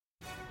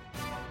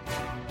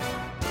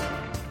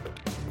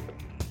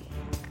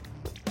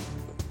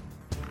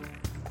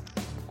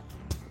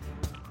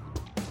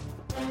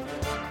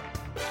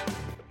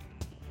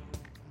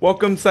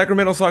Welcome,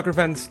 Sacramento soccer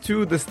fans,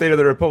 to the State of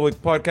the Republic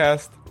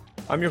podcast.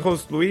 I'm your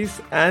host,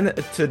 Luis, and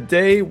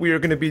today we are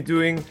going to be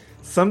doing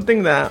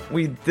something that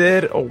we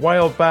did a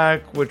while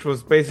back, which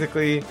was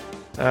basically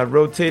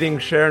rotating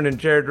Sharon and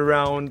Jared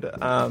around.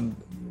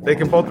 They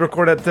can both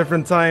record at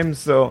different times,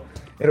 so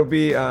it'll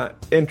be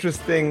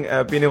interesting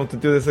being able to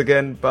do this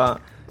again. But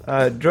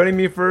joining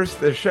me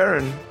first is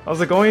Sharon.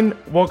 How's it going?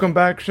 Welcome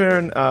back,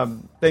 Sharon.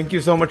 Thank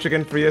you so much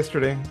again for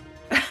yesterday.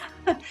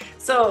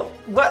 So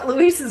what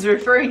Luis is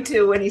referring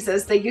to when he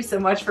says thank you so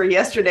much for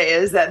yesterday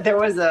is that there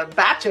was a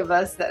batch of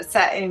us that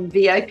sat in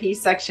VIP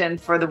section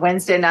for the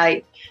Wednesday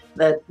night,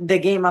 the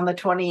game on the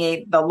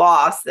 28th, the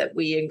loss that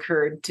we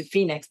incurred to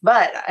Phoenix.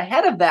 But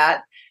ahead of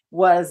that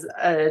was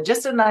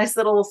just a nice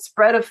little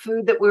spread of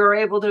food that we were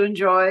able to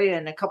enjoy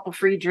and a couple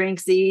free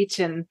drinks each.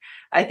 And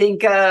I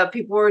think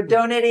people were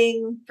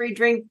donating free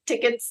drink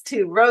tickets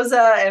to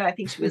Rosa, and I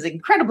think she was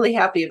incredibly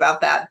happy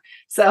about that.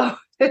 So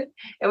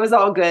it was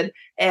all good.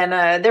 And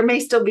there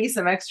may still be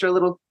some extra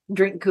little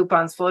drink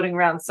coupons floating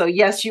around. So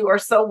yes, you are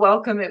so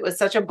welcome. It was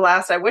such a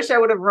blast. I wish I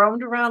would have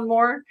roamed around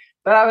more,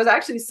 but I was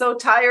actually so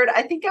tired.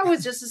 I think I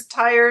was just as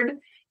tired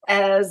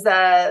as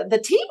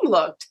the team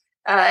looked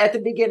at the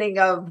beginning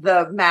of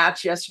the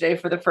match yesterday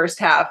for the first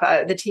half.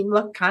 The team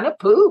looked kind of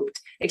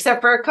pooped,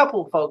 except for a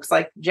couple folks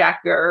like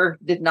Jack Gurr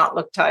did not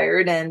look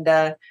tired,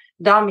 and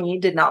Dami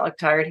did not look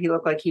tired. He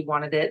looked like he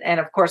wanted it. And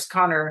of course,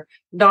 Connor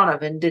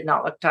Donovan did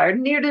not look tired.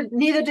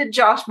 Neither did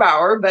Josh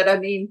Bauer. But I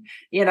mean,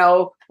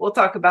 we'll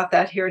talk about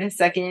that here in a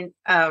second.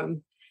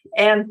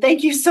 And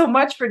thank you so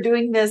much for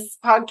doing this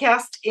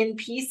podcast in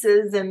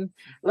pieces. And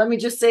let me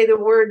just say the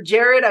word,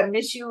 Jared, I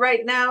miss you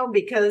right now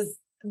because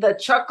the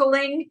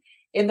chuckling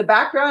in the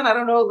background, I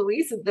don't know,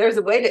 Luis, if there's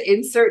a way to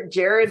insert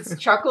Jared's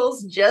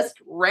chuckles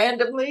just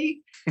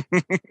randomly.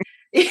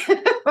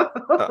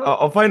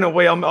 I'll find a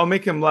way. I'll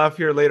make him laugh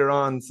here later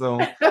on,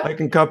 so I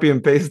can copy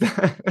and paste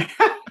that.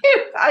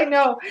 I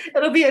know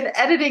it'll be an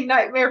editing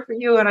nightmare for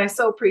you, and I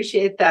so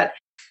appreciate that.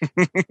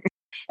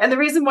 And the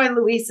reason why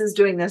Luis is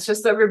doing this,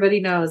 just so everybody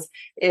knows,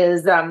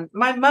 is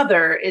my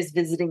mother is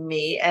visiting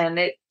me, and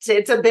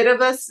it's a bit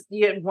of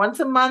once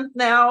a month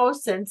now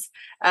since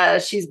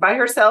she's by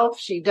herself.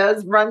 She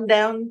does run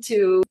down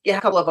to a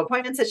couple of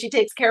appointments that she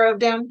takes care of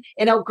down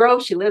in Elk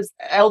Grove. She lives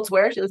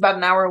elsewhere. She lives about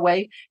an hour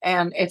away,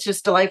 and it's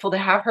just delightful to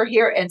have her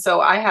here. And so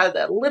I had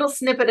a little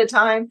snippet of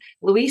time.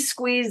 Luis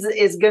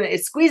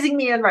is squeezing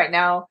me in right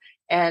now.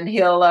 And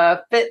he'll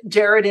fit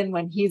Jared in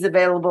when he's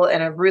available.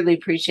 And I really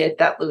appreciate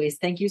that, Luis.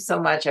 Thank you so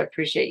much. I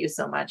appreciate you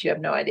so much. You have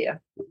no idea.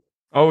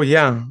 Oh,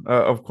 yeah,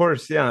 of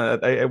course. Yeah,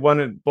 I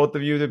wanted both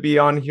of you to be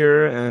on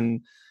here.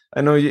 And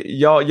I know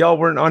y'all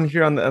weren't on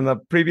here on the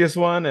previous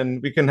one. And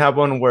we can have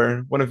one where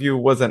one of you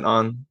wasn't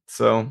on.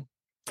 So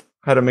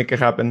how to make it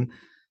happen.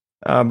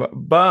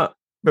 But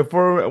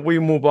before we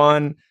move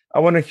on, I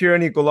want to hear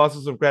any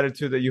golazos of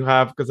gratitude that you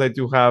have, because I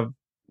do have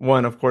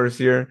one, of course,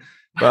 here.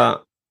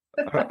 But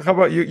how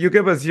about you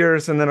give us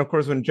yours, and then of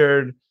course when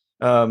Jared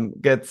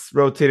gets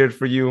rotated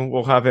for you,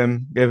 we'll have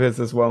him give his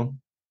as well.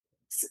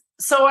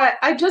 So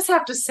I just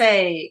have to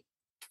say,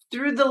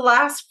 through the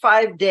last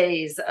 5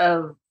 days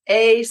of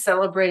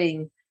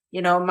celebrating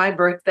my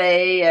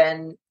birthday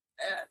and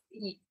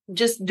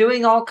just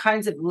doing all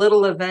kinds of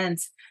little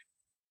events,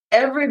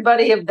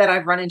 everybody that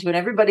I've run into and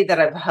everybody that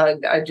I've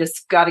hugged, I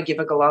just got to give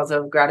a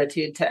golazo of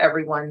gratitude to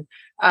everyone.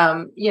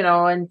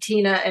 And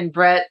Tina and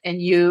Brett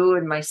and you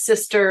and my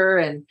sister,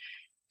 and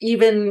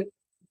even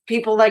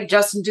people like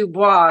Justin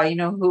Dubois,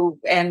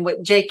 and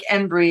with Jake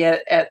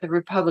Embry at the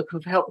Republic,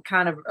 who've helped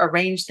kind of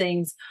arrange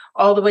things,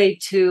 all the way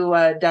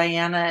to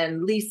Diana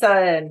and Lisa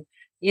and,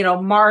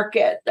 Mark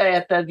at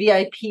the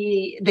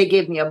VIP. They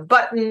gave me a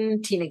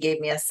button. Tina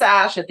gave me a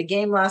sash at the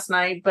game last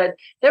night. But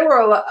there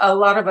were a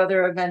lot of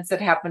other events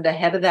that happened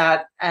ahead of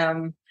that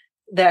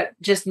that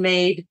just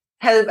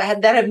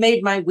have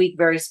made my week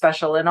very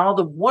special. And all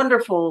the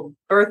wonderful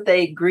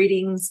birthday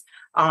greetings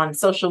on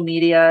social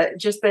media,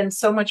 just been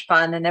so much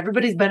fun. And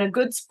everybody's been a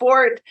good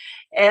sport.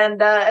 And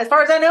as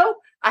far as I know,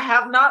 I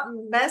have not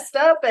messed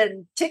up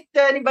and ticked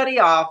anybody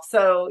off.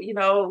 So,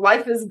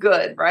 life is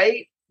good,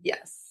 right?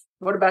 Yes.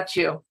 What about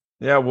you?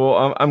 Yeah,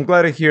 well, I'm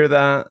glad to hear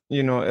that,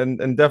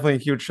 and definitely a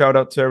huge shout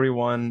out to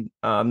everyone,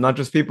 not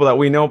just people that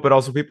we know, but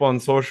also people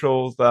on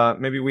socials that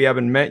maybe we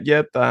haven't met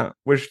yet that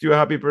wished you a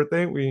happy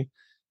birthday. We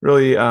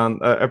really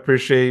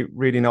appreciate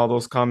reading all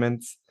those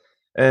comments.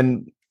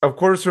 And of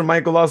course, for my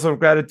golazo of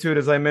gratitude,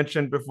 as I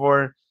mentioned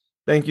before,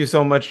 thank you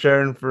so much,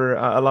 Sharon, for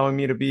allowing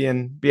me to be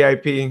in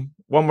VIP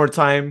one more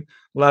time.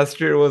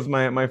 Last year was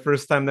my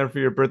first time there for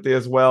your birthday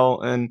as well.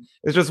 And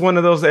it's just one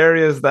of those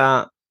areas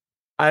that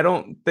I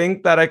don't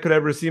think that I could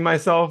ever see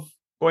myself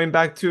going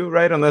back to,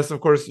 right? Unless,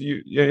 of course,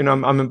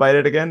 I'm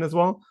invited again as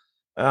well,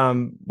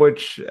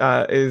 which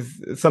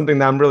is something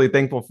that I'm really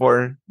thankful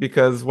for,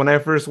 because when I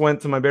first went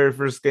to my very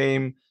first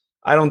game,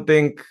 I don't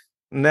think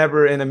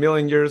never in a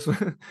million years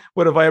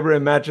would have I ever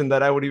imagined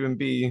that I would even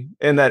be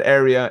in that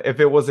area if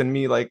it wasn't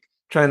me, like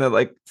trying to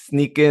like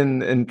sneak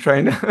in and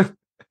trying to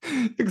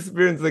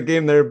experience the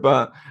game there,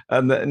 but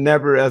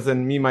never as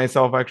in me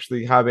myself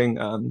actually having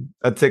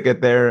a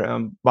ticket there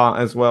bought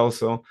as well.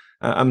 So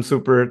I'm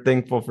super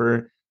thankful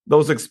for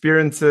those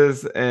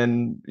experiences,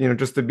 and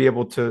just to be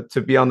able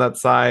to be on that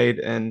side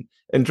and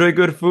enjoy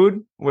good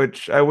food,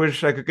 which I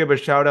wish I could give a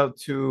shout out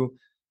to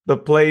the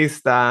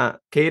place that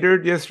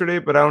catered yesterday,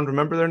 but I don't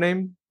remember their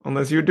name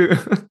unless you do.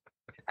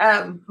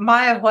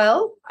 Maya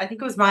Well, I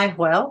think it was Maya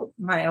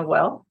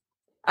Well,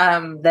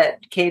 that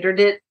catered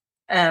it.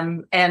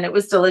 And it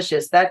was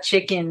delicious. That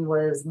chicken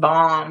was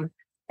bomb,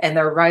 and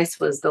their rice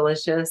was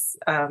delicious.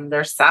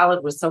 Their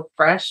salad was so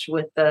fresh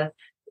with the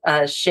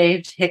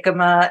shaved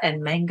jicama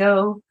and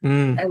mango.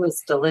 It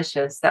was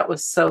delicious. That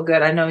was so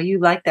good. I know you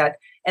like that.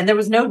 And there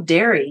was no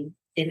dairy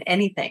in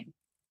anything,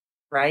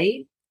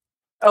 right?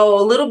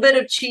 Oh, a little bit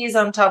of cheese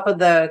on top of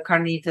the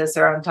carnitas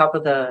or on top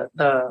of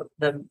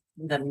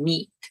the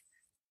meat.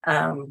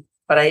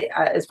 But I,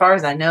 as far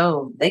as I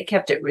know, they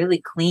kept it really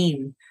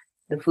clean.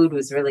 The food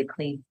was really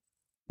clean.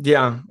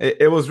 Yeah,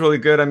 it was really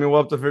good. I mean,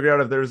 we'll have to figure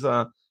out if there's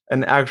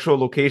an actual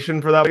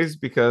location for that place,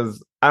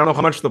 because I don't know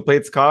how much the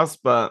plates cost,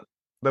 but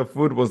the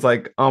food was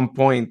like on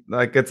point.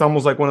 Like it's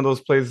almost like one of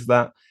those places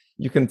that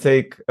you can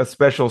take a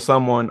special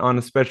someone on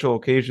a special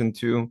occasion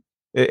to,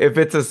 if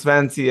it's as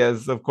fancy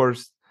as, of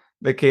course,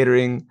 the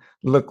catering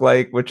look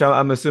like, which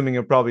I'm assuming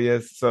it probably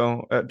is.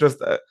 So just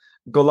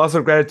lots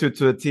of gratitude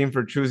to the team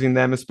for choosing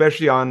them,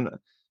 especially on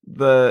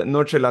the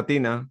Noche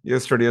Latina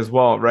yesterday as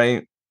well,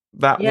 right?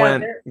 That Yeah,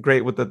 went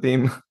great with the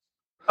theme.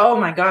 oh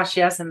my gosh,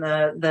 yes, and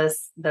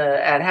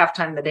the at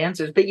halftime the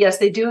dancers. But yes,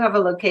 they do have a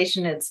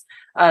location. It's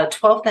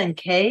 12th and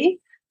K,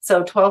 so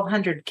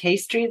 1200 K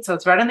Street. So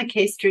it's right on the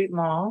K Street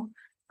Mall,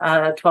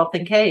 12th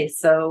and K.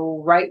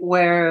 So right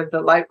where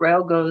the light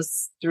rail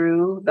goes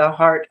through the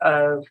heart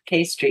of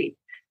K Street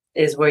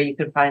is where you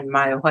can find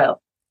Maya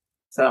Well.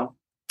 So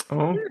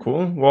Oh,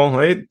 cool. Well,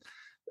 hey,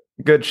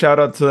 good shout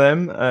out to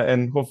them,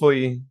 and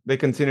hopefully they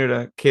continue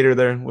to cater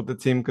there with the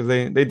team, because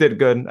they did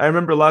good. I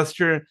remember last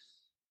year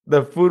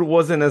the food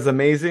wasn't as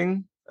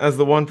amazing as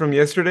the one from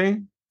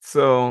yesterday,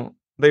 so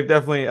they've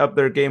definitely upped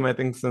their game, I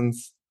think,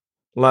 since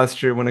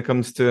last year when it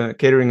comes to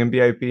catering and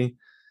VIP.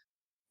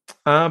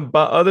 But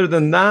other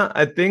than that,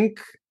 I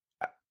think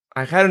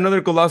I had another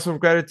golazo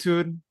of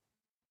gratitude,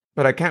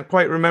 but I can't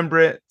quite remember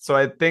it. So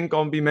I think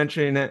I'll be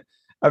mentioning it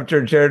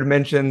after Jared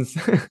mentions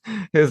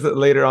his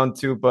later on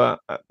too. But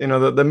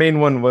the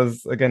main one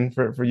was again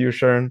for you,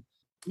 Sharon.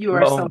 you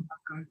are so Well,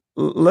 welcome.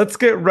 let's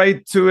get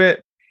right to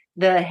it.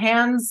 The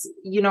hands,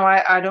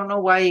 I don't know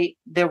why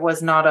there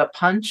was not a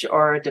punch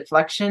or a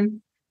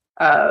deflection,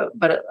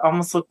 but it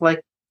almost looked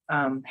like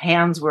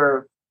hands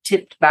were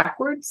tipped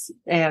backwards,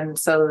 and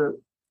so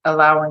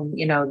allowing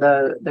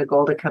the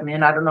goal to come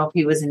in. I don't know if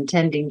he was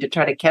intending to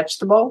try to catch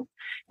the ball,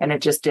 and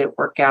it just didn't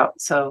work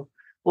out. So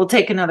we'll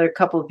take another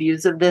couple of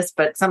views of this,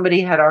 but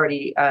somebody had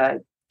already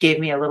gave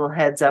me a little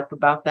heads up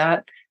about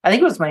that. I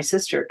think it was my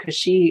sister, because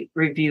she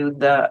reviewed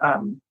the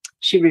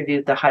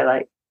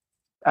highlight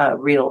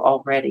reel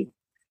already,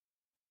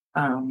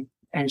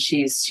 and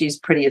she's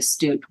pretty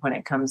astute when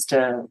it comes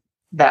to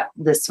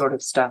this sort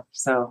of stuff.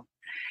 So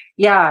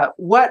yeah,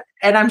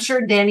 and I'm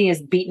sure Danny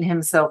is beating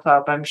himself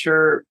up. I'm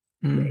sure,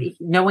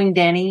 knowing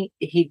Danny,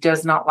 he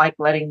does not like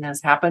letting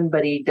this happen,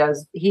 but he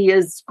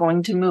is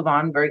going to move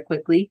on very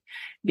quickly,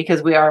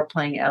 because we are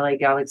playing LA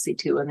Galaxy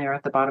 2, and they're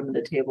at the bottom of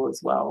the table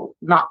as well.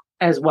 Not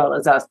as well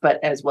as us,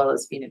 but as well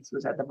as Phoenix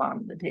was at the bottom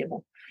of the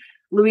table.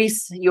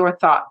 Luis, your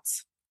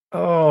thoughts?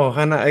 Oh,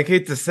 Hannah, I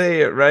hate to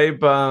say it, right?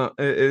 But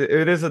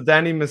it is a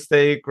Danny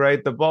mistake,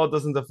 right? The ball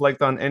doesn't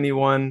deflect on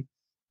anyone.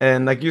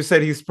 And like you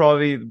said, he's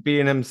probably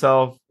being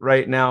himself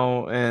right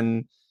now.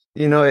 And,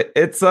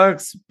 it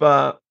sucks,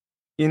 but,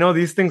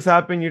 these things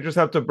happen. You just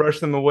have to brush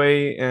them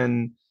away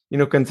and,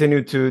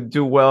 continue to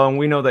do well. And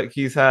we know that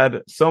he's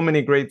had so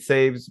many great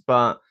saves,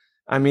 but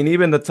I mean,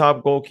 even the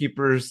top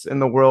goalkeepers in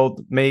the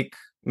world make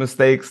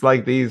mistakes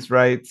like these,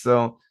 right?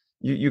 So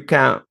you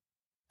can't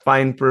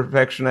find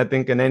perfection, I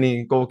think, in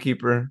any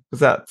goalkeeper,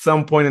 because at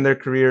some point in their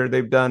career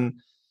they've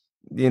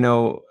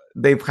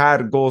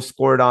had goals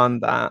scored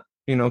on that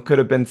could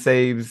have been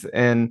saves.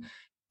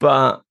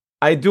 But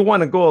I do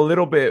want to go a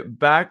little bit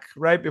back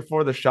right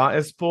before the shot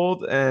is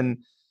pulled. And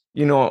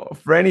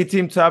for any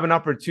team to have an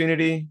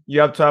opportunity,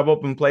 you have to have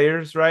open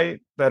players, right,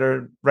 that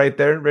are right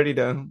there ready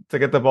to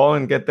get the ball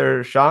and get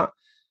their shot.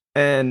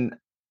 And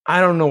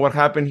I don't know what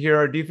happened here.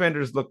 Our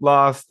defenders look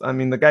lost. I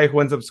mean, the guy who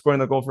ends up scoring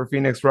the goal for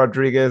Phoenix,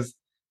 Rodriguez,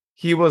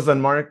 he was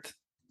unmarked.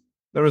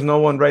 There was no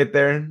one right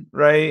there,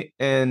 right?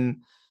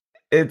 And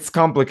it's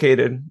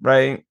complicated,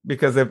 right?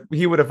 Because if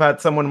he would have had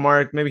someone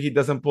marked, maybe he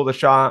doesn't pull the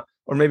shot,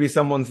 or maybe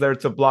someone's there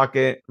to block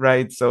it,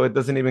 right? So it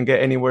doesn't even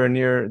get anywhere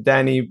near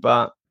Danny,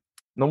 but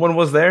no one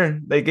was there.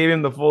 They gave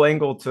him the full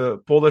angle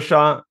to pull the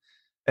shot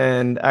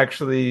and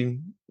actually,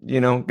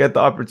 get the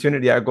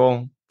opportunity at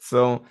goal.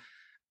 So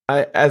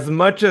as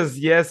much as,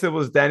 yes, it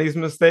was Danny's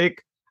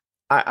mistake,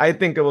 I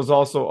think it was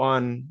also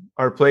on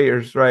our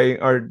players, right?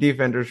 Our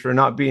defenders, for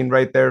not being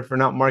right there, for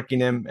not marking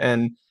him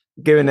and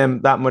giving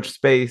him that much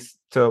space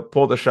to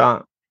pull the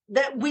shot.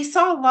 that we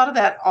saw a lot of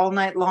that all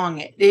night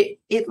long.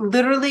 It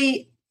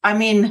literally, I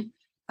mean,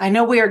 I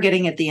know we are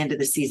getting at the end of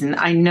the season.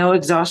 I know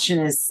exhaustion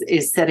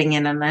is setting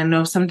in, and I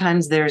know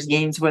sometimes there's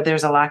games where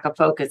there's a lack of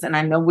focus. And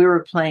I know we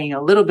were playing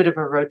a little bit of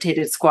a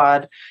rotated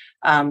squad.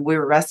 We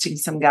were resting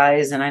some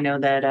guys, and I know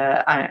that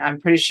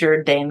I'm pretty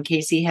sure Dan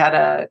Casey had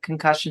a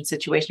concussion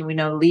situation. We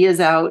know Leah's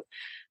out.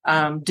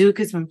 Duke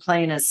has been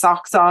playing his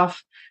socks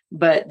off,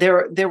 but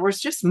there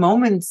was just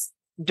moments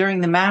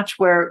during the match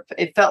where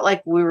it felt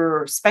like we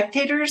were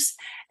spectators,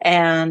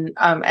 and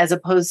as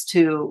opposed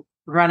to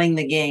running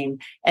the game.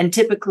 And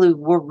typically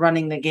we're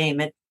running the game.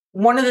 And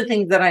one of the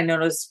things that I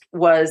noticed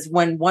was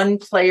when one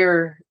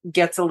player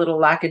gets a little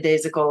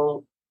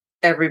lackadaisical,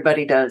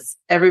 everybody does.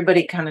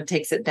 Everybody kind of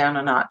takes it down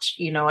a notch,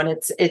 and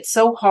it's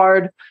so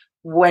hard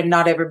when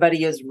not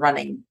everybody is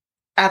running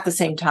at the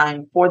same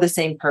time for the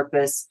same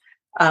purpose.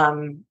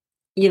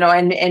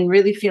 And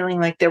really feeling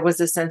like there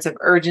was a sense of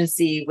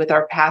urgency with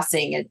our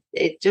passing.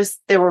 It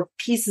just, there were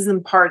pieces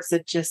and parts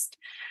that just,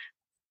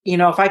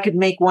 if I could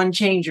make one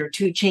change or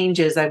two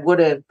changes, I would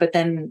have. But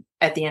then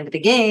at the end of the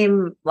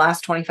game,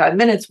 last 25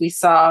 minutes, we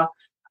saw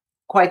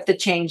quite the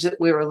change that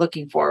we were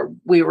looking for.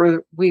 We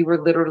were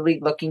literally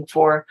looking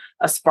for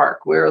a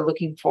spark. We were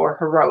looking for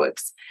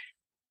heroics.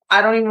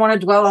 I don't even want to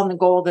dwell on the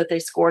goal that they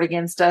scored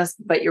against us,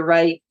 but you're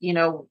right.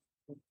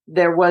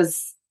 There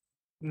was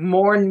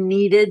more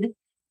needed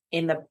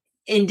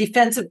in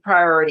defensive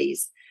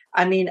priorities.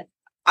 I mean,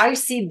 I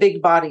see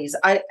big bodies.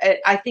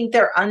 I think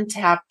they're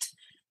untapped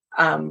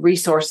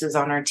resources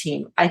on our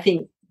team. I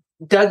think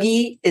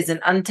Dougie is an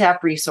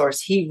untapped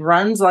resource. He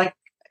runs like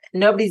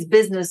nobody's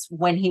business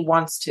when he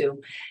wants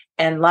to.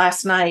 And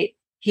last night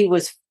he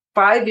was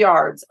 5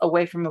 yards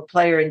away from a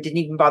player and didn't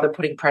even bother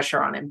putting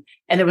pressure on him.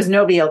 And there was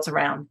nobody else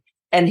around.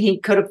 And he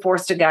could have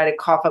forced a guy to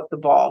cough up the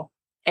ball,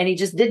 and he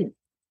just didn't.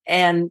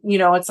 And,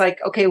 it's like,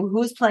 okay,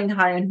 who's playing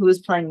high and who's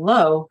playing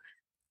low,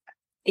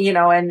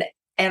 and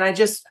I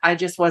just I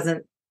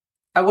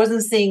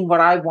wasn't seeing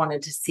what I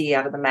wanted to see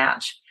out of the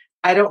match.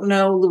 I don't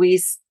know,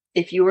 Luis,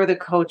 if you were the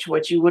coach,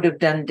 what you would have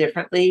done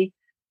differently,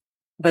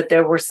 but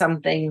there were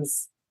some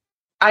things.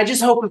 I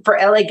just hope for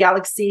LA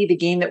Galaxy, the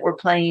game that we're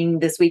playing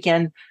this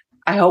weekend,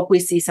 I hope we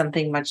see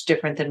something much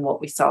different than what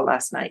we saw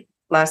last night.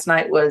 Last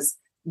night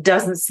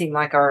doesn't seem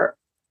like our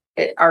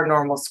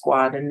normal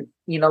squad. And,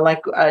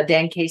 like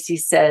Dan Casey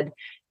said,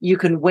 you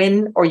can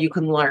win or you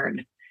can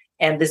learn.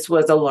 And this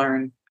was a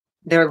learn.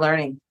 They're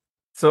learning.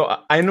 So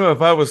I know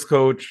if I was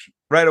coach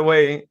right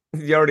away,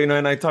 you already know,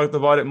 and I talked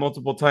about it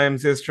multiple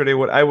times yesterday,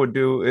 what I would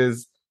do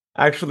is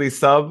actually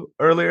sub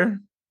earlier,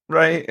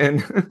 right?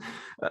 And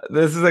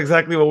this is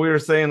exactly what we were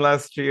saying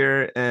last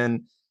year.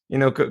 And,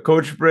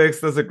 Coach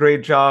Briggs does a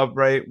great job,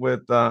 right,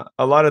 with a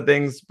lot of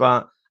things.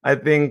 But I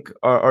think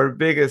our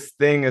biggest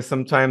thing is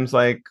sometimes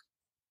like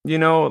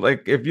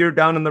if you're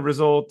down in the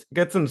result,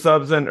 get some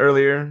subs in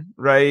earlier,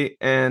 right?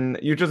 And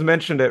you just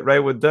mentioned it, right?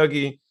 With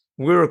Dougie,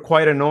 we were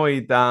quite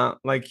annoyed that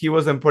like he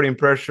wasn't putting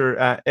pressure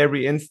at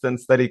every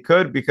instance that he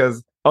could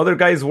because other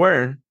guys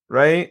were,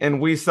 right? And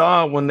we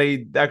saw when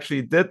they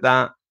actually did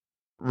that,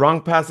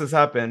 wrong passes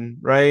happen,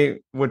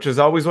 right? Which is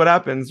always what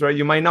happens, right?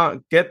 You might not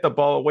get the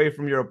ball away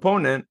from your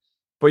opponent,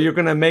 but you're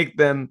going to make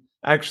them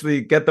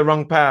actually get the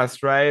wrong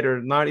pass, right?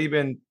 Or not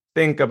even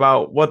think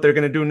about what they're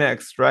going to do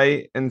next,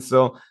 right? And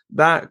so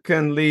that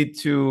can lead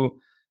to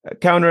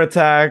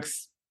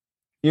counterattacks.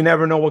 You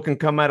never know what can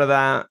come out of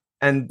that.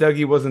 And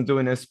Dougie wasn't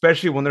doing it,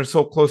 especially when they're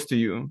so close to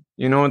you.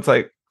 It's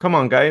like, come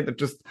on, guy,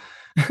 just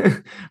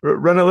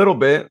run a little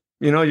bit.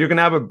 You're going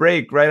to have a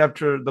break right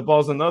after the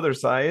ball's on the other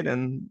side.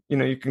 And,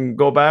 you can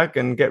go back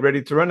and get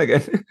ready to run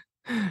again.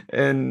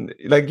 And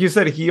like you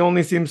said, he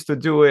only seems to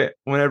do it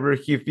whenever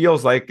he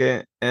feels like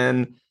it.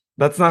 And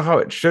that's not how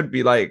it should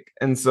be like.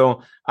 And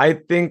so I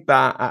think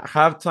that at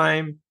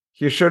halftime,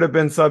 he should have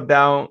been subbed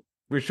out.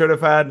 We should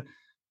have had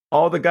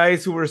all the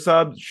guys who were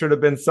subbed should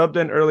have been subbed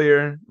in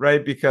earlier,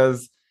 right?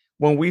 Because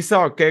when we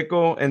saw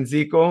Keiko and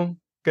Zico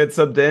get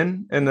subbed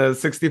in the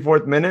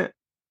 64th minute,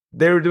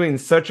 they were doing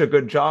such a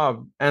good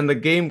job. And the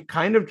game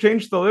kind of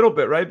changed a little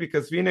bit, right?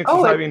 Because Phoenix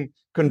was having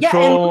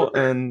control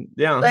and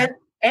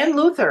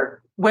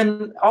Luther,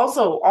 when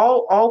also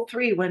all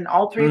three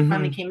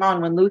finally came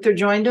on, when Luther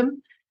joined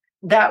him,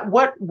 that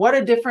what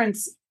a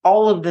difference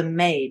all of them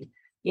made.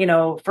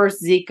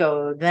 First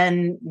Zico,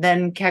 then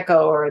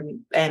Keiko,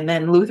 and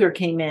then Luther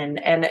came in.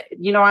 And,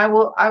 I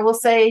will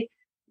say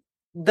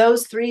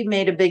those three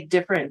made a big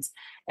difference.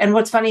 And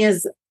what's funny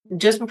is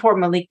just before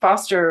Malik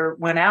Foster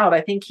went out,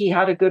 I think he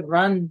had a good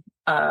run.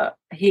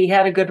 He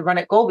had a good run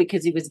at goal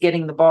because he was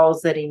getting the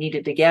balls that he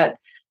needed to get.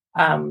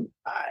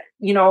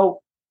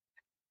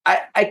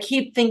 I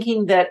keep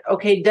thinking that,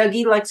 okay,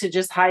 Dougie likes to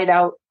just hide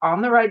out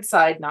on the right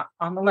side, not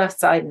on the left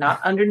side,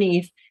 not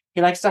underneath.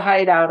 He likes to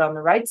hide out on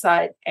the right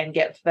side and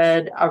get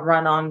fed a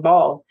run on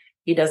ball.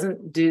 He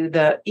doesn't do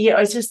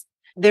it's just,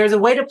 there's a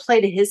way to play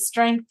to his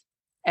strength,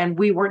 and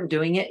we weren't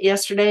doing it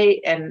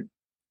yesterday. And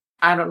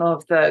I don't know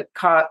if the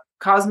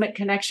cosmic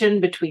connection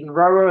between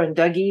Roro and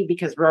Dougie,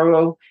 because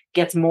Roro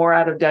gets more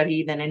out of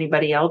Dougie than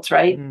anybody else,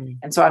 right?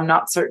 And so I'm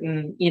not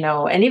certain,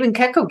 and even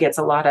Keko gets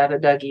a lot out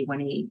of Dougie when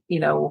he,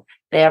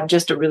 they have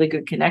just a really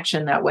good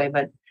connection that way.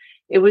 But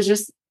it was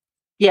just,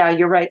 yeah,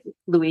 you're right,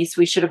 Luis.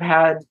 We should have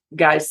had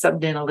guys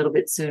subbed in a little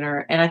bit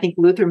sooner. And I think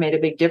Luther made a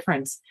big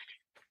difference.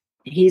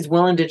 He's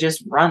willing to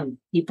just run.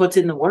 He puts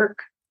in the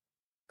work.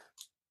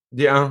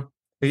 Yeah,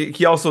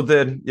 he also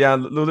did. Yeah,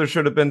 Luther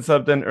should have been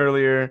subbed in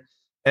earlier.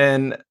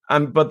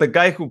 But the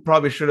guy who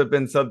probably should have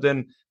been subbed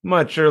in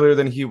much earlier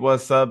than he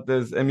was subbed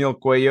is Emil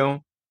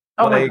Cuello.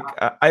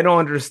 I don't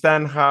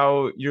understand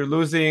how you're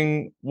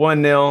losing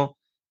 1-0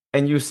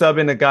 and you sub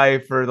in a guy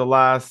for the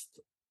last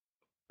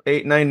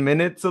 8-9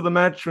 minutes of the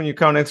match when you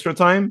count extra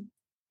time.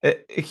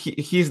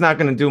 He's not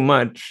going to do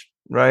much,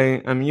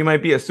 right? I mean, you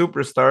might be a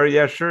superstar.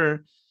 Yeah,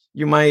 sure.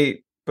 You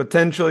might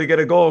potentially get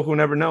a goal. Who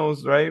never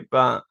knows, right?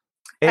 But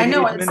I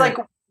know it's like,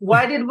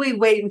 why did we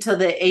wait until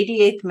the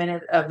 88th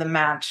minute of the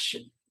match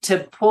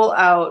to pull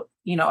out,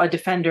 a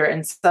defender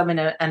and sub in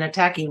an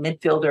attacking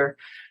midfielder?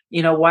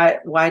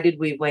 Why did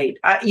we wait?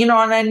 And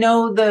I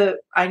know the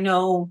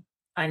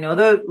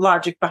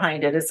logic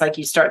behind it. It's like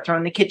you start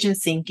throwing the kitchen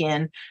sink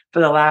in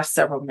for the last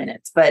several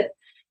minutes. But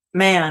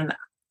man,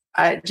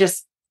 I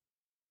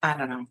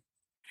don't know.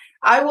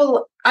 I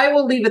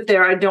will leave it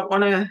there. I don't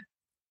want to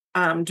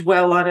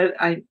dwell on it.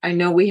 I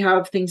know we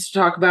have things to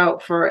talk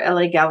about for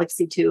LA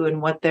Galaxy too,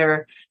 and what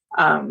their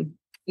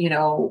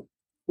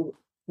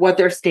what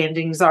their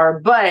standings are.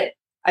 But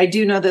I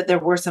do know that there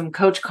were some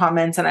coach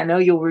comments, and I know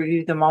you'll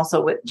review them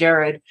also with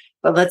Jared.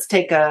 But let's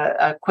take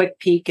a quick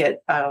peek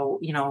at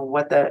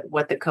what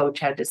the coach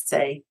had to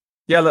say.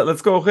 Yeah,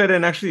 let's go ahead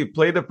and actually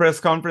play the press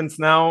conference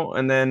now,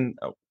 and then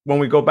when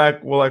we go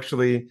back, we'll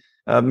actually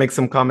make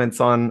some comments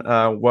on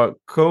what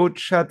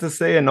coach had to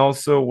say and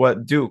also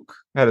what Duke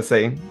had to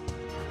say.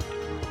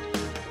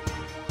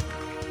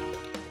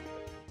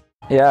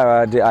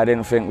 Yeah, I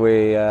didn't think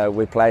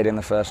we played in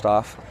the first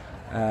half.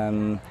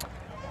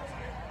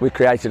 We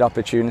created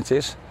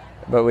opportunities,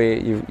 but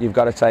you've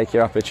got to take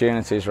your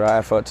opportunities, right?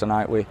 I thought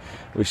tonight we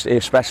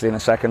especially in the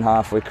second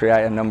half, we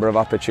create a number of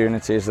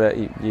opportunities that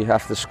you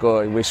have to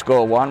score. We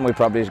score one, we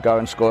probably go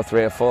and score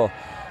 3 or 4.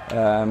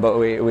 But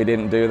we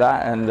didn't do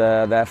that, and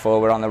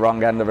therefore we're on the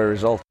wrong end of a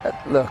result.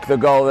 Look, the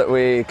goal that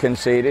we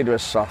conceded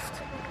was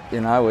soft.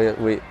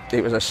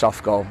 It was a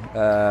soft goal.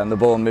 The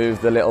ball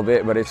moved a little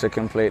bit, but it's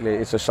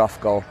a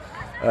soft goal.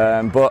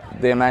 But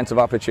the amount of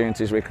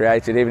opportunities we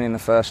created, even in the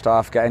first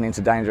half, getting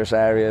into dangerous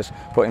areas,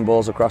 putting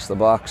balls across the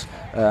box,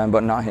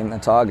 but not hitting the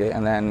target.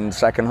 And then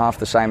second half,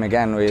 the same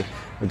again. We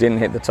didn't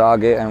hit the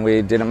target, and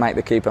we didn't make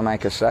the keeper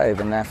make a save,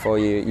 and therefore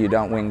you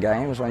don't win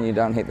games when you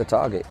don't hit the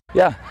target.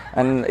 Yeah,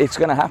 and it's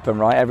going to happen,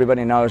 right?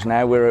 Everybody knows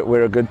now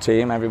we're a good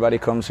team. Everybody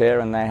comes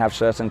here and they have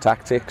certain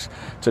tactics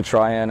to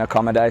try and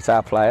accommodate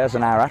our players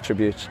and our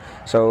attributes.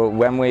 So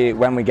when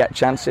we get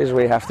chances,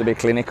 we have to be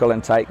clinical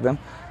and take them.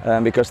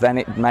 Because then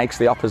it makes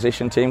the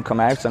opposition team come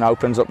out and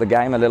opens up the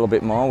game a little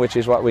bit more, which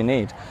is what we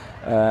need.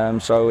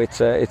 So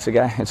it's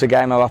a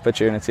game of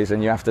opportunities,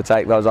 and you have to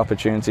take those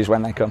opportunities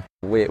when they come.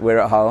 We're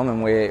at home,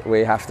 and we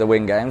have to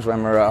win games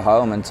when we're at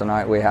home. And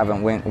tonight we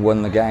haven't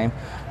won the game.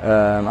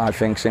 I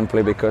think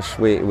simply because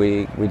we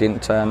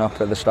didn't turn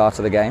up at the start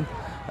of the game.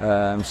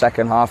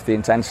 Second half, the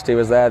intensity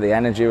was there, the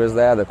energy was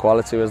there, the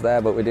quality was there,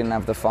 but we didn't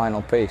have the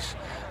final piece.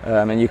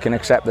 And you can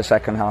accept the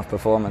second half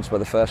performance, but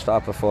the first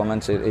half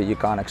performance you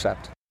can't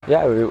accept.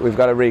 Yeah, we've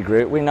got to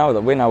regroup. We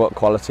know what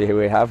quality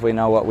we have. We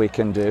know what we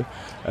can do,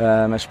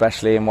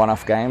 especially in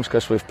one-off games,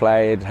 because we've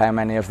played how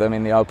many of them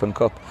in the Open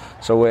Cup.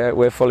 So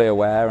we're fully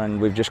aware, and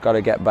we've just got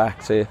to get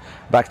back to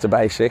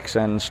basics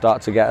and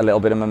start to get a little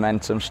bit of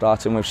momentum,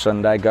 starting with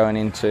Sunday, going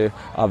into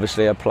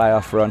obviously a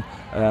playoff run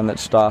that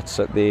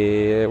starts at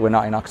we're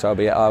not in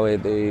October yet, are we?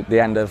 The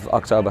end of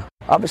October.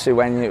 Obviously,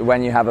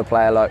 when you have a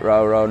player like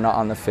Roro not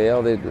on the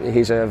field,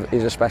 he's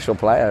a special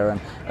player,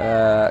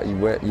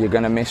 and you're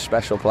going to miss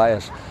special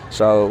players.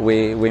 So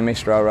we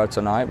missed Roro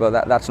tonight,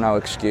 but that's no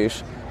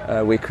excuse.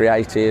 We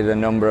created a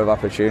number of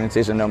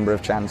opportunities, a number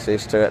of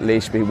chances to at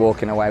least be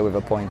walking away with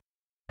a point.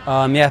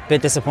 Yeah, a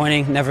bit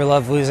disappointing. Never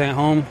loved losing at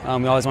home.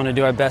 We always want to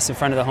do our best in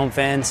front of the home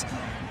fans,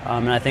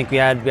 and I think we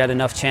had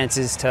enough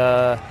chances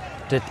to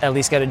at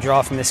least get a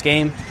draw from this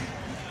game.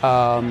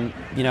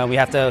 We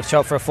have to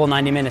show up for a full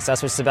 90 minutes.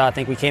 That's what it's about. I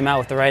think we came out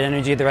with the right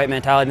energy, the right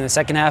mentality in the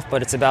second half,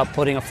 but it's about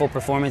putting a full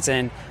performance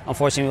in.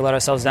 Unfortunately, we let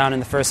ourselves down in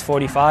the first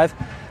 45.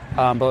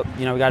 But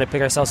we got to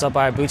pick ourselves up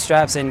by our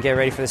bootstraps and get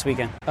ready for this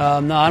weekend.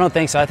 No, I don't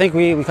think so. I think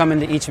we come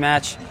into each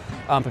match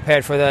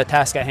prepared for the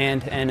task at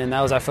hand, and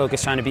that was our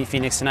focus, trying to beat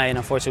Phoenix tonight. And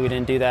unfortunately, we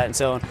didn't do that. And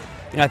so,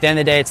 at the end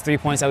of the day, it's 3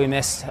 points that we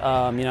missed.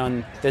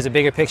 And there's a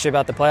bigger picture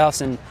about the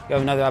playoffs, and we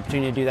have another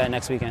opportunity to do that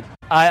next weekend.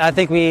 I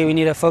think we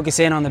need to focus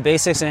in on the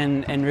basics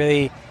and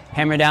really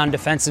hammer down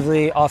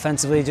defensively,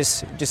 offensively,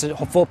 just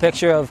a full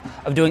picture of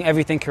doing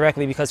everything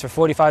correctly, because for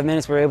 45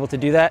 minutes we were able to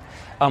do that.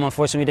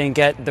 Unfortunately, we didn't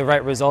get the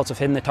right results of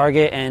hitting the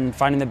target and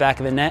finding the back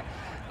of the net.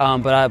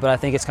 But I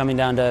think it's coming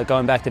down to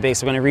going back to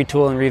basics. We're going to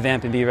retool and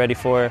revamp and be ready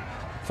for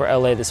for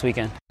LA this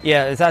weekend.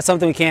 Yeah, that's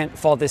something we can't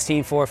fault this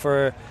team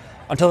for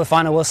until the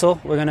final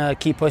whistle. We're going to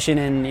keep pushing,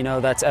 and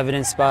that's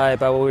evidenced by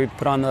what we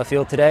put on the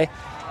field today.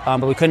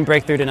 But we couldn't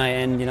break through tonight,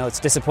 and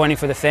it's disappointing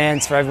for the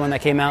fans, for everyone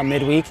that came out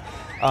midweek.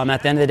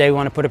 At the end of the day, we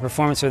want to put a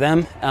performance for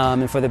them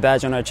and for the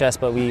badge on our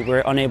chest, but we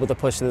were unable to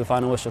push through the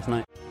final whistle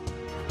tonight.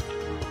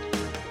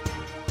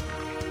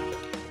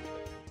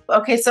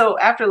 Okay, so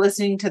after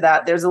listening to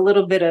that, there's a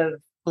little bit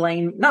of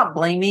not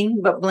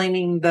blaming, but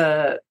blaming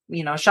the,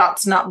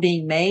 shots not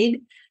being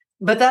made.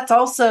 But that's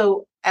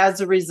also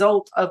as a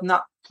result of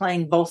not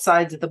playing both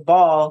sides of the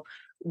ball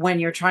when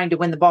you're trying to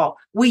win the ball.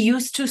 We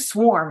used to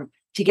swarm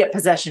to get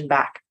possession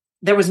back.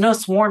 There was no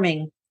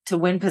swarming to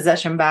win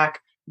possession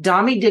back.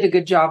 Dami did a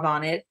good job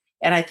on it.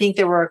 And I think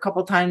there were a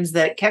couple times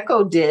that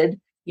Keko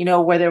did,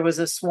 where there was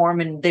a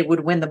swarm and they would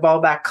win the ball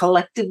back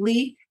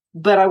collectively.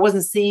 But I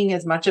wasn't seeing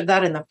as much of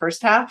that in the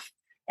first half.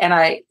 And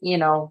I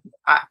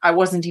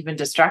wasn't even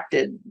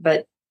distracted,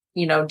 but,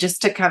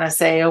 just to kind of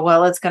say, oh,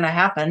 well, it's going to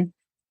happen,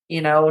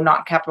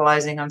 not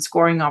capitalizing on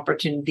scoring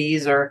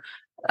opportunities or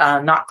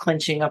not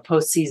clinching a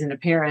postseason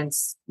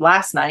appearance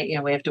last night.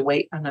 We have to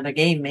wait another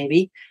game,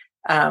 maybe,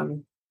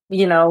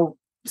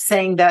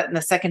 saying that in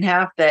the second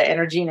half, the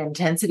energy and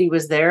intensity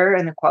was there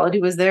and the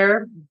quality was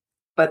there.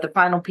 But the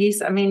final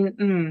piece,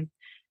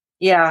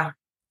 yeah.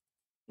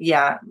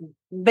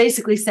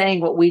 Basically saying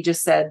what we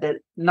just said, that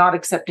not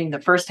accepting the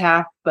first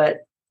half, but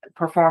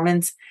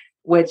performance,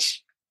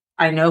 which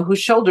I know whose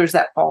shoulders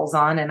that falls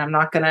on. And I'm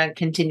not going to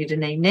continue to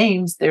name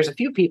names. There's a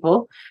few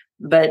people,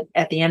 but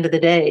at the end of the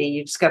day,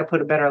 you just got to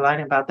put a better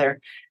lineup out there.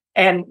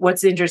 And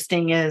what's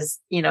interesting is,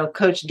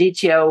 Coach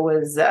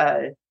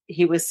Dichio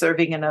he was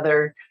serving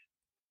another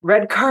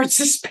red card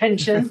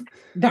suspension.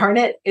 Darn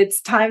it. It's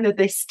time that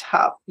they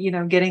stop,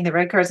 getting the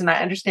red cards. And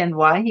I understand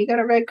why he got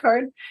a red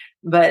card,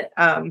 but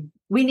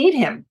we need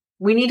him.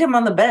 We need him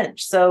on the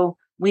bench. So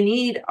we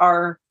need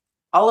all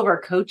of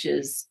our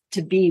coaches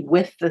to be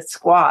with the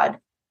squad.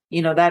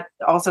 That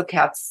also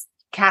casts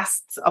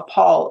a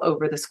pall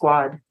over the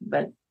squad.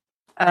 But,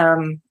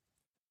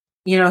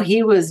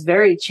 he was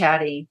very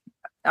chatty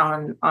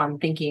on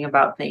thinking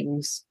about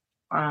things.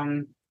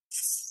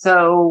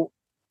 So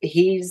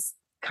he's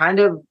kind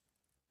of,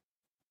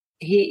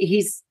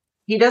 he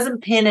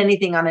doesn't pin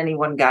anything on any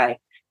one guy.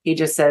 He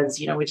just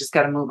says, we just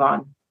got to move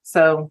on.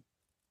 So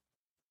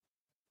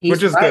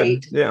which is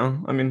right. Good. Yeah.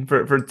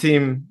 For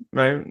team,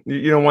 right?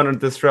 You don't want to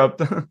disrupt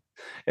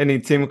any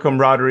team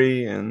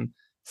camaraderie and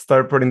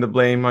start putting the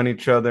blame on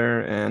each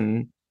other.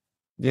 And,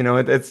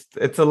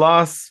 it's a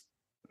loss.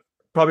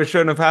 Probably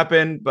shouldn't have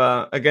happened.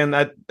 But again,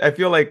 I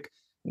feel like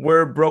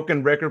we're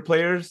broken record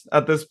players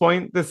at this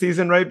point this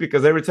season, right?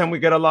 Because every time we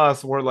get a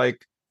loss, we're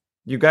like,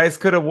 you guys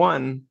could have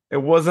won.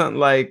 It wasn't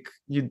like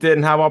you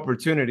didn't have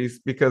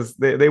opportunities, because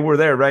they were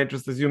there, right?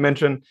 Just as you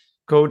mentioned,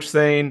 coach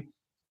saying,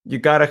 you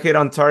got to hit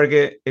on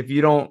target. If you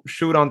don't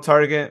shoot on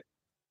target,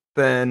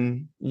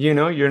 then,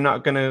 you're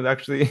not going to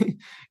actually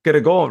get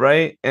a goal,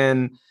 right?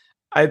 And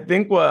I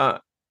think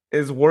what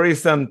is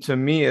worrisome to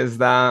me is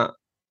that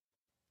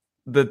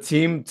the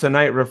team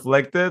tonight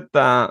reflected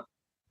that,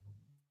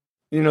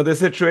 this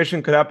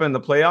situation could happen in the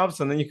playoffs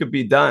and then you could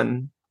be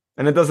done.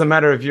 And it doesn't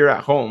matter if you're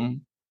at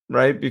home,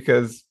 right?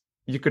 Because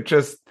you could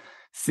just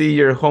see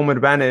your home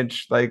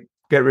advantage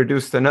get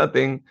reduced to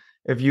nothing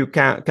if you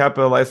can't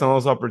capitalize on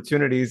those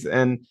opportunities.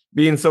 And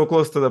being so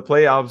close to the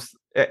playoffs,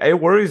 it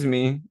worries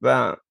me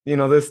that,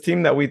 this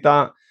team that we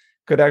thought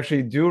could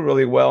actually do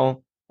really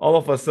well, all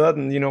of a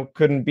sudden,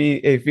 couldn't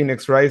be a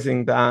Phoenix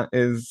Rising that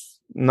is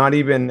not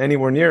even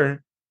anywhere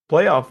near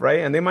playoff, right?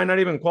 And they might not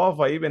even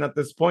qualify even at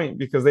this point,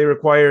 because they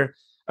require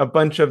a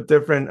bunch of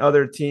different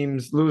other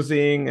teams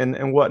losing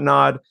and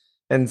whatnot.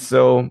 And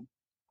so,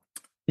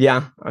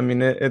 yeah,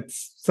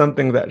 it's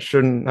something that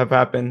shouldn't have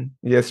happened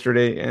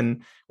yesterday.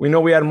 And we know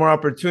we had more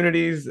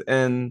opportunities.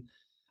 And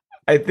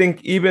I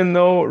think even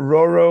though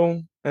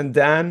Roro and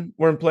Dan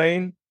weren't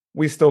playing,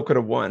 we still could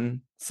have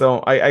won.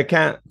 So I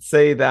can't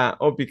say that,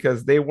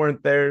 because they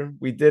weren't there,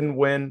 we didn't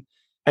win.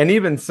 And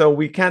even so,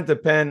 we can't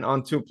depend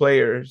on two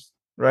players,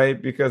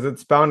 right? Because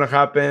it's bound to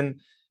happen.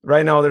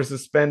 Right now they're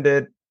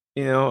suspended,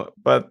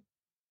 but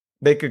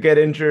they could get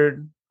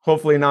injured.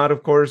 Hopefully not,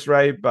 of course,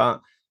 right?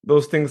 But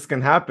those things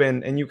can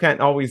happen, and you can't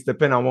always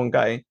depend on one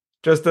guy.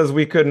 Just as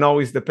we couldn't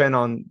always depend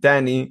on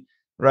Danny,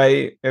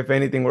 right? If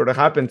anything were to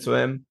happen to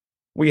him,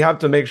 we have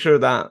to make sure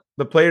that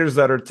the players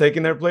that are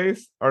taking their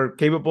place are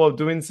capable of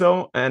doing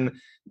so. And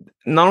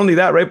not only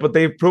that, right, but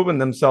they've proven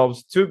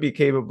themselves to be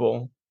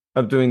capable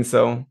of doing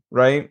so,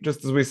 right?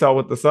 Just as we saw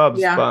with the subs.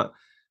 Yeah. But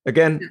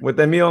again, with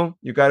Emil,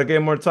 you got to give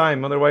him more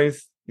time.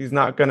 Otherwise, he's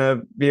not going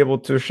to be able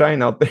to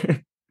shine out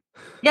there.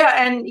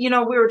 Yeah. And, we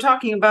were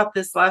talking about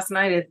this last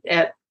night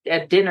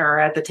at dinner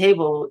at the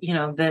table,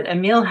 that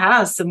Emil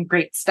has some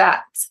great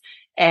stats,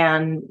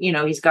 and,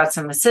 he's got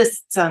some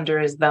assists under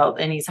his belt,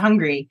 and he's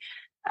hungry.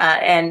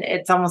 And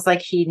it's almost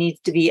like he needs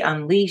to be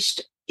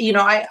unleashed.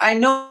 I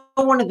know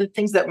one of the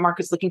things that Mark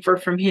is looking for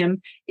from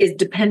him is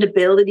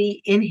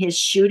dependability in his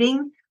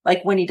shooting.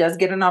 Like when he does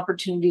get an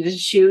opportunity to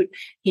shoot,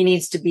 he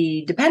needs to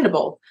be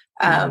dependable.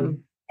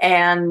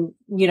 and,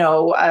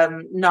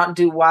 not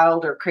do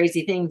wild or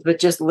crazy things, but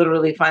just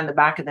literally find the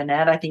back of the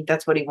net. I think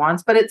that's what he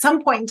wants. But at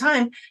some point in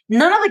time,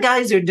 none of the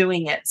guys are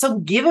doing it. So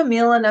give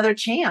Emil another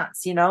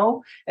chance,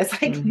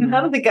 It's like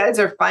none of the guys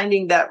are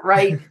finding that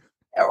right,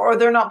 or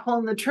they're not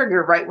pulling the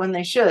trigger right when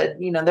they should.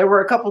 There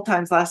were a couple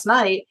times last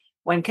night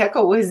when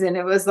Keko was in,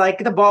 it was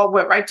like the ball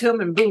went right to him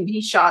and boom,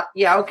 he shot.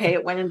 Yeah, okay,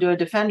 it went into a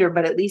defender,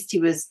 but at least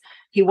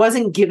he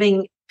wasn't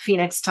giving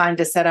Phoenix time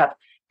to set up.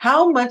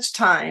 How much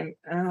time,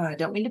 I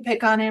don't mean to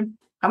pick on him,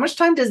 how much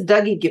time does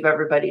Dougie give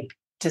everybody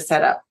to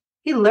set up?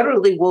 He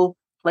literally will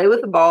play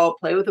with the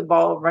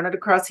ball, run it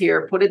across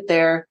here, put it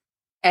there,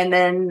 and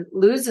then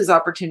lose his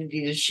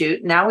opportunity to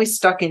shoot. Now he's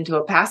stuck into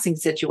a passing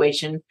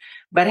situation.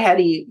 But had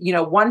he,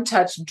 one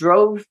touch,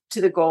 drove to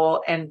the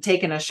goal and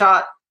taken a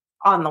shot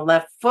on the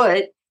left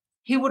foot,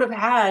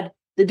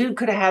 the dude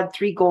could have had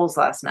 3 goals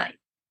last night.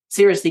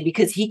 Seriously,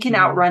 because he can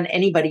outrun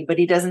anybody, but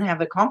he doesn't have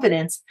the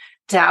confidence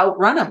to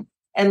outrun them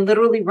and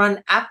literally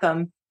run at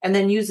them and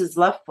then use his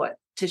left foot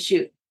to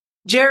shoot.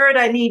 Jared,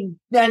 I need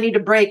a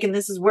break. And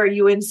this is where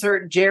you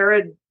insert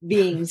Jared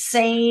being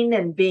sane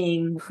and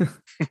being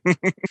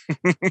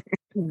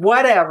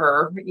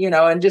whatever,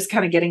 and just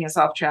kind of getting us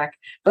off track.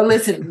 But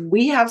listen,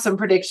 we have some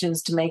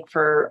predictions to make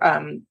for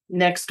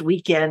next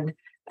weekend.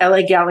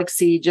 LA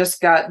Galaxy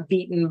just got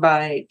beaten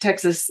by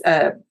Texas,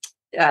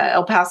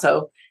 El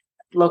Paso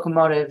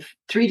Locomotive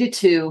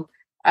 3-2.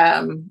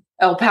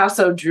 El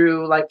Paso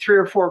drew like 3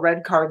 or 4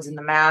 red cards in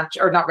the match,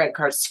 or not red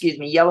cards,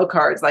 yellow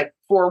cards, like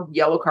 4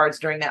 yellow cards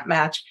during that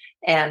match.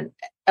 And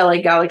LA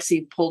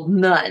Galaxy pulled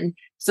none.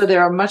 So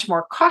they're a much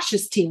more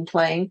cautious team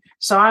playing.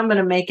 So I'm going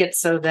to make it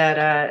so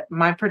that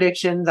my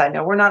predictions, I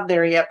know we're not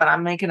there yet, but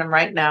I'm making them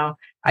right now.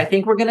 I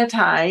think we're going to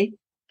tie.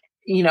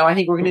 I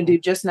think we're going to do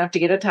just enough to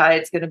get a tie.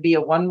 It's going to be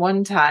a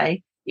 1-1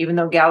 tie, even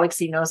though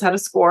Galaxy knows how to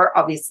score.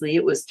 Obviously,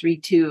 it was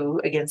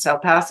 3-2 against El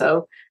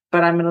Paso.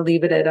 But I'm going to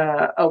leave it at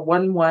a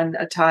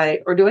 1-1, a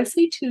tie. Or do I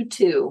say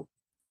 2-2?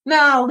 No,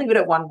 I'll leave it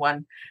at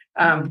 1-1.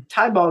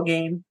 Tie ball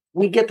game.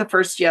 We get the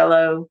first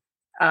yellow.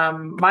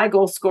 My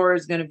goal scorer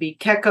is going to be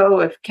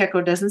Keko. If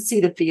Keko doesn't see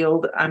the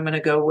field, I'm going to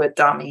go with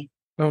Dami.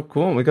 Oh,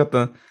 cool. We got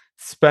the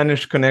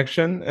Spanish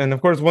connection. And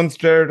of course, once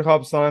Jared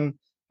hops on,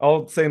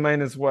 I'll say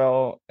mine as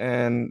well.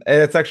 And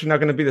it's actually not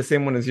going to be the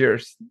same one as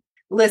yours.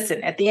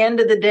 Listen, at the end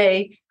of the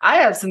day, I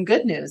have some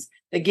good news.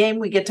 The game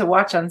we get to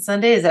watch on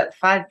Sunday is at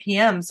 5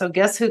 p.m. So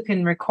guess who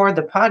can record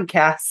the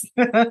podcast?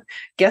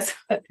 Guess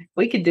what?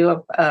 We could do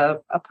a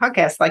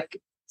podcast like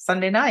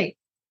Sunday night,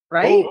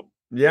 right? Oh,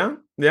 yeah.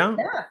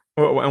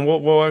 And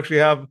we'll actually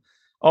have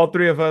all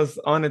 3 of us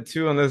on it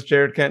too, unless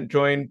Jared can't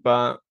join.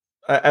 But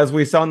as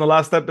we saw in the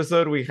last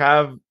episode, we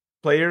have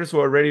players who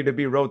are ready to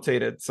be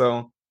rotated.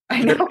 So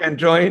Jared can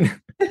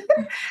join.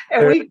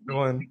 And we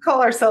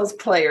call ourselves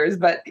players,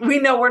 but we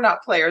know we're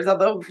not players.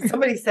 Although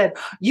somebody said,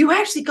 you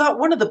actually got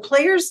one of the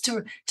players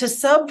to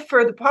sub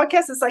for the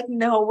podcast. It's like,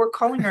 no, we're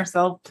calling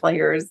ourselves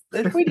players.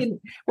 If we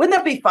didn't, wouldn't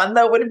that be fun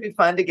though? Wouldn't it be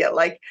fun to get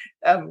like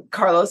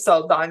Carlos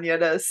Saldana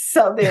to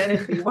sub in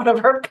and be one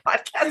of our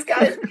podcast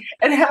guys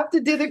and have to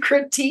do the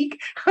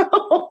critique?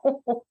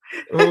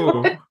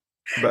 Ooh,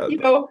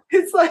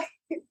 it's like,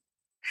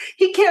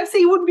 he can't say,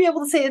 he wouldn't be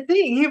able to say a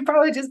thing. He'd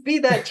probably just be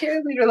that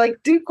cheerleader like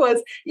Duke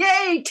was.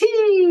 Yay,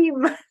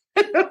 team!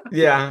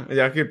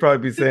 yeah, he'd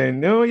probably be saying,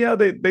 no, yeah,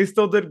 they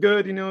still did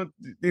good.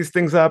 These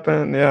things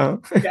happen. Yeah.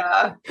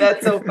 Yeah,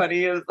 that's so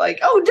funny. It was like,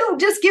 oh, don't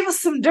just give us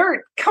some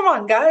dirt. Come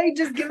on, guy,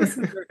 just give us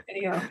some dirt.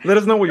 Anyhow, let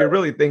us know what you're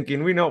really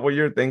thinking. We know what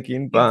you're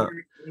thinking, but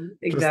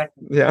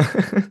exactly. Yeah.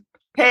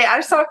 Hey,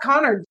 I saw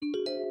Connor.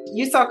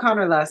 You saw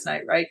Connor last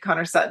night, right?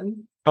 Connor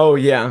Sutton. Oh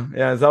yeah.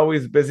 It's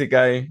always a busy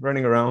guy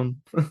running around.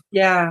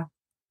 Yeah,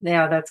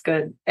 that's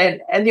good. And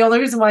the only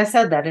reason why I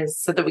said that is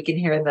so that we can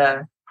hear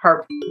the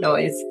harp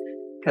noise,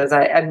 because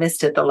I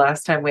missed it the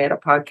last time we had a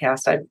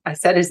podcast. I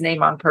said his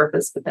name on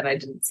purpose, but then I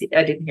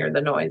didn't hear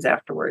the noise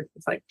afterwards.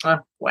 It's like,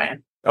 wow.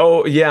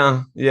 Oh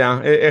yeah.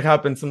 It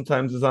happens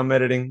sometimes as I'm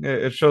editing.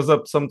 It shows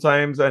up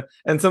sometimes,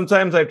 and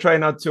sometimes I try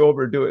not to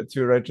overdo it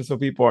too, right? Just so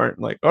people aren't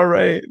like, all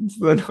right, it's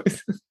the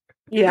noise.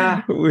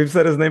 Yeah, we've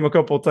said his name a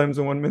couple of times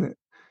in 1 minute.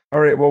 All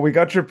right, well, we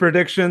got your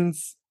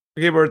predictions.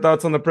 We gave our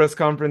thoughts on the press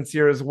conference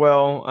here as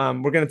well.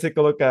 We're going to take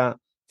a look at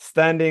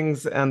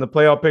standings and the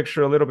playoff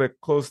picture a little bit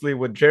closely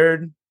with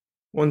Jared.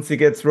 Once he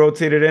gets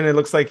rotated in, it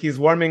looks like he's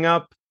warming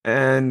up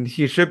and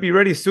he should be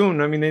ready soon.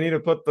 I mean, they need to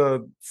put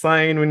the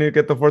sign. We need to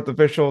get the 4th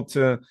official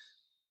to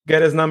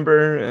get his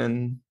number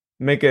and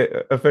make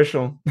it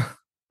official.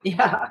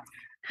 Yeah.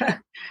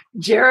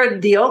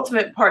 Jared, the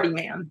ultimate party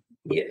man.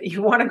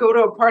 You want to go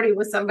to a party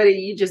with somebody,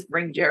 you just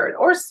bring Jared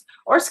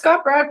or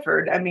Scott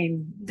Bradford. I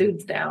mean,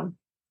 dude's down.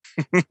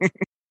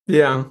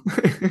 Yeah.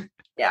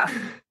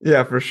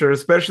 Yeah, for sure.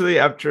 Especially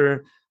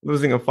after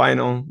losing a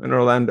final in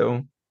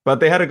Orlando.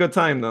 But they had a good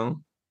time though.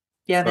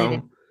 Yeah, they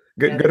did.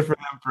 Good for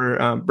them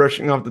for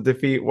brushing off the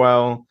defeat.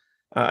 While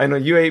I know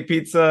you ate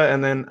pizza,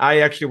 and then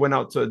I actually went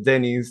out to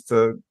Denny's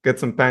to get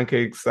some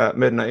pancakes at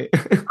midnight.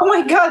 Oh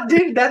my God,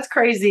 dude, that's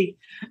crazy.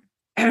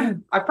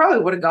 I probably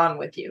would have gone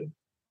with you.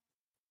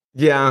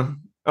 Yeah,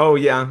 Oh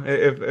yeah,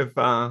 if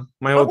my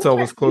Oh, hotel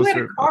was you had a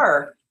closer.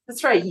 car.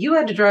 That's right. You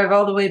had to drive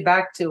all the way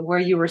back to where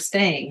you were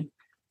staying.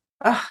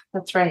 Ah,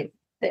 that's right.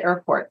 The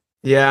airport.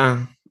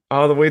 Yeah,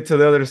 all the way to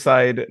the other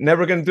side.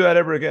 Never gonna do that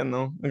ever again,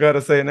 though. I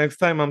gotta say, next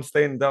time I'm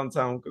staying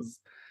downtown because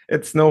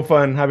it's no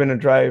fun having to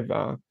drive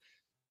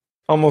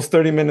almost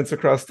 30 minutes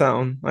across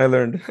town. I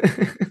learned.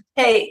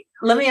 Hey,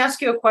 let me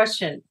ask you a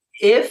question.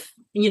 If,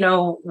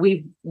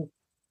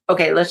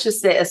 okay, let's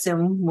just say,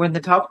 assume we're in the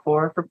top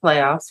four for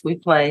playoffs, we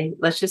play,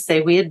 let's just say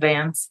we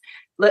advance.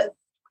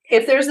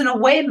 If there's an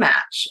away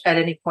match at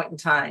any point in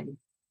time,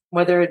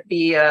 whether it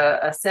be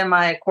a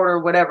semi, a quarter,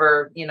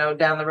 whatever,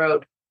 down the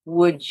road,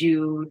 would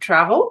you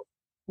travel?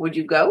 Would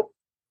you go?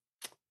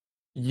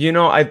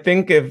 I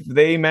think if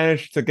they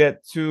manage to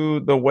get to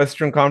the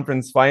Western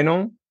Conference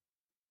final,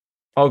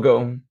 I'll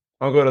go.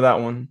 I'll go to that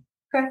one.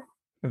 Okay.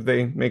 If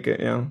they make it,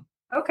 yeah.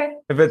 Okay.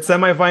 If it's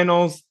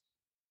semifinals,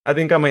 I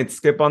think I might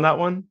skip on that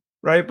one,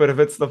 right? But if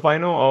it's the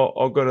final,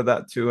 I'll go to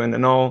that too, and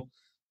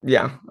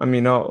yeah, I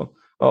mean,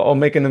 I'll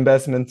make an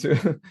investment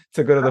to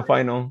to go to the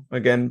final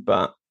again.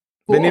 But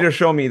they need Cool. to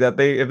show me that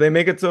if they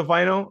make it to a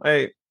final,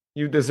 hey,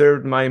 you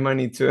deserved my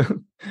money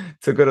to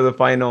to go to the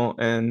final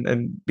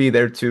and be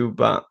there too.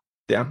 But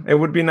yeah, it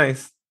would be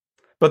nice.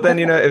 But then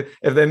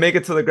if they make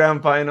it to the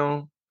grand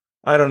final,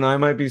 I don't know, I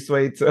might be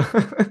swayed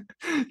to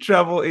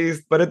travel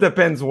east, but it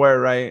depends where,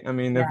 right? I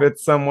mean, if Yeah.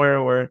 it's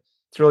somewhere where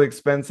it's really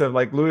expensive,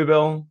 like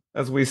Louisville,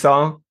 as we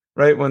saw,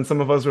 right? When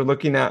some of us were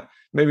looking at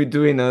maybe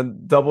doing a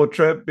double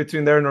trip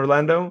between there and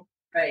Orlando.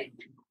 Right.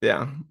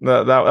 Yeah,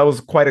 that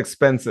was quite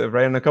expensive,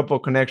 right? And a couple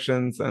of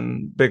connections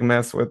and big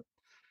mess with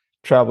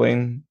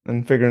traveling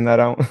and figuring that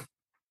out.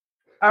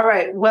 All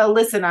right. Well,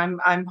 listen,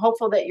 I'm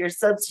hopeful that your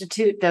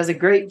substitute does a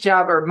great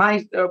job, or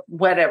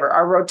whatever,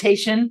 our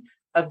rotation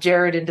of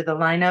Jared into the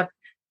lineup.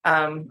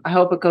 I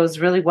hope it goes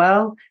really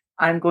well.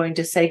 I'm going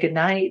to say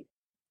goodnight.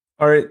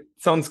 All right,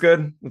 sounds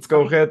good. Let's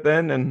go ahead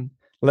then and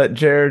let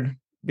Jared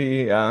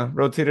be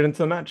rotated into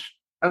the match.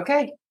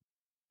 Okay.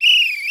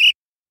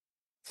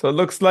 So it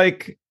looks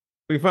like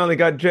we finally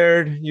got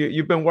Jared.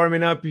 You've been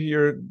warming up.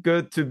 You're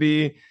good to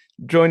be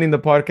joining the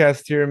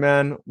podcast here,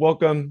 man.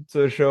 Welcome to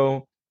the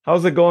show.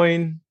 How's it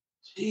going?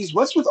 Jeez,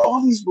 what's with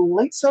all these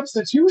late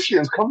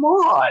substitutions? Come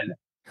on.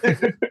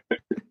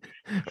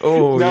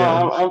 Oh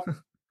No,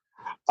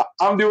 yeah.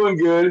 I'm doing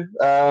good.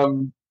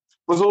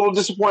 Was a little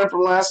disappointed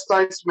from last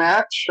night's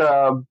match.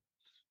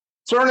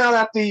 Turnout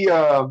at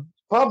the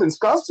pub in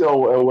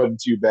Scottsdale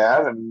wasn't too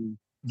bad. I mean,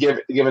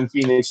 given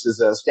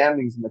Phoenix's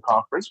standings in the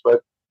conference,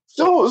 but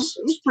still it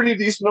was pretty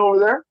decent over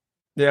there.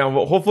 Yeah,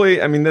 well,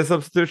 hopefully, I mean, this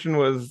substitution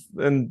was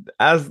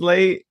as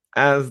late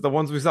as the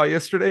ones we saw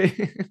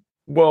yesterday.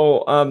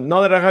 Well,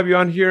 now that I have you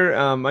on here,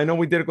 I know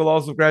we did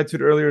Golazo of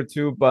Gratitude earlier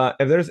too, but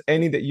if there's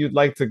any that you'd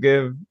like to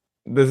give,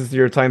 this is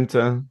your time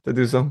to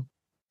do so.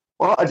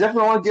 Well, I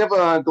definitely want to give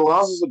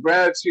glosses of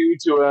gratitude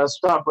to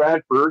Scott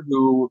Bradford,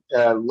 who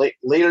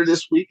later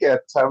this week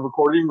at time of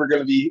recording, we're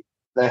going to be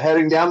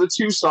heading down to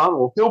Tucson.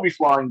 Well, he'll be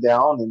flying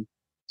down, and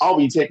I'll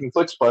be taking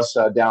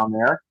Flixbus down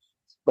there.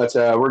 But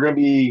we're going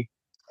to be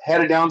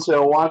headed down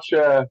to watch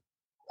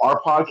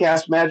our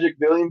podcast magic,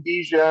 William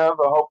Bijev,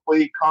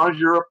 hopefully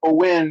conjure up a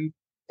win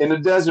in the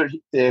desert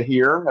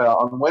here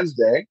on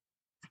Wednesday.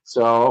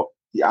 So,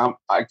 yeah,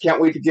 I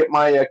can't wait to get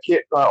my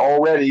kit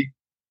all ready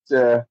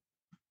to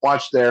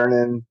watch there, and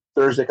then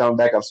Thursday coming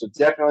back up. So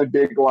definitely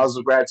big lots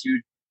of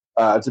gratitude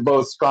to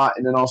both Scott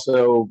and then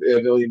also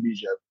William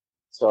Bijev.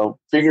 So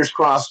fingers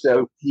crossed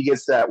he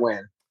gets that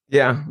win.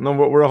 Yeah, no,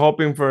 we're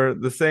hoping for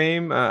the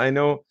same. I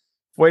know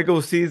Fuego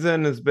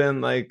season has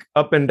been like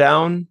up and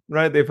down,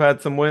 right? They've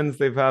had some wins,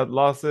 they've had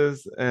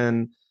losses,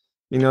 and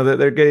that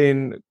they're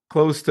getting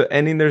close to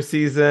ending their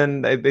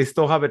season. They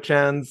still have a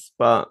chance,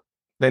 but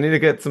they need to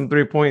get some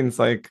 3 points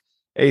like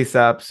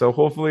ASAP. So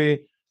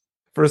hopefully,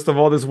 first of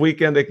all, this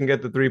weekend they can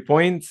get the 3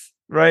 points,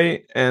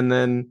 right? And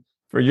then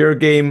for your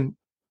game,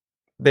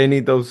 they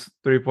need those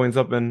 3 points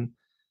up in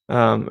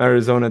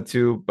Arizona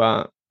too.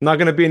 But not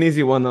going to be an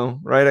easy one though,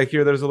 right? I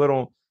hear there's a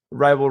little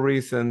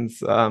rivalry since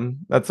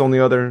that's the only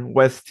other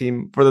West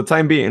team for the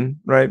time being,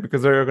 right?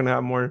 Because they're going to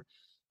have more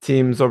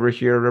teams over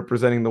here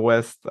representing the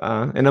West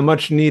in a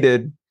much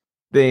needed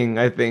thing,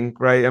 I think,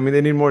 right? I mean,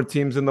 they need more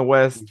teams in the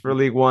West for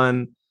League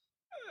One.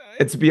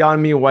 It's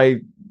beyond me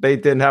why they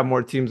didn't have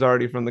more teams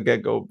already from the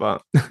get-go,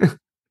 but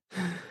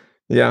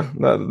yeah,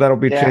 that'll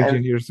be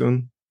changing here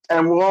soon.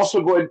 And we'll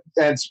also go ahead,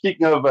 and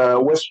speaking of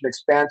Western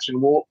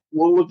expansion, we'll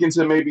look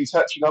into maybe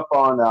touching up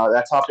on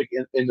that topic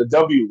in the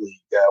W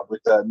League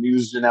with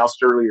news announced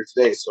earlier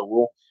today.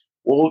 So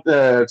we'll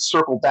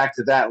circle back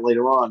to that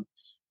later on.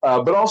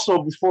 But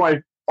also, before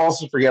I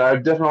also forget, I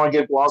definitely want to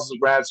give lots of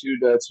gratitude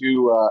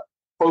to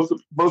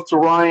both to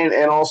Ryan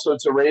and also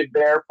to Ray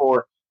Bear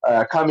for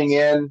coming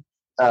in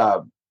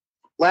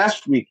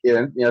last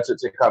weekend,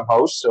 to come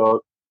host.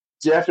 So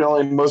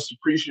definitely most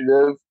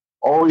appreciative.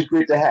 Always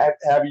great to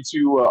have you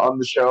two on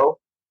the show,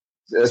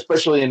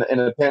 especially in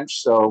a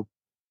pinch. So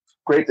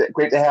great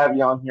to have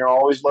you on here.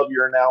 Always love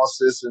your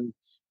analysis and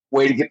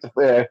way to get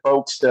the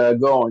folks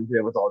going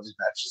here with all these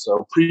matches. So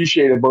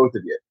appreciate it, both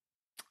of you.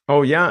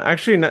 Oh yeah,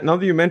 actually, now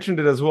that you mentioned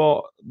it as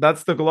well,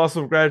 that's the gloss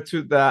of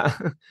gratitude that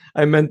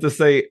I meant to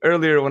say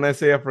earlier when I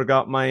say I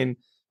forgot mine.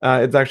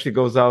 It actually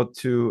goes out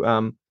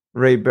to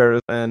Ray Bear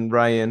and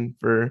Ryan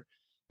for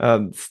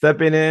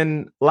stepping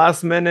in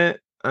last minute.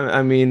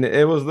 I mean,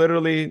 it was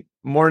literally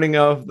morning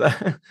of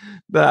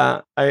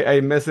that I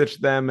messaged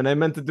them, and I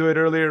meant to do it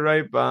earlier,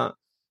 right? But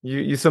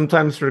you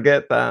sometimes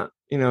forget that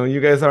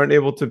you guys aren't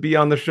able to be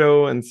on the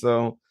show, and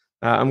so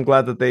I'm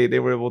glad that they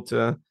were able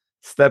to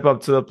step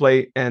up to the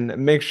plate and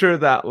make sure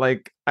that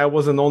like I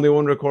wasn't the only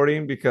one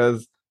recording,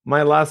 because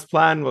my last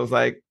plan was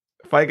like,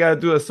 if I gotta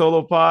do a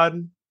solo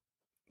pod,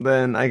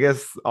 then I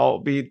guess I'll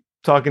be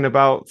talking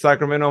about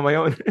Sacramento on my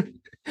own.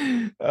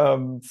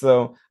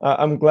 So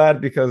I'm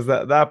glad, because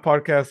that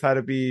podcast had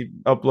to be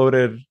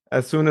uploaded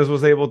as soon as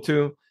was able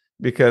to,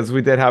 because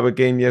we did have a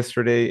game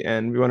yesterday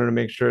and we wanted to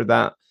make sure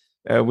that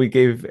we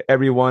gave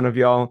every one of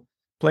y'all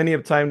plenty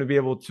of time to be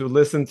able to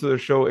listen to the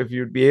show if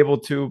you'd be able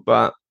to.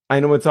 But I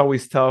know it's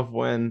always tough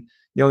when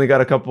you only got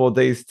a couple of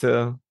days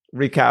to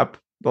recap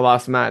the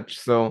last match.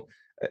 So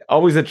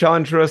always a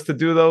challenge for us to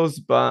do those,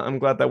 but I'm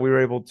glad that we were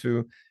able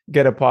to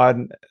get a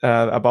pod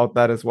about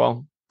that as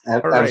well.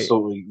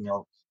 Absolutely.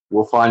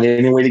 We'll find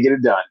any way to get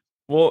it done.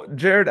 Well,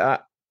 Jared,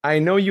 I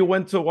know you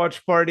went to a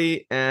watch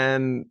party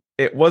and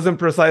it wasn't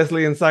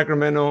precisely in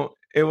Sacramento.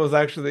 It was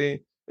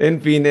actually in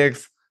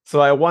Phoenix. So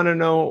I want to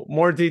know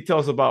more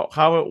details about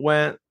how it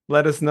went.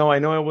 Let us know. I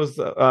know it was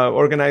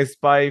organized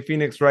by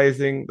Phoenix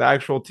Rising, the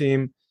actual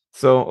team.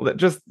 So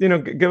just,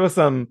 give us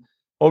some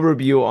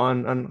overview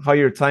on how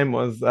your time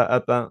was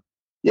at that.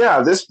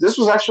 Yeah, this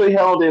was actually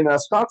held in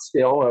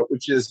Scottsdale,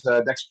 which is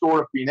next door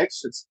to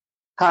Phoenix. It's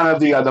kind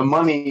of the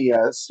money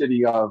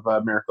city of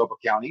Maricopa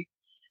County.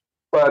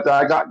 But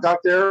I got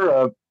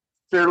there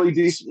fairly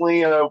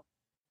decently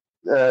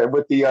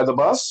with the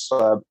bus.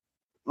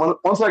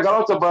 Once I got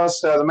off the bus,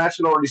 the match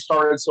had already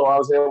started, so I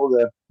was able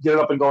to get it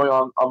up and going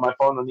on my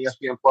phone on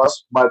ESPN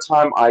Plus. By the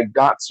time I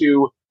got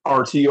to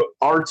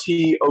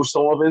RT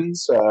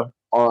O'Sullivan's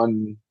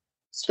on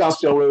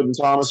Scottsdale Road and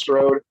Thomas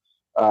Road,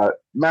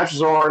 match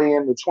was already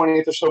in the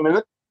 20th or so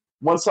minute.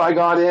 Once I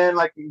got in,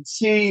 I can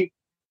see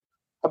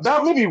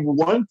about maybe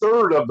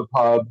 1/3 of the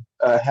pub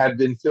had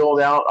been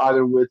filled out,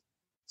 either with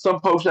some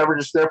folks that were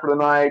just there for the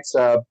night,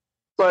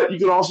 but you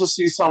can also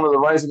see some of the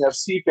Rising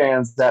FC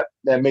fans that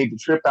made the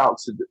trip out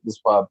to this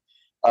pub.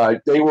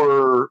 They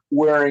were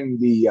wearing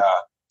the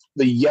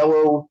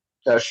yellow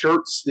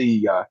shirts,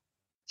 the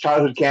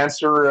childhood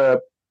cancer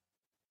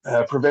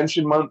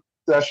prevention month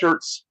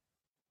shirts.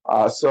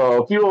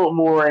 So people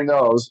were wearing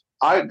those.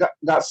 I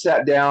got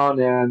sat down,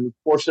 and of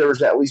course there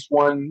was at least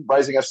one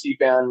Rising FC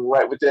fan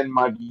right within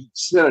my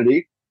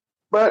vicinity.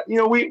 But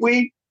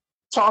we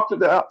talked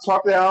it out.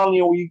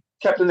 We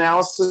kept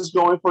analysis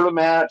going for the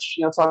match.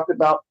 Talked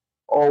about,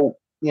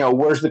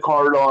 where's the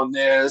card on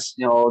this?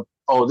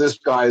 This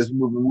guy is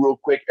moving real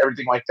quick,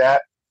 everything like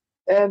that.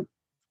 And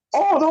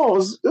it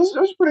was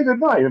a pretty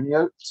good night. I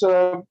mean, it's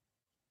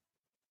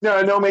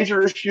no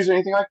major issues or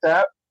anything like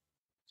that.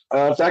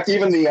 In fact,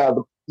 even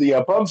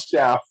the pub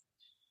staff,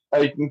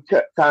 you can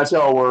kind of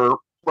tell we're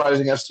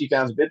Rising FC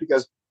fans a bit,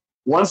 because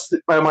once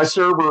my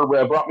server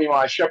brought me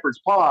my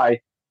shepherd's pie,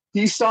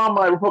 he saw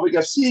my Republic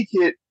FC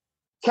kit,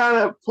 kind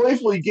of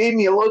playfully gave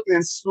me a look,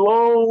 and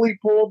slowly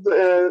pulled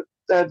the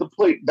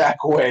plate back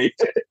away.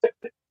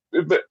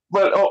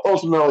 but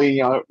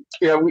ultimately,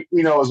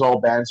 we know it was all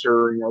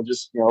banter,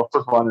 just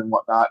for fun and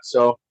whatnot.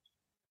 So,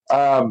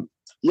 I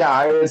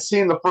had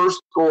seen the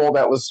first goal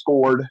that was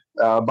scored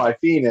by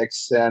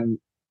Phoenix, and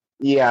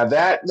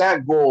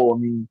that goal, I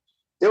mean,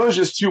 it was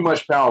just too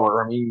much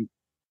power. I mean,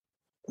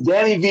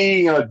 Danny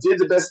V, did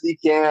the best he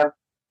can,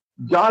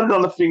 got it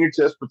on the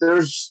fingertips, but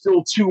there's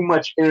still too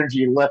much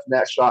energy left in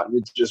that shot, and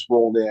it just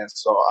rolled in.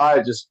 So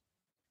I just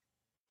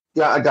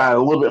got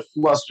a little bit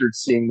flustered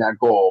seeing that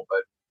goal.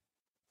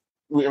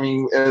 But I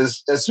mean,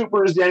 as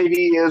super as Danny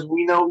V is,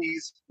 we know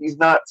he's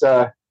not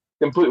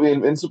completely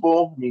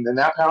invincible. I mean, in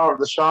that power of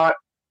the shot,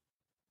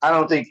 I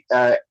don't think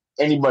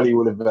anybody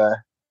would have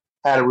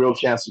had a real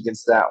chance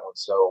against that one.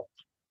 So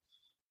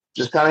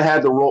just kind of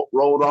had to roll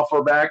it off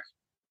our back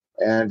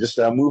and just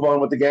move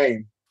on with the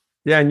game.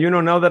 Yeah, and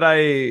now that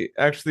I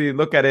actually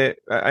look at it,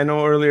 I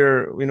know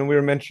earlier, we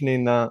were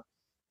mentioning that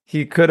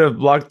he could have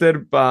blocked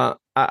it, but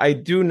I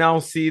do now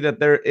see that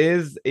there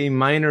is a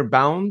minor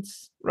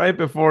bounce right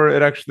before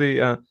it actually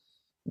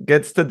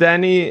gets to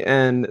Danny.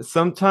 And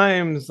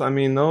sometimes, I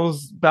mean,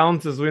 those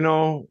bounces, we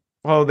know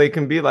how they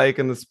can be like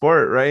in the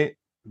sport, right?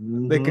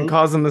 Mm-hmm. They can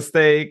cause a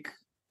mistake.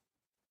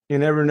 You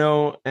never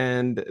know.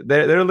 And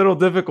they're a little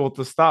difficult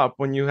to stop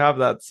when you have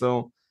that.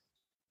 So,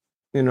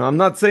 I'm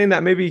not saying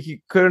that maybe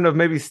he couldn't have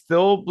maybe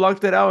still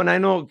blocked it out. And I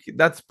know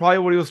that's probably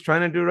what he was trying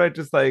to do, right?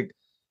 Just like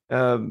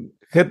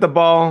hit the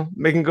ball,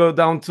 make him go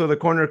down to the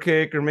corner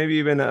kick, or maybe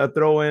even a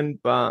throw in.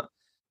 But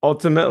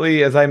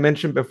ultimately, as I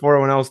mentioned before,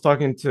 when I was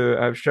talking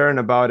to Sharon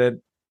about it,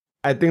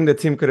 I think the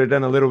team could have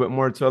done a little bit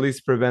more to at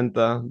least prevent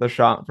the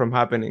shot from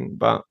happening.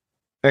 But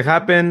it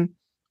happened.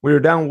 We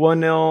were down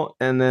 1-0,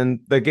 and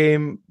then the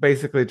game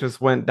basically just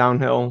went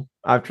downhill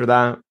after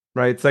that.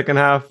 right? Second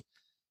half,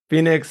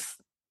 Phoenix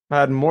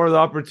had more of the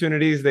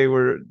opportunities. They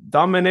were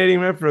dominating,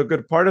 right, for a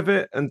good part of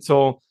it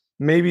until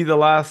maybe the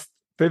last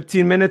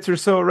 15 minutes or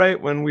so,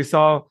 right, when we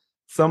saw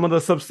some of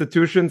the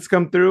substitutions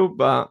come through.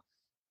 But,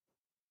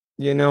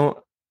 you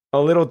know, a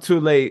little too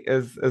late,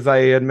 as I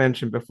had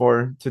mentioned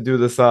before, to do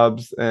the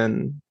subs.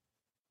 And,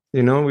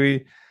 you know,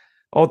 we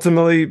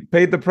ultimately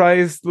paid the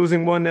price,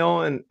 losing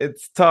 1-0. And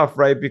it's tough,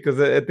 right? Because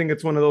I think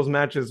it's one of those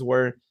matches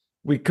where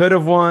we could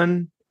have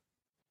won.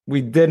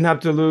 We didn't have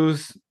to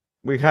lose.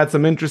 We had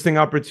some interesting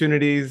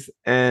opportunities.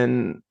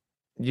 And,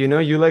 you know,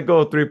 you let go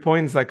of 3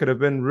 points that could have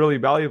been really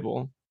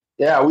valuable.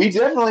 Yeah, we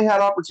definitely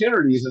had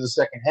opportunities in the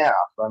second half.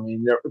 I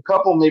mean, there were a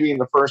couple maybe in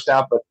the first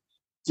half, but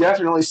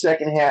definitely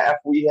second half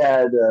we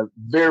had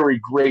very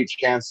great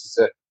chances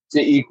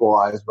to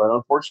equalize. But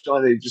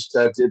unfortunately, they just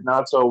did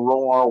not so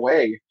roll our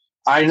way.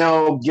 I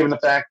know, given the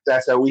fact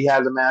that we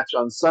had the match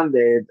on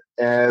Sunday,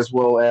 as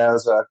well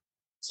as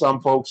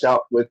some folks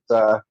out with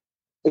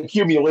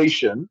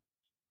accumulation,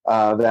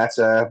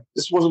 that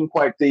this wasn't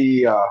quite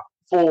the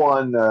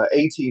full-on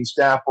A-team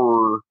staff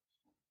or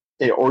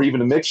even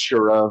a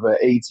mixture of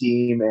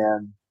A-team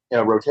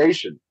and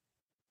rotation.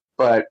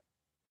 But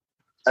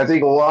I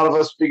think a lot of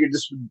us figured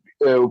this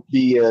would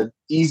be an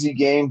easy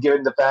game,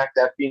 given the fact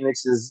that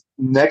Phoenix is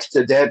next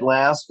to dead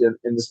last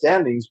in the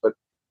standings. But,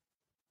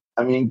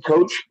 I mean,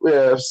 Coach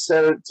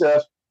said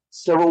it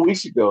several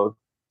weeks ago.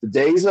 The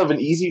days of an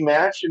easy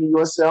match in the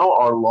USL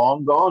are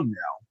long gone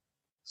now.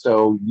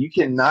 So you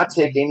cannot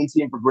take any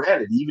team for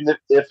granted, even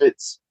if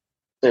it's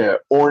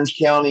Orange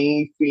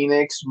County,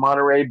 Phoenix,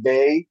 Monterey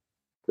Bay.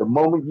 The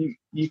moment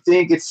you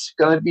think it's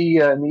going to be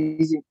an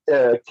easy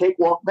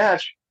cakewalk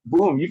match,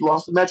 boom, you've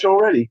lost the match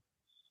already.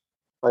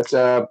 But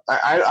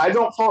I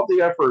don't fault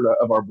the effort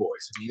of our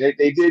boys. I mean,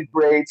 they did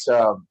great.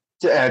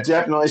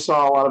 Definitely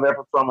saw a lot of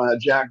effort from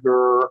Jack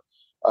Gurr,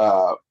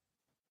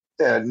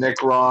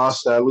 Nick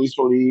Ross, Luis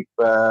Felipe,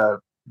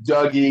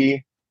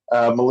 Dougie,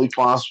 Malik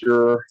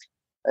Foster,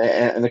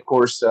 and of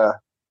course,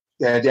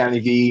 Danny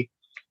V.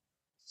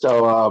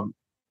 So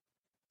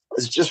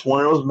it's just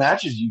one of those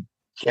matches you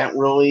can't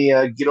really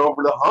get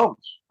over the hump.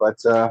 But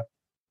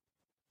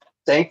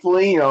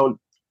thankfully,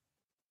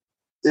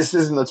 this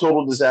isn't a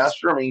total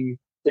disaster. I mean,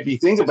 if you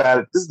think about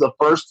it, this is the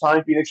first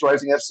time Phoenix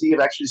Rising FC have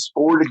actually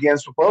scored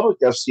against Republic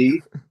FC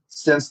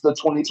since the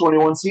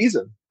 2021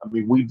 season. I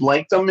mean, we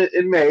blanked them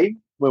in May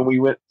when we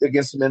went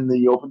against them in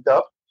the Open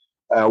Cup.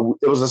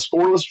 It was a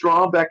scoreless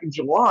draw back in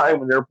July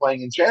when they were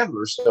playing in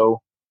Chandler.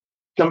 So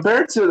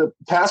compared to the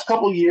past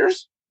couple of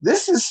years,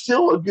 this is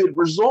still a good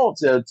result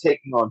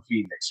taking on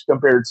Phoenix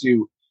compared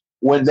to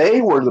when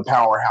they were the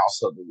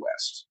powerhouse of the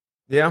West.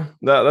 Yeah,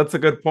 that's a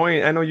good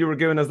point. I know you were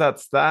giving us that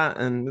stat,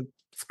 and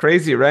it's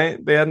crazy,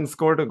 right? They hadn't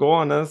scored a goal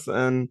on us,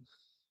 and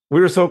we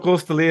were so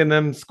close to leading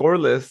them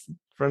scoreless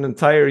for an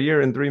entire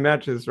year in 3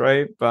 matches,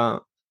 right?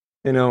 But,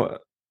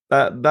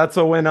 that's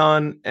what went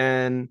on.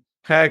 And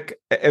heck,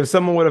 if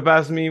someone would have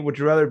asked me, would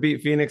you rather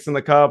beat Phoenix in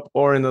the cup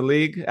or in the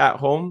league at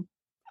home?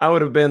 I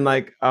would have been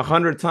like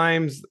 100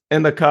 times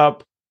in the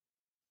cup.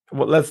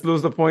 Well, let's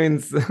lose the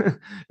points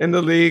in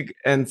the league.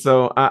 And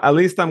so at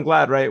least I'm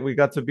glad, right? We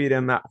got to beat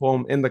him at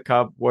home in the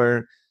cup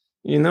where,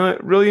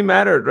 it really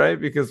mattered, right?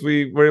 Because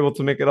we were able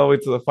to make it all the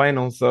way to the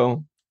final.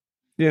 So,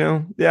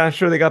 yeah,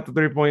 sure, they got the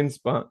 3 points,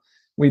 but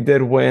we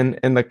did win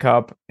in the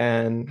cup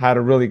and had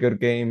a really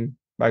good game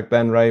back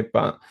then, right?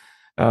 But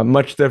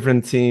much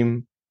different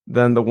team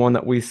than the one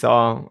that we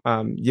saw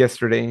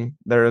yesterday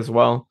there as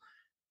well.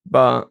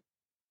 But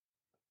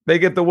they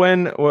get the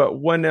win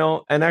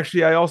 1-0. And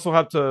actually, I also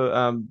have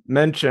to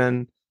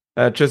mention,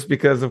 just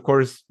because, of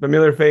course,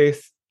 familiar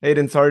face,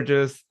 Hayden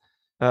Sargis,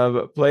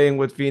 playing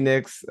with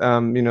Phoenix,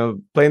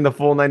 playing the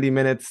full 90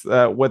 minutes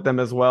with them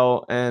as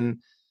well. And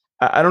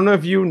I don't know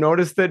if you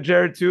noticed it,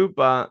 Jared, too,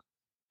 but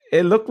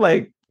it looked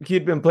like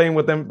he'd been playing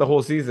with them the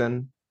whole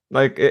season.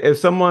 Like, if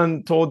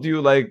someone told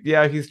you, like,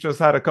 yeah, he's just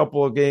had a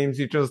couple of games,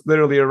 he just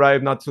literally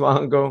arrived not too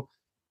long ago,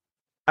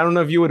 I don't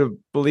know if you would have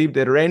believed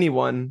it, or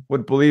anyone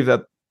would believe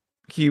that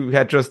he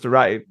had just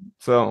arrived.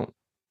 So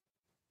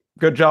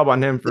good job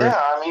on him for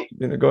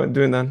going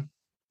doing that.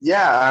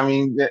 Yeah, I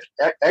mean,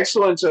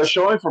 excellent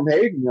showing from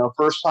Hayden.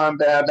 First time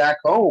back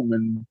home,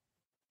 and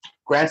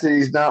granted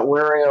he's not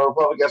wearing a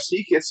Republic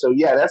FC kit, so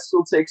yeah, that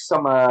still takes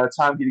some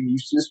time getting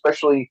used to,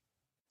 especially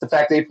the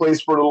fact that he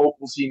plays for the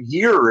local team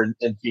here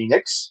in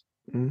Phoenix.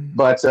 Mm-hmm.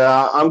 But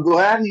I'm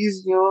glad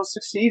he's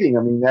succeeding.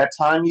 I mean, that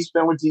time he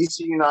spent with DC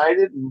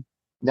United, and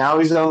now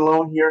he's on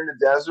loan here in the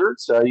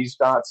desert. So he's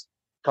got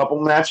couple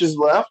matches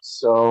left,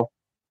 so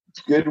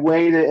good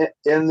way to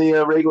end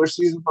the regular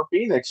season for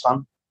Phoenix.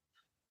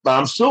 But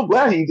I'm still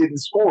glad he didn't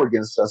score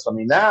against us. I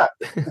mean, that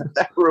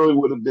really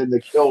would have been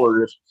the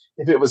killer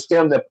if it was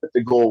him that put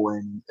the goal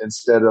in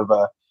instead of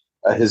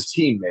his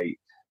teammate.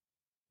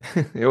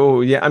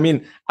 Oh yeah, I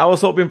mean, I was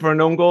hoping for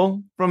an own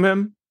goal from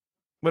him.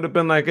 Would have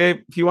been like,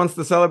 hey, if he wants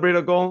to celebrate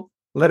a goal,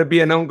 let it be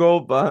an own goal.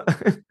 But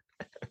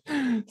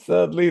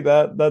sadly,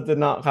 that did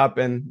not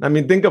happen. I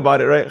mean, think about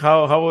it, right?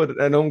 How would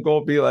an own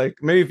goal be like?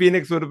 Maybe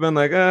Phoenix would have been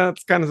like,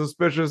 it's kind of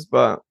suspicious,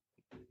 but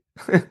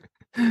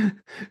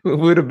we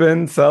would have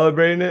been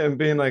celebrating it and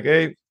being like,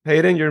 "Hey,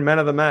 Hayden, you're man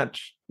of the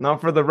match,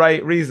 not for the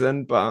right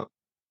reason, but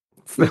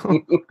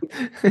still."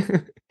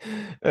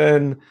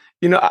 And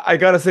I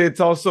gotta say, it's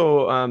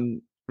also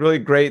really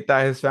great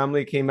that his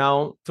family came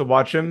out to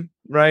watch him,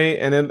 right?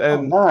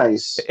 And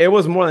nice. it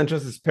was more than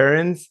just his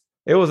parents.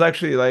 It was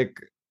actually like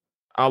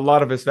a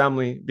lot of his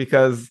family,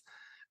 because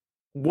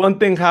one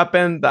thing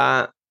happened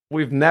that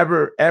we've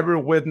never ever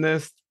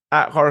witnessed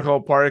at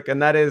Harkle Park,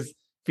 and that is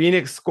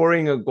Phoenix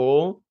scoring a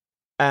goal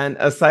and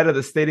a side of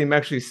the stadium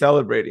actually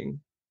celebrating.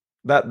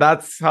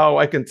 That's how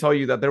I can tell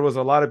you that there was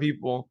a lot of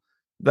people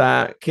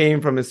that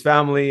came from his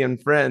family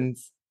and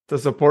friends to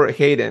support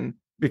Hayden,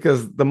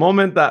 because the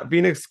moment that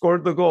Phoenix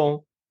scored the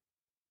goal,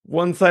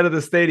 one side of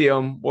the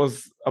stadium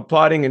was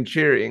applauding and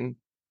cheering.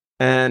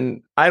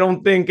 And I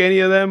don't think any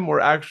of them were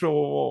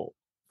actual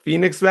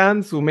Phoenix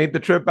fans who made the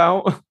trip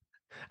out.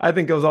 I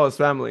think it was all his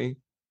family.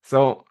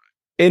 So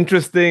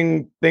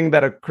interesting thing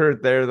that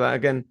occurred there that,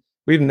 again,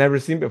 we've never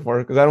seen before,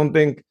 because I don't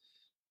think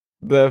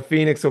the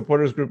Phoenix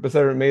supporters group has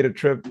ever made a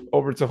trip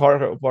over to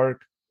Harkle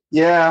Park.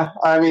 Yeah,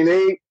 I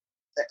mean,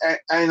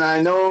 and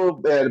I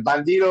know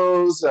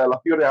Bandidos, La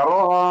Fiore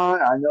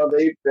Aroja, I know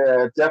they've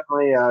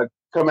definitely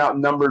come out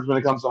in numbers when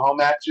it comes to home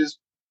matches.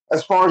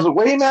 As far as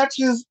away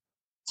matches,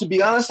 to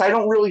be honest, I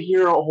don't really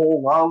hear a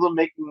whole lot of them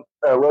making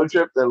a road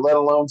trip, let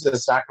alone to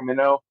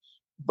Sacramento.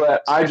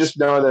 But I just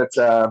know that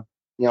a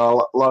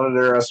lot of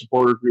their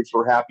supporter groups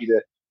were happy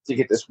to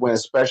get this win,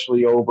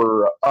 especially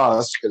over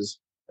us, because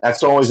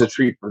that's always a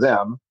treat for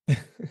them.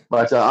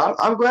 But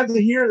I'm glad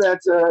to hear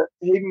that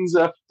Hayden's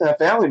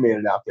family made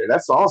it out there.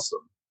 That's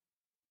awesome.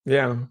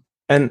 Yeah.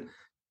 And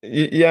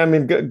yeah, I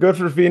mean, good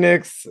for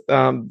Phoenix.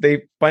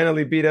 They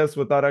finally beat us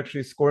without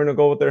actually scoring a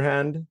goal with their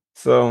hand.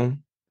 So,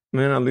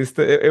 man, at least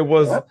it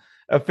was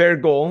a fair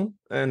goal,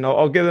 and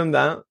I'll give them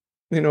that.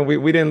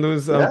 We didn't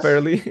lose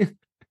unfairly.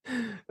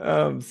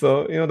 Yes.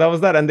 So that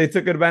was that, and they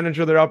took advantage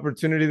of their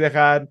opportunity they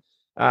had.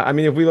 I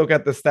mean, if we look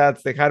at the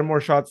stats, they had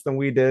more shots than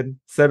we did,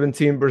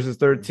 17 versus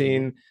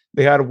 13.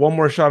 They had one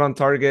more shot on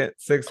target,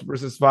 6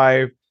 versus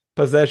 5.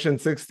 Possession,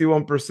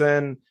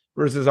 61%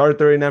 versus our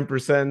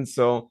 39%.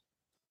 So,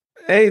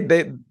 hey,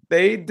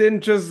 they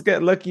didn't just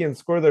get lucky and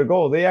score their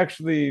goal. They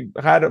actually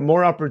had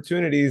more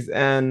opportunities,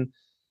 and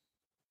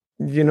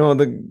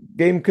the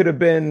game could have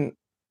been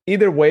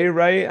either way,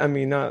 right? I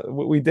mean,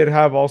 we did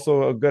have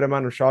also a good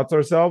amount of shots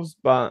ourselves,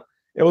 but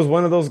it was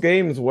one of those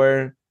games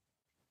where,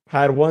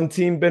 had one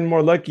team been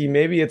more lucky,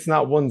 maybe it's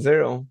not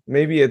 1-0.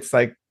 Maybe it's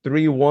like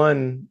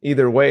 3-1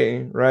 either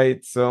way,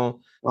 right? So,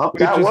 well,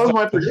 that was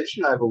my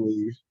prediction, I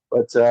believe.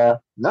 But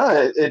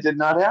no, it did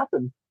not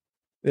happen.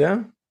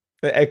 Yeah,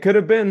 it could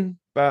have been,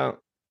 but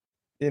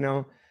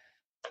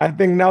I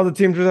think now the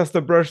team just has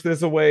to brush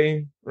this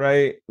away,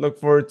 right? Look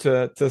forward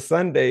to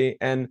Sunday.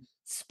 And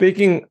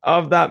speaking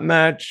of that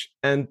match,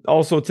 and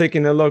also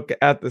taking a look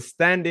at the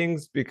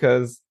standings,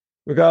 because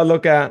we got to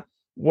look at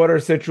what our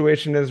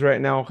situation is right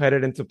now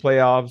headed into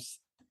playoffs.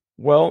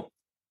 Well,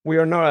 we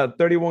are now at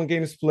 31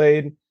 games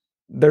played.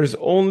 There's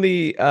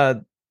only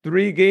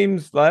 3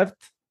 games left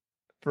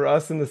for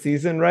us in the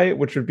season, right?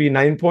 Which would be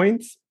 9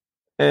 points.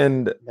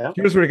 And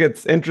here's where it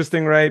gets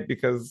interesting, right?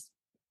 Because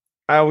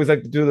I always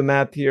like to do the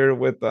math here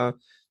with the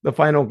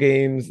final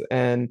games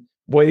and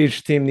what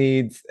each team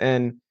needs.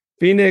 And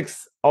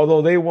Phoenix,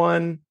 although they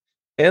won,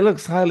 it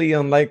looks highly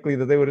unlikely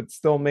that they would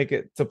still make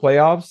it to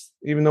playoffs,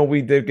 even though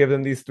we did give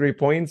them these 3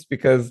 points,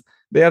 because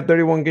they have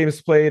 31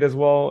 games played as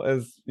well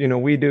as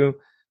we do.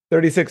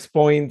 36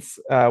 points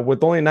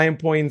with only 9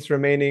 points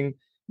remaining.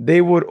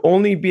 They would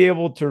only be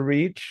able to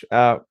reach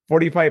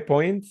 45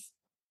 points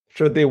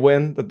should they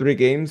win the 3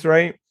 games,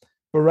 right?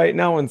 But right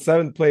now in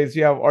 7th place,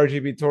 you have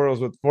RGB Toros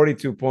with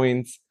 42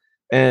 points.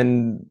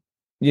 And,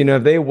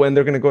 if they win,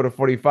 they're going to go to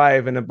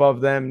 45. And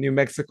above them, New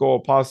Mexico El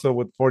Paso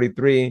with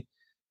 43.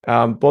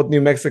 Both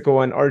New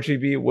Mexico and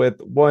RGB with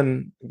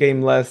 1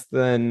 game less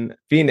than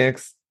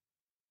Phoenix.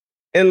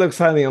 It looks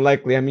highly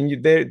unlikely. I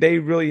mean, they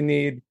really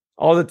need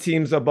all the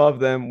teams above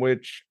them,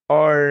 which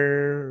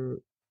are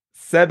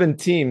 7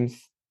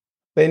 teams.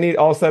 They need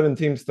all 7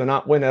 teams to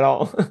not win at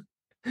all.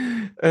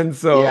 And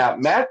so,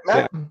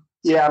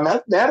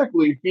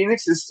 mathematically,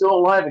 Phoenix is still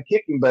alive and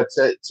kicking, but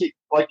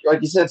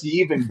like you said, to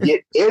even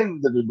get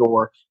into the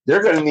door,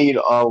 they're going to need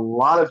a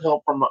lot of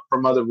help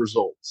from other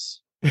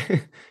results.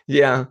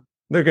 Yeah,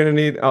 they're going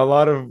to need a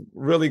lot of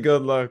really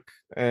good luck.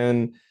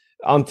 And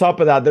on top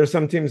of that, there's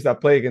some teams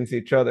that play against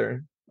each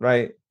other,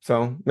 right?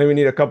 So maybe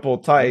need a couple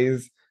of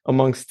ties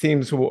amongst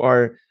teams who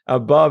are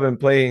above and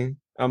playing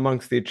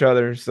amongst each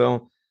other.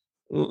 So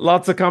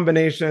lots of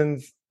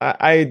combinations.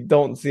 I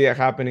don't see it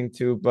happening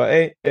too, but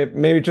hey, it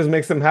maybe just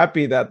makes them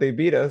happy that they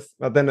beat us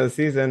at the end of the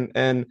season.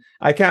 And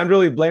I can't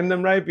really blame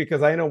them, right?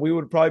 Because I know we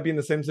would probably be in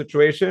the same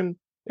situation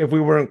if we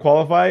weren't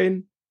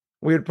qualifying.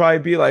 We would probably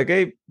be like,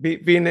 hey,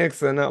 beat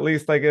Phoenix, and at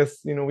least I guess,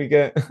 we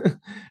get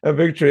a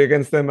victory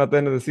against them at the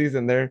end of the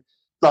season there.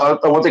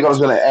 One thing I was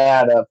going to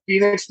add,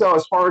 Phoenix, though,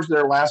 as far as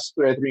their last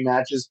 3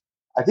 matches,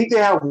 I think they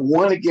have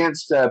one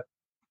against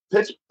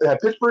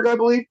Pittsburgh, I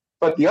believe.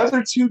 But the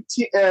other two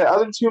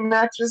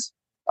matches,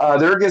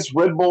 They're against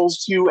Red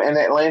Bulls 2 and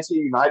Atlanta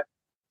United.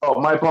 Oh,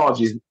 my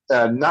apologies.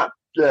 Not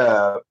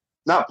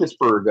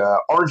Pittsburgh.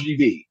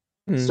 RGV.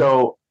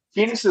 So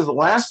Phoenix's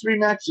last 3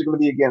 matches are going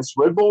to be against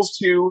Red Bulls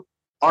 2,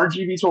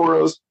 RGV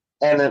Toros,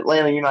 and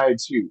Atlanta United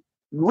 2.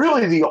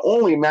 Really, the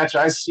only match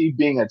I see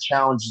being a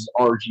challenge is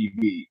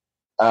RGV.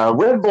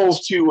 Red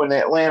Bulls 2 and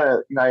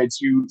Atlanta United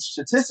 2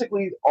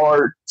 statistically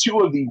are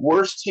 2 of the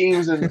worst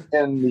teams in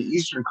the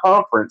Eastern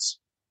Conference.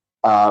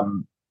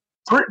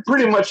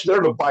 Pretty much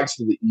they're the bikes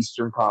of the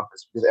Eastern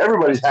Conference because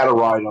everybody's had a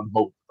ride on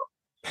both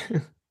of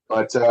them.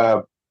 But,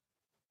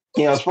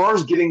 as far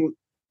as getting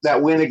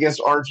that win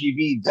against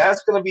RGV,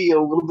 that's going to be a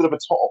little bit of a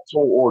tall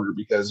order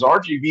because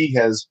RGV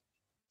has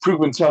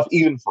proven tough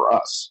even for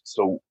us.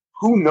 So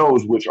who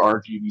knows which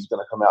RGV is going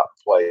to come out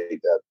and play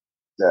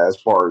that as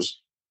far as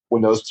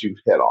when those two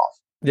head off.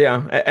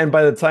 Yeah, and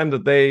by the time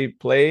that they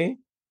play,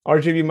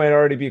 RGV might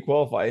already be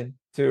qualified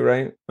too,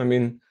 right? I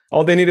mean,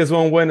 all they need is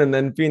one win, and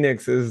then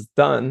Phoenix is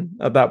done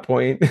at that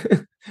point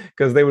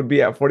because they would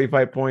be at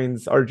 45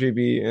 points,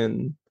 RGV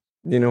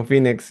and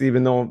Phoenix.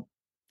 Even though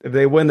if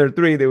they win their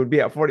 3, they would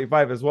be at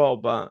 45 as well.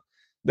 But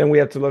then we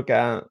have to look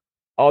at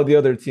all the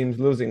other teams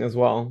losing as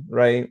well,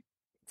 right?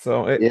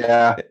 So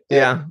yeah.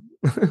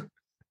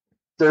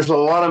 There's a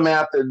lot of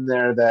math in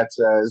there that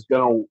is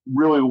going to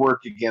really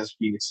work against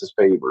Phoenix's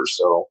favor.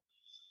 So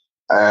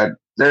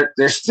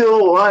they're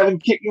still alive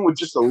and kicking with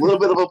just a little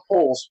bit of a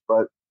pulse,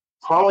 but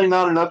probably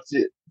not enough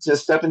to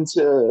step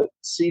into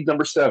seed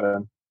number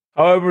 7.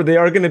 However, they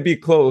are going to be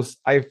close.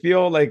 I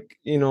feel like,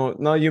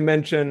 now you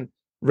mentioned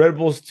Red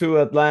Bulls 2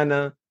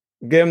 Atlanta,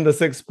 give them the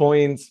 6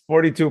 points,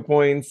 42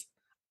 points.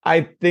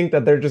 I think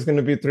that they're just going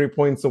to be 3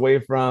 points away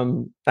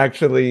from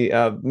actually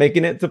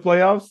making it to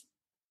playoffs.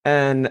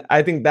 And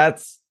I think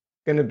that's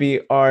going to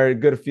be our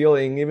good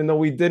feeling. Even though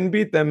we didn't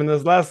beat them in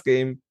this last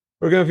game,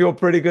 we're going to feel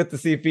pretty good to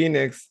see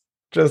Phoenix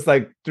just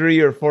like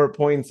 3 or 4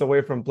 points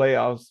away from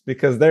playoffs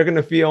because they're going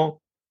to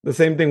feel the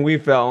same thing we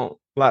felt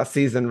last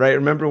season, right?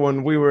 Remember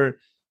when we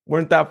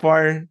weren't that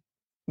far?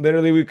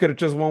 Literally, we could have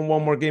just won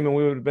one more game and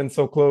we would have been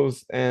so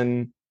close.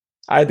 And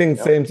I think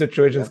the same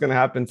situation is going to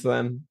happen to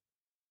them.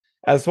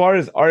 As far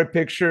as our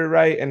picture,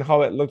 right, and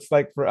how it looks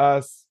like for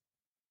us,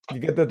 you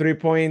get the 3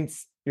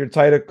 points. You're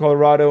tied at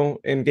Colorado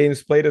in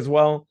games played as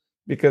well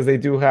because they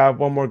do have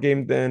one more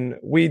game than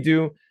we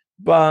do.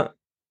 But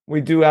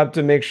we do have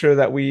to make sure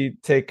that we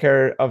take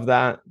care of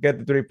that, get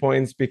the 3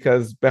 points,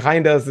 because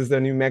behind us is the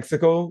New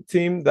Mexico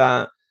team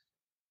that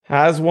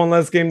has one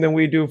less game than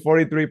we do,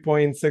 43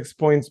 points, 6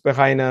 points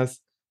behind us.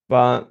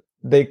 But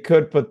they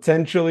could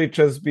potentially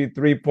just be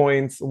 3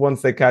 points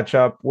once they catch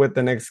up with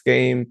the next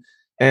game.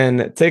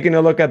 And taking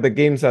a look at the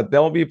games that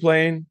they'll be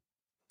playing,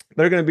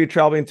 they're going to be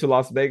traveling to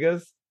Las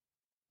Vegas,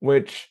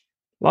 which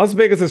Las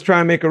Vegas is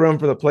trying to make a run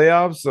for the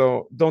playoffs,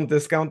 so don't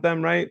discount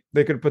them, right?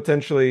 They could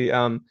potentially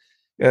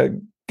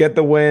get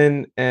the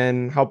win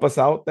and help us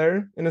out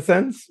there in a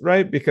sense,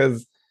 right?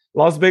 Because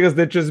Las Vegas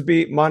did just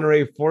beat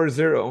Monterrey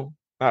 4-0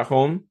 at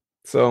home,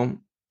 so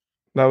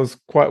that was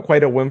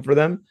quite a win for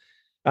them.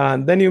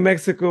 Then New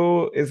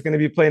Mexico is going to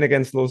be playing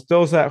against Los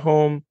Dos at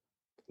home.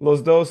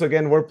 Los Dos,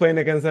 again, we're playing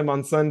against them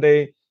on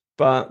Sunday,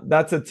 but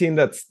that's a team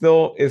that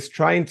still is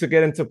trying to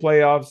get into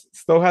playoffs,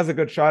 still has a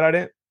good shot at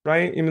it,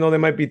 right? Even though they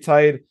might be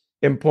tied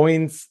in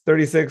points,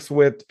 36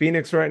 with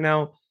Phoenix right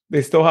now,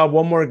 they still have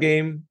one more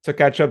game to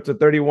catch up to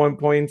 31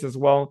 points as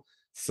well.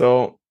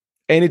 So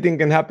anything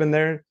can happen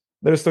there.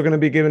 They're still going to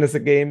be giving us a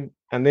game,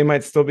 and they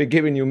might still be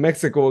giving New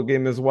Mexico a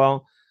game as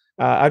well.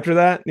 After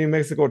that, New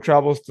Mexico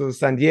travels to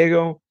San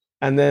Diego,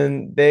 and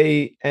then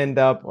they end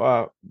up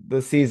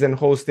the season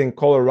hosting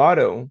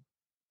Colorado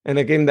in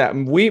a game that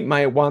we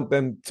might want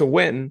them to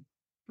win,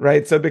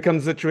 right? So it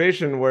becomes a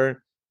situation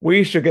where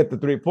we should get the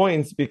 3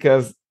 points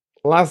because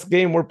last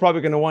game we're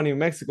probably going to want New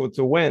Mexico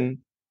to win.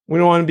 We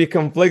don't want to be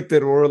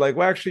conflicted where we're like,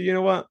 well, actually, you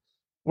know what?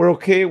 We're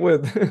okay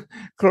with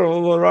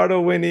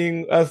Colorado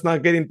winning, us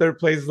not getting 3rd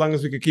place as long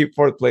as we could keep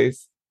 4th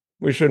place.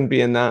 We shouldn't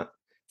be in that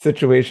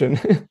situation.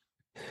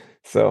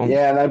 So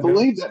yeah, and I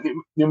believe that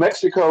New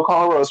Mexico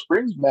Colorado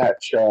Springs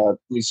match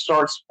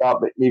starts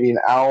about maybe an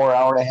hour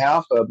and a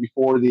half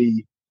before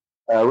the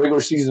regular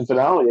season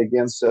finale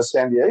against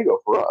San Diego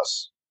for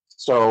us.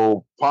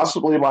 So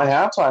possibly by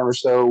halftime or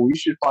so, we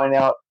should find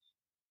out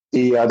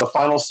the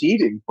final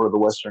seeding for the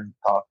Western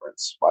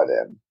Conference by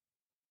then.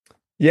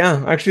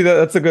 Yeah, actually,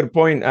 that's a good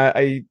point.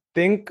 I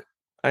think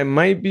I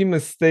might be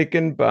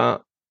mistaken,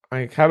 but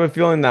I have a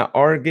feeling that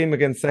our game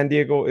against San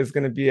Diego is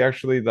going to be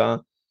actually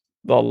the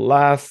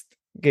last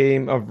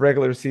game of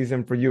regular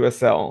season for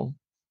USL,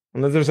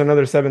 unless there's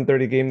another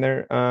 7:30 game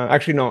there.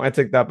 Actually, no, I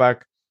take that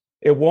back.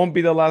 It won't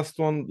be the last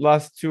one.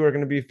 Last 2 are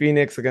going to be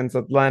Phoenix against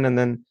Atlanta, and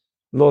then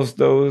Los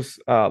Dos,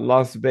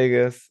 Las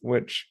Vegas,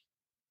 which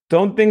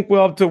don't think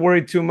we'll have to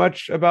worry too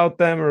much about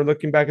them or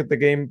looking back at the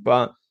game.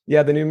 But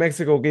yeah, the New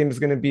Mexico game is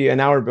going to be an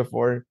hour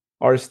before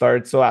our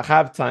start. So at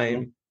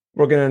halftime,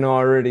 we're going to know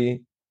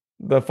already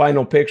the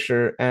final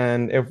picture.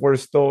 And if we're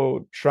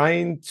still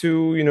trying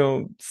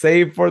to,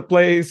 save 4th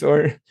place,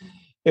 or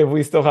if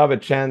we still have a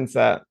chance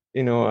at,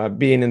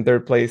 being in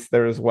 3rd place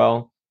there as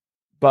well.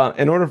 But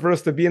in order for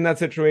us to be in that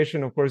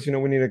situation, of course, we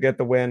need to get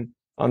the win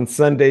on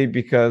Sunday,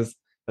 because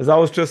as I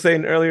was just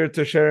saying earlier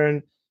to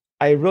Sharon,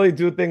 I really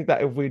do think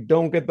that if we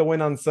don't get the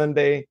win on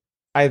Sunday,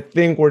 I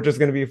think we're just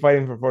going to be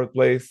fighting for fourth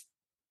place,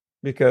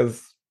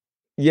 because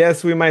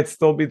yes, we might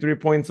still be 3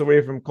 points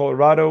away from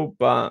Colorado,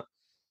 but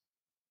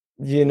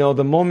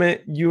the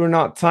moment you're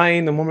not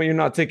tying, the moment you're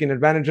not taking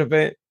advantage of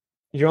it,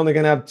 you're only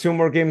going to have 2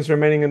 more games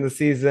remaining in the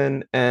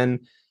season.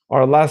 And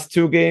our last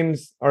 2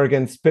 games are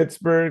against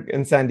Pittsburgh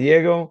and San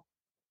Diego,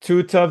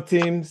 2 tough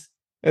teams.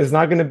 It's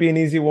not going to be an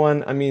easy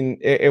one. I mean,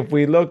 if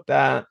we looked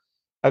at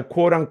a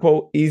quote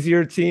unquote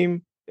easier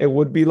team, it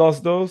would be Los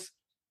Dos.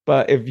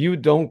 But if you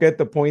don't get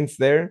the points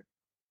there,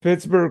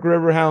 Pittsburgh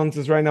Riverhounds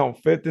is right now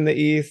 5th in the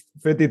East,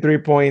 53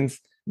 points.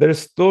 They're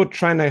still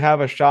trying to have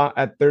a shot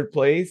at 3rd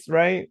place,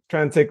 right?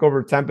 Trying to take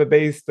over Tampa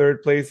Bay's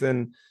 3rd place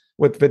and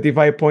with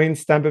 55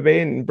 points, Tampa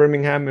Bay and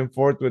Birmingham in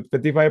 4th with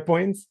 55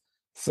 points.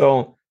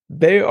 So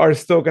they are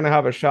still going to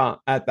have a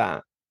shot at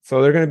that.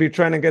 So they're going to be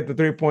trying to get the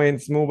 3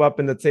 points, move up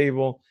in the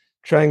table,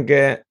 try and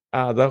get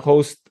the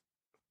host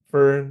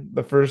for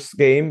the first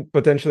game,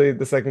 potentially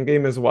the second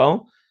game as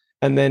well.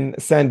 And then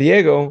San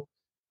Diego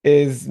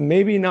is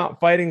maybe not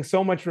fighting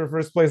so much for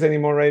first place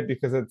anymore, right?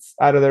 Because it's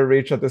out of their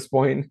reach at this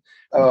point.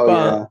 Oh,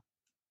 but,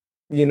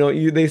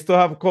 yeah. They still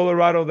have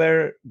Colorado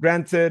there.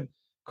 Granted,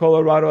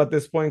 Colorado at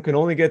this point can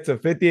only get to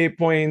 58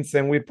 points,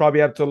 and we'd probably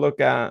have to look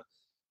at,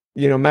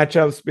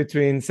 matchups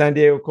between San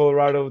Diego,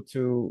 Colorado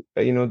to,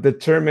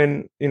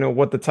 determine,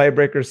 what the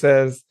tiebreaker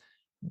says.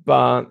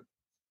 But,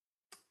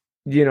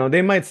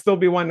 they might still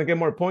be wanting to get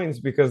more points,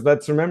 because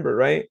let's remember,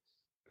 right?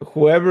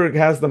 Whoever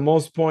has the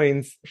most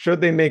points,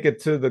 should they make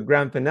it to the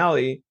grand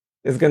finale,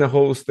 is going to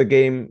host the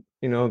game,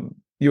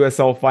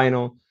 USL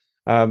final,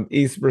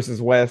 East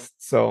versus West.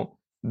 So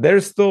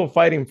they're still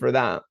fighting for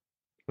that,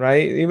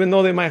 right? Even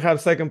though they might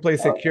have second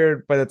place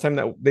secured by the time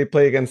that they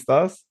play against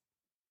us,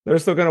 they're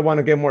still going to want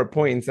to get more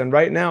points. And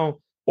right now,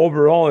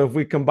 overall, if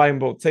we combine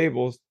both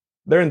tables,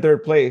 they're in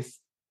 3rd place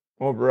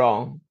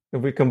overall,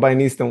 if we combine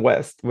East and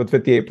West with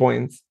 58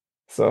 points.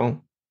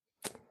 So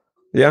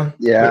yeah.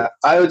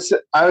 I would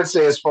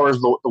say as far as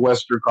the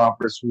Western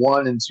Conference,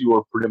 1 and 2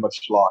 are pretty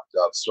much locked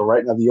up. So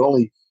right now, the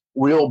only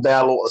real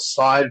battle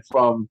aside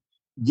from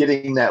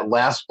getting that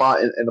last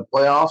spot in the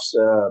playoffs,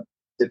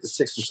 at the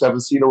 6th or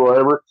 7th seed or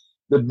whatever,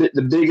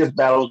 the biggest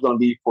battle is going to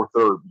be for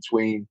 3rd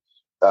between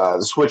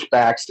the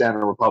Switchbacks and the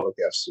Republic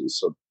FC.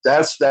 So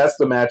that's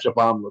the matchup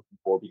I'm looking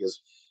for,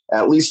 because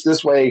at least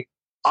this way,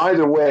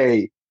 either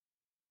way,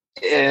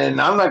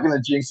 and I'm not going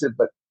to jinx it,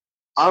 but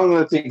I'm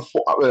going to think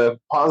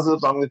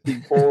positive. I'm going to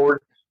think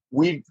forward.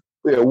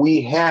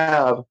 We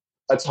have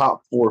a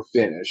top 4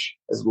 finish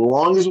as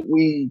long as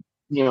we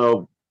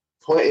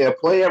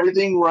play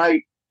everything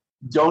right.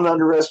 Don't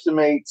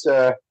underestimate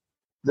the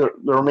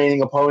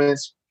remaining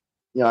opponents.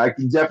 I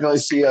can definitely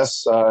see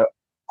us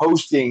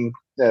hosting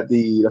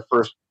the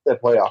first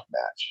playoff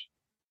match.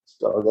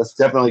 So that's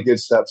definitely good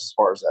steps as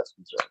far as that's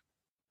concerned.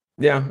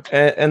 Yeah,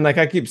 and like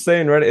I keep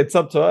saying, right, it's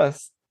up to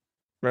us,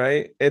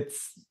 right?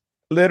 It's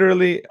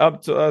literally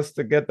up to us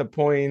to get the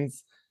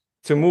points,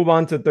 to move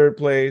on to 3rd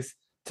place,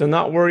 to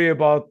not worry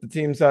about the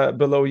teams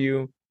below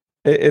you.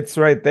 It's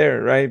right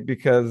there, right?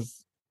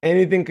 Because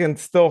anything can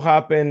still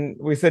happen.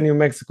 We said New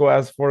Mexico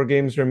has 4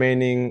 games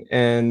remaining,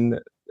 and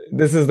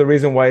this is the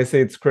reason why I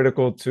say it's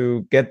critical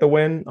to get the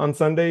win on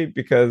Sunday,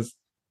 because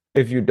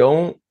if you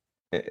don't,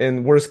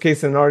 in worst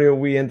case scenario,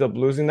 we end up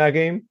losing that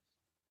game,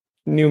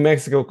 New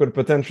Mexico could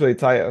potentially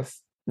tie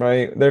us,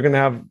 right? They're going to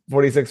have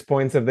 46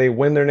 points if they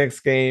win their next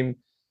game.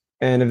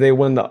 And if they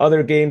win the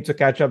other game to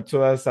catch up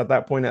to us at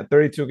that point at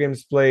 32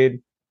 games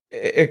played,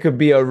 it could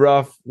be a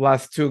rough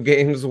last 2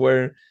 games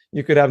where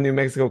you could have New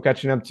Mexico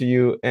catching up to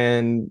you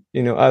and,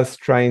 us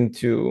trying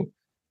to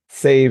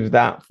save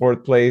that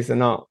 4th place and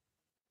not,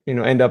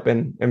 end up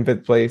in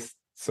 5th place.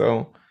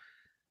 So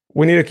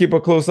we need to keep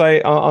a close eye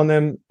on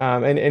them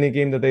in any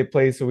game that they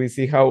play, so we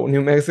see how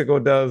New Mexico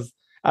does,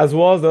 as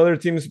well as the other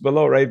teams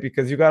below, right?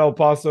 Because you got El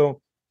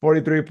Paso,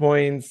 43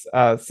 points,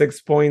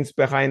 6 points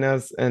behind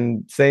us,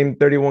 and same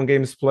 31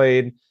 games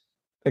played.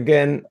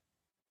 Again,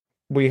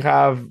 we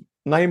have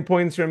 9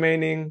 points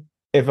remaining.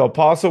 If El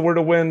Paso were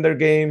to win their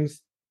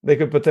games, they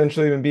could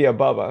potentially even be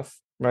above us,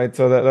 right?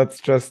 So that's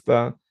just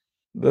the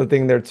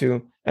thing there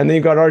too. And then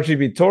you got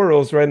RGB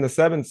Toros right in the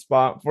 7th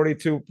spot,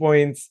 42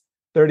 points,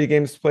 30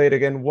 games played.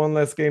 Again, 1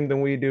 less game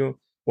than we do.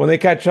 When they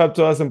catch up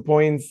to us in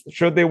points,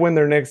 should they win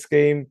their next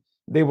game,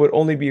 they would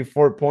only be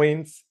 4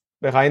 points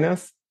behind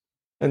us.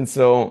 And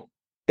so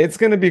it's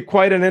going to be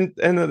quite an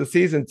end of the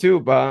season too.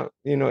 But,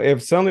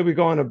 if suddenly we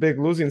go on a big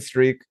losing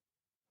streak,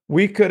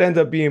 we could end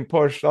up being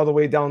pushed all the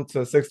way down to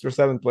 6th or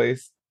 7th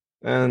place.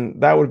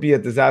 And that would be a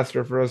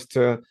disaster for us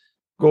to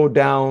go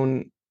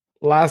down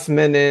last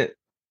minute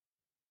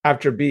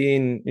after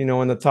being,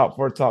 in the top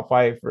 4, top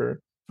 5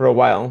 for a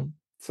while.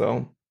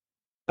 So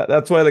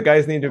that's why the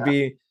guys need to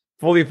be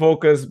fully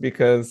focused,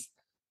 because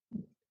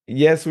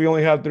yes, we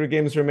only have 3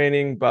 games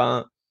remaining,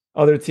 but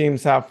other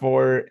teams have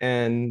 4,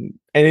 and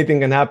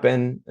anything can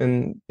happen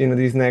in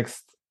these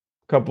next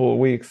couple of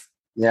weeks.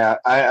 Yeah,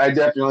 I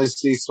definitely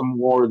see some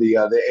more of the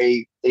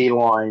A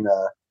line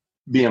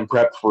being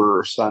prepped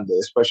for Sunday,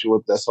 especially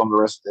with some of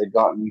the rest they've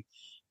gotten.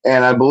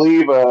 And I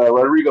believe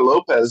Rodrigo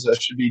Lopez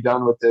should be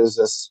done with his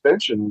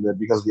suspension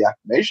because of the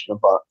acclimation,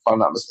 if I'm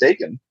not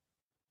mistaken.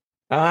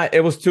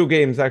 It was 2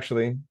 games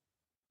actually.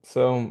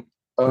 So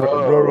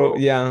Roro, Oh,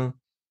 yeah.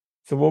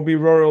 So we'll be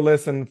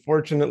Roro-less,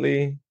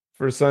 unfortunately,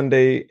 for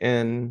Sunday.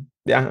 And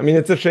yeah, I mean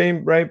it's a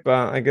shame, right?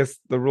 But I guess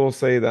the rules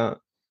say that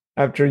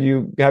after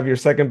you have your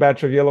second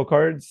batch of yellow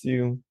cards,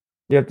 you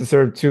have to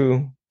serve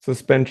 2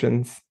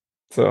 suspensions.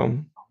 So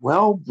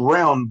well,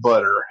 brown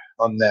butter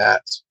on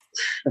that.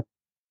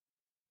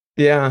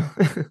 yeah,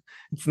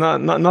 it's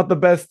not the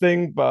best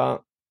thing,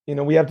 but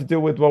we have to do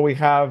with what we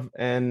have.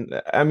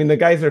 And I mean the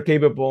guys are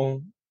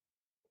capable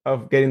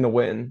of getting the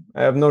win.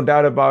 I have no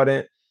doubt about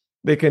it.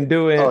 They can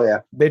do Oh it. yeah,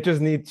 They just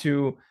need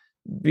to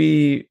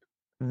be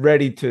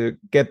ready to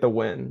get the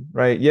win,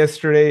 right?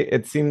 Yesterday,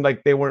 it seemed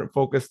like they weren't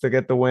focused to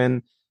get the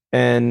win.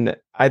 And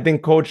I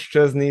think coach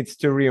just needs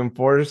to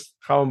reinforce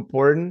how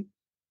important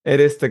it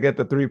is to get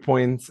the 3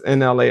 points in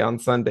LA on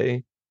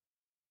Sunday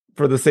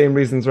for the same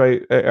reasons,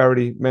 right? I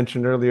already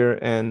mentioned earlier,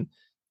 and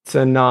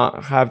to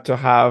not have to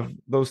have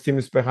those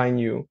teams behind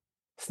you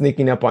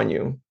sneaking up on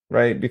you,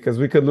 right? Because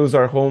we could lose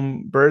our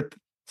home berth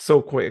so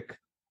quick.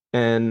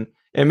 And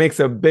it makes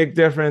a big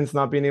difference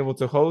not being able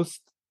to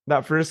host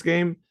that first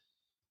game.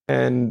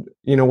 And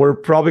we're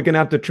probably gonna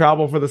have to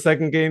travel for the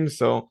second game.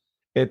 So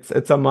it's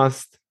a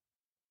must,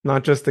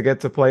 not just to get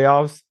to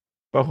playoffs,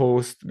 but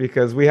host,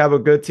 because we have a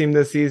good team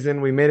this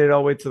season. We made it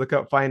all the way to the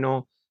cup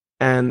final,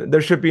 and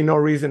there should be no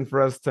reason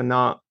for us to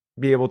not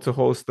be able to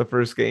host the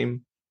first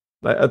game.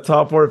 Like a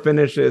top 4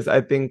 finish is,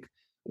 I think,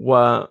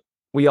 what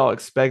we all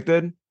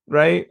expected,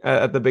 right?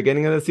 At the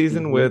beginning of the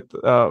season, hmm with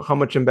how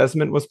much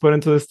investment was put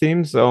into this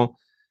team. So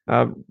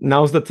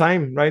now's the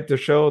time, right, to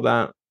show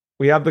that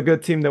we have the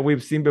good team that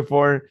we've seen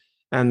before,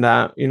 and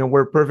that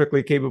we're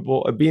perfectly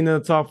capable of being in the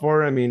top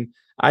 4. I mean,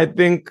 I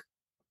think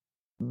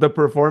the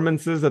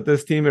performances that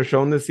this team has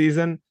shown this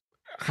season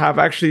have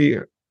actually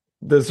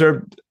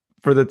deserved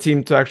for the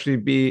team to actually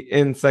be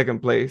in second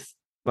place.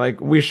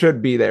 Like we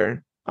should be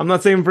there. I'm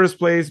not saying first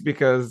place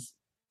because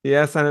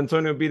yeah, San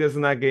Antonio beat us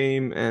in that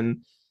game,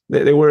 and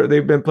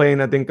they've been playing,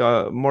 I think,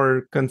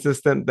 more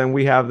consistent than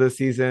we have this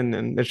season,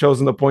 and it shows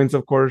in the points,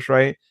 of course,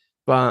 right?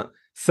 But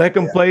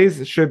second yeah.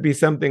 place should be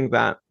something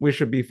that we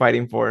should be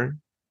fighting for.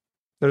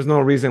 There's no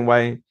reason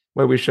why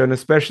we shouldn't,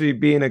 especially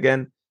being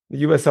again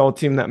the USL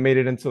team that made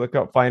it into the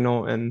cup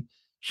final and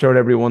showed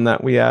everyone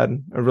that we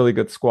had a really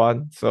good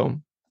squad.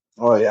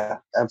 Oh yeah,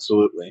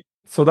 absolutely.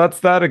 So that's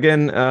that.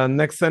 Again,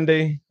 next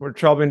Sunday we're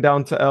traveling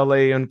down to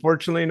LA.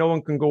 Unfortunately, no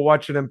one can go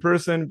watch it in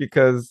person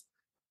because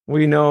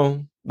we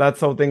know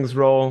that's how things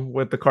roll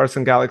with the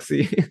Carson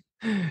Galaxy.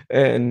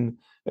 And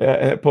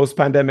post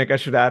pandemic, I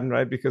should add,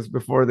 right? Because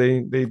before they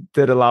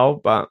did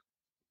allow, but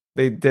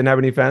they didn't have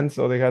any fans,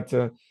 so they had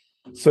to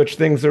switch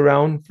things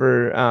around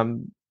for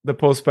the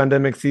post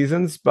pandemic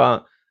seasons.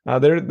 But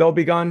they'll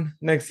be gone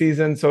next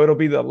season, so it'll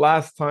be the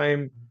last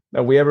time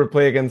that we ever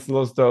play against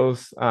Los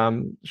Dos.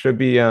 Should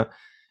be a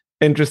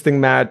interesting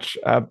match,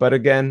 but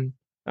again,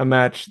 a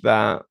match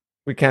that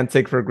we can't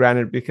take for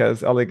granted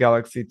because LA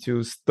Galaxy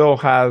 2 still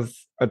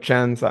has a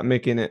chance at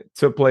making it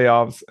to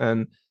playoffs,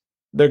 and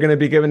they're going to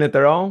be giving it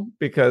their all,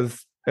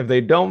 because if they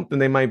don't, then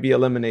they might be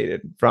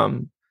eliminated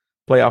from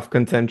playoff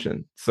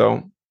contention.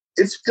 So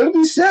It's going to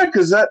be sad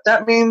because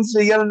that means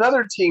yet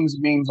another team's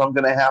means I'm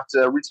going to have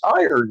to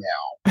retire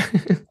now.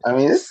 I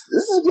mean, this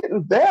is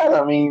getting bad.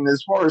 I mean,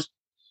 as far as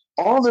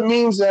all the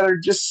memes that are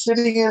just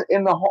sitting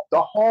in the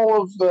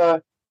hall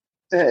of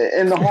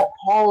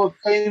hall of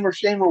fame or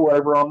shame or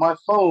whatever on my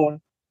phone,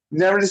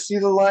 never to see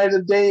the light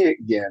of day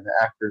again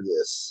after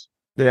this.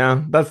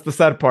 yeah, that's the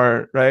sad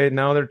part, right?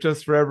 Now they're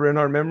just forever in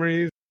our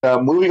memories.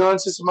 Moving on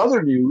to some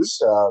other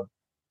news,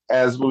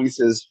 as Luis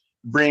is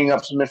bringing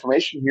up some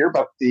information here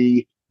about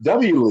the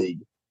W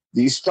League.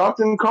 The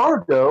Stockton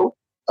Cargo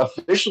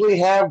officially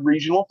have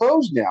regional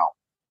foes now.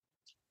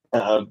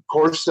 Of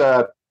course,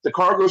 the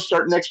Cargos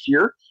start next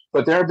year,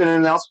 but there have been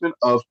an announcement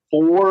of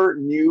 4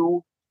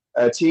 new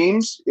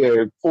teams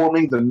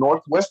forming the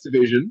Northwest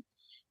Division.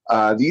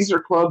 These are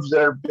clubs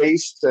that are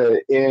based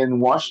in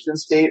Washington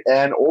State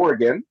and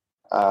Oregon.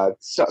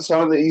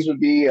 Some of these would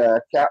be, I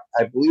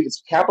believe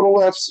it's Capital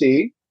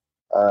FC,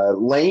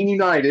 Lane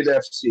United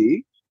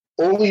FC,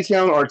 Oldie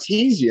Town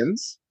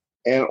Artesians,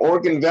 and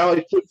Oregon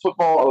Valley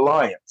Football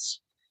Alliance.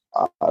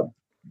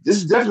 This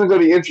is definitely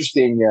going to be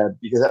interesting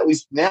because at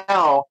least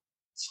now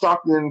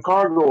Stockton and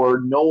Cargo are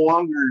no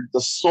longer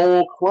the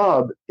sole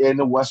club in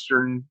the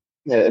western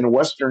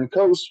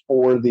coast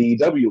for the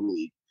W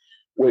League.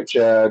 Which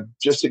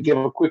just to give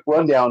a quick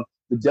rundown,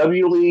 the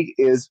W League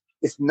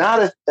it's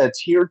not a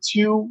tier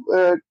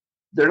 2.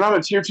 They're not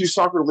a tier 2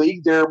 soccer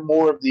league. They're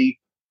more of the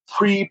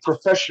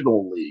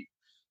pre-professional league.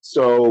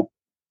 So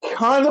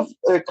kind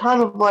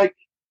of like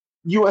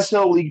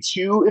USL League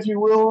 2, if you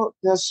will,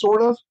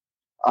 sort of.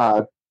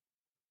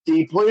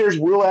 The players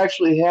will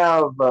actually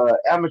have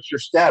amateur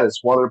status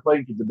while they're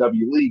playing for the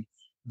W League,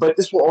 but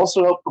this will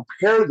also help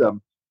prepare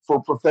them for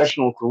a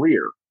professional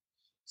career.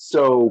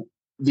 So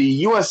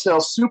the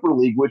USL Super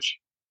League, which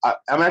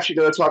I'm actually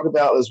going to talk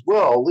about as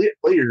well later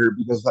here,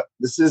 because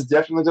this is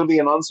definitely going to be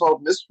an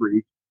unsolved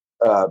mystery,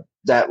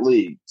 that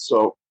league.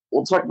 So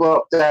we'll talk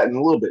about that in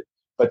a little bit.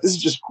 But this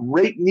is just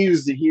great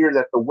news to hear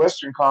that the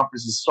Western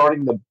Conference is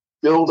starting to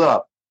build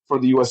up for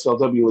the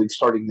USLW League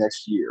starting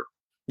next year.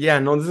 Yeah,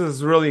 no, this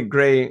is really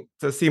great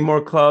to see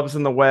more clubs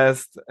in the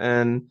West.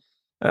 And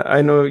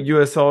I know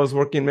USL is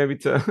working maybe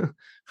to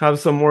have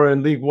some more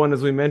in League One,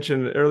 as we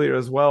mentioned earlier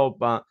as well.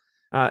 But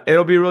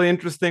it'll be really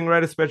interesting,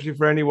 right? Especially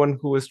for anyone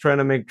who is trying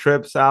to make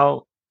trips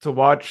out to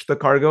watch the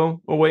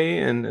Cargo away.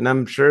 And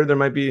I'm sure there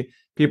might be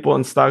people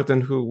in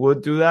Stockton who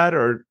would do that,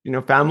 or,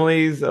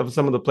 families of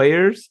some of the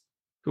players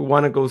who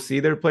want to go see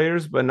their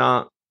players, but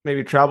not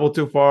maybe travel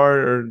too far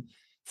or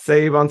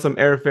save on some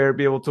airfare,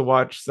 be able to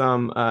watch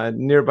some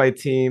nearby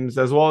teams,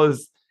 as well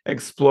as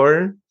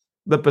explore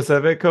the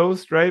Pacific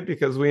Coast, right?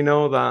 Because we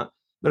know that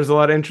there's a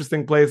lot of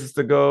interesting places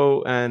to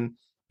go. And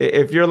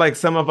if you're like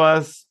some of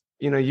us,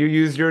 you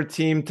use your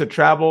team to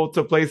travel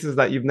to places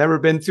that you've never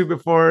been to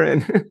before,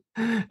 and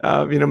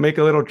make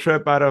a little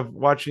trip out of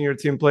watching your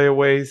team play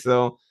away.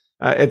 So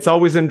it's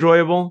always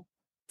enjoyable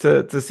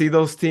to see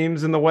those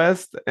teams in the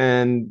West.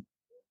 And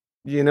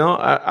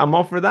I'm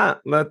all for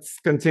that. Let's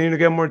continue to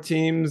get more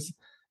teams.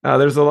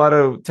 There's a lot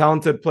of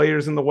talented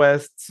players in the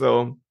West,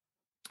 so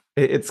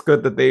it's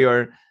good that they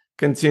are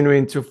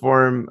continuing to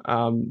form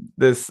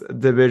this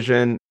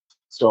division.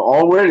 So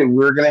already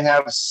we're going to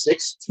have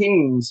 6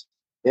 teams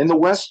in the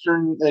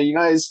Western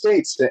United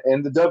States to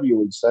end the W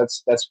League. So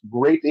that's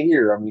great to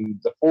hear. I mean,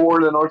 the 4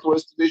 in the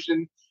Northwest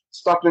Division,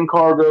 Stockton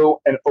Cargo,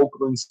 and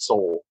Oakland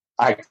Soul.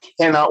 I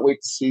cannot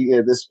wait to see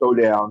this go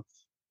down,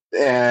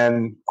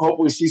 and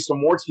hopefully see some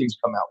more teams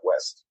come out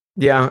west.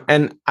 Yeah,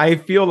 and I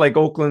feel like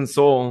Oakland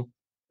Soul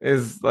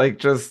is like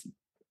just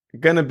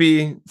gonna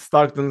be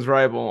Stockton's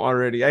rival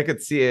already. I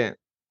could see it,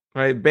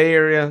 right? Bay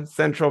Area,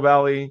 Central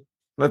Valley,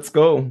 let's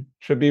go.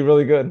 Should be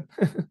really good.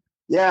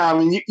 Yeah, I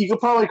mean, you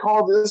could probably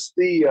call this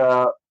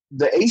the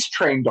Ace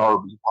Train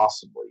Derby,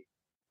 possibly.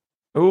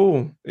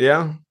 Oh,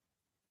 yeah.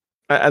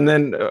 And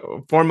then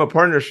form a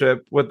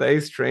partnership with the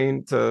Ace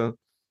Train to,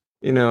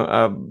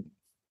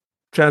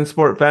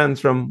 transport fans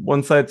from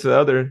one side to the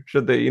other,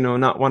 should they,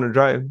 not want to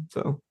drive.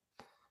 So,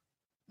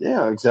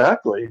 yeah,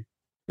 exactly.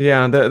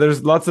 Yeah,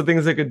 there's lots of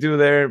things they could do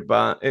there,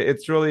 but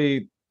it's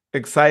really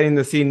exciting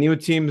to see new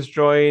teams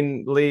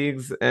join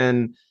leagues,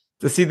 and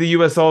to see the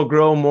USL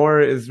grow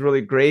more is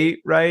really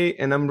great, right?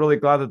 And I'm really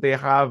glad that they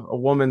have a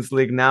women's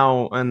league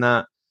now, and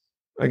that,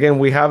 again,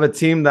 we have a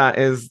team that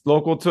is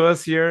local to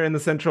us here in the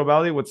Central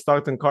Valley with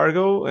Stockton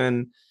Cargo.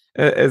 And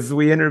as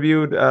we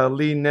interviewed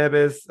Lee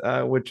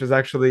Neves, which is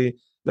actually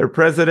their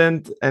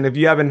president, and if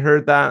you haven't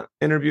heard that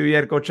interview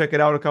yet, go check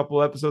it out a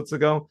couple episodes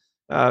ago.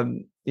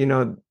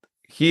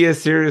 He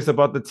is serious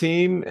about the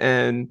team,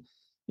 and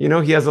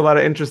he has a lot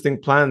of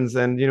interesting plans,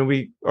 and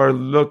we are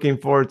looking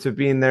forward to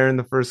being there in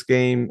the first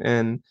game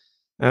and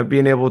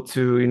being able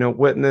to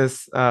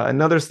witness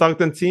another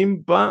Stockton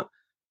team, but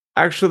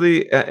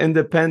actually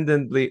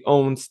independently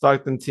owned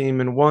Stockton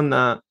team, and one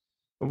that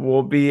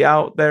will be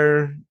out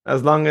there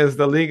as long as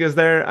the league is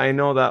there. I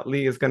know that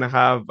league is going to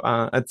have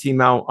a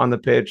team out on the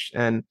pitch,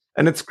 and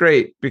it's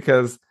great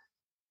because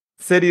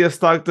City of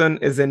Stockton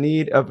is in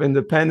need of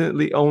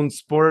independently owned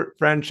sport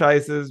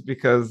franchises,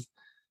 because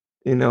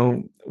we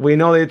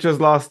know they just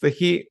lost the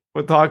Heat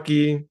with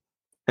hockey,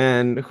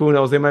 and who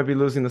knows, they might be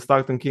losing the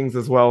Stockton Kings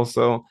as well.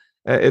 So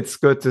it's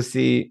good to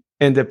see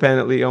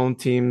independently owned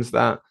teams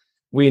that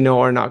we know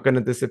are not going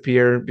to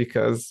disappear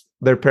because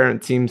their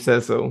parent team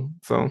says so.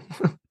 So,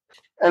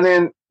 and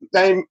then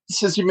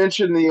since you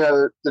mentioned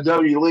the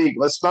W League,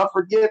 let's not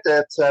forget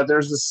that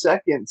there's a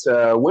second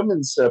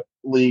women's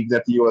league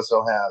that the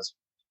USL has.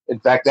 In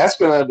fact, that's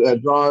going to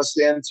draw us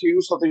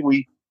into something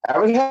we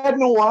haven't had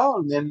in a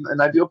while,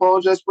 and I do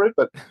apologize for it,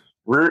 but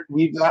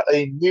we've got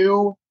a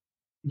new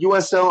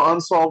USL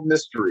unsolved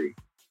mystery.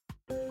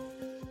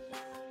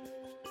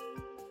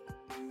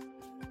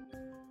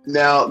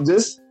 Now,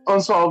 this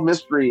unsolved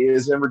mystery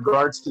is in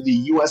regards to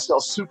the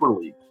USL Super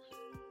League.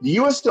 The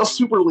USL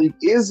Super League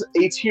is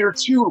a Tier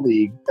 2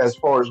 league as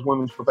far as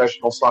women's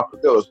professional soccer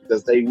goes,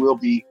 because they will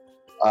be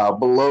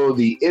below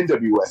the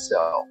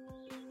NWSL.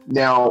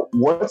 Now,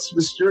 what's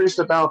mysterious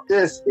about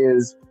this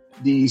is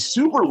the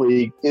Super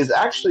League is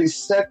actually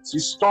set to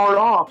start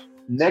off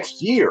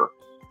next year.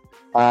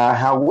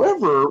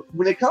 However,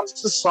 when it comes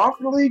to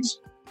soccer leagues,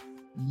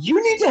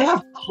 you need to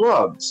have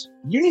clubs.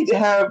 You need to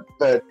have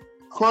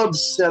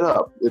clubs set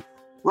up with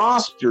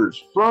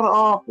rosters, front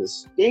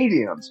office,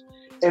 stadiums.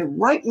 And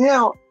right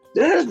now,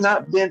 there has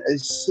not been a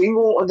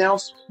single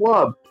announced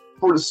club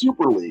for the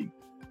Super League.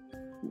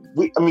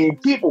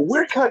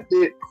 We're cutting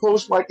it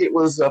close like it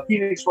was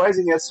Phoenix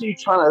Rising FC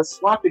trying to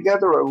slap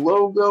together a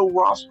logo,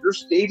 roster,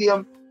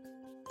 stadium,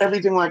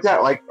 everything like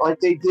that, like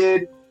they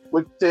did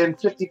within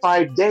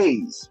 55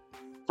 days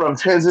from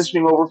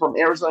transitioning over from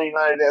Arizona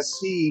United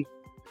SC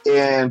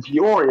and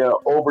Peoria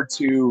over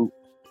to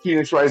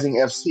Phoenix Rising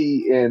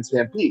FC in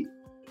Tempe.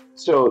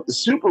 So the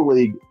Super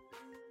League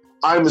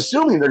I'm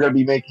assuming they're going to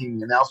be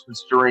making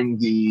announcements during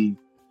the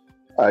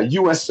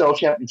USL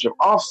Championship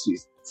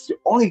offseason. It's the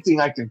only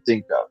thing I can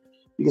think of.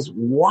 Because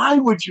why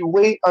would you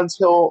wait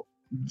until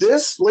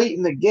this late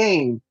in the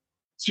game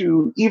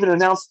to even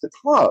announce the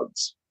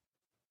clubs?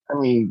 I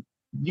mean,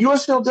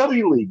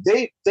 USLW League,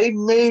 they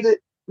made it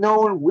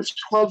known which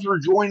clubs were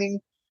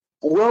joining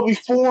well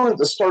before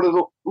the start of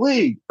the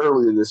league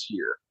earlier this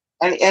year.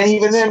 And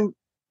even then,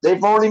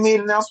 they've already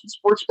made announcements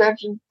for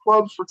expansion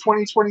clubs for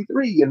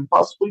 2023 and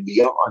possibly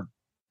beyond.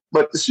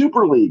 But the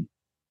Super League,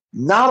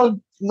 not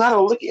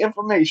a lick of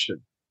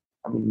information.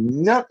 I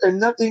mean,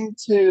 nothing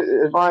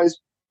to advise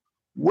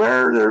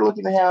where they're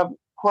looking to have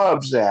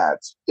clubs at.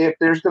 If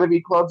there's going to be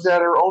clubs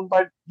that are owned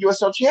by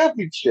USL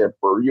Championship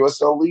or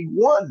USL League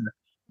One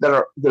that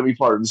are going to be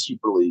part of the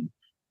Super League.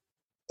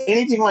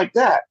 Anything like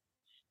that.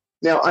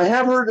 Now, I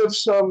have heard of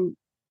some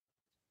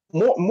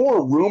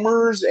more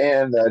rumors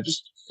and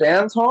just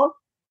fan talk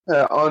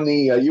on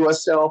the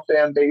USL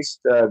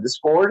fan-based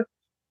Discord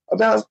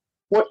about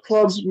what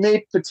clubs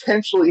may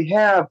potentially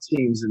have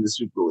teams in the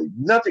Super League.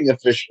 Nothing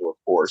official, of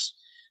course.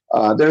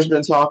 There's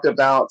been talk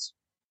about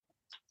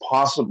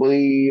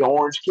possibly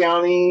Orange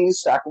County,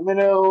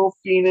 Sacramento,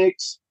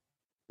 Phoenix,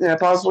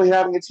 possibly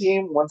having a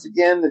team. Once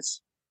again,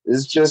 this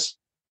is just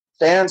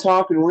fan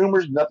talk and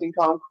rumors, nothing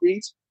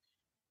concrete.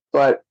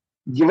 But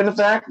given the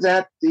fact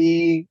that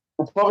the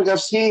Republic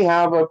FC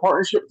have a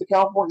partnership with the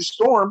California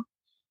Storm,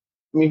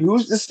 I mean,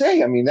 who's to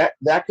say? I mean,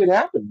 that could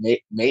happen.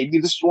 Maybe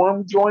the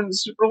Storm join the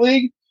Super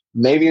League.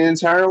 Maybe an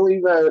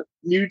entirely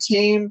new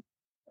team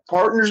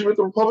partners with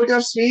the Republic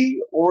FC,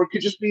 or it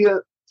could just be a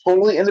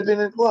totally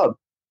independent club.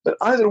 But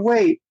either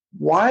way,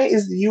 why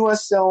is the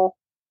USL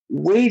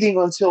waiting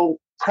until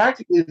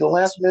practically the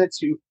last minute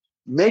to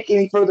make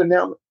any further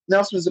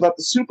announcements about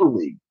the Super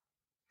League?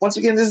 Once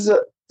again, this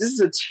is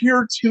a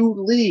Tier 2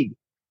 league.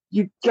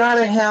 You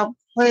gotta have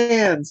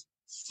plans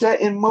set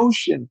in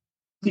motion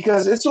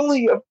because it's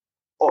only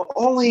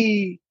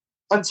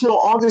until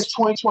August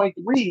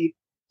 2023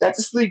 that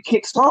this league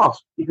kicks off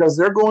because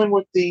they're going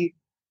with the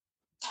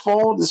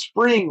fall to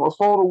spring or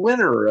fall to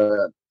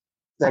winter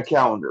that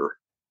calendar.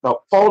 No,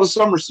 fall to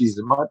summer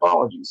season. My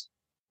apologies.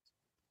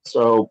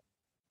 So,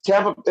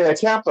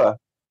 Tampa,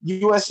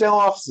 USL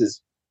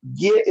offices,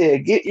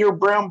 get your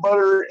brown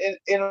butter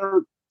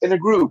in a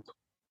group.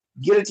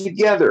 Get it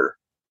together.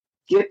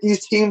 Get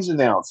these teams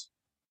announced.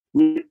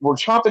 We're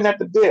chomping at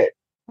the bit.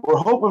 We're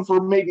hoping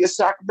for maybe a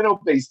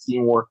Sacramento-based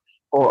team or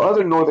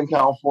other Northern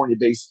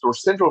California-based or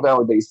Central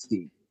Valley-based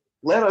team.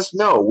 Let us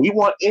know. We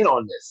want in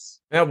on this.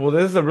 Yeah, well,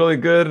 this is a really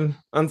good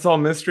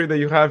unsolved mystery that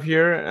you have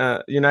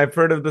here. I've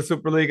heard of the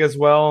Super League as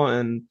well,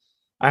 and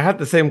I had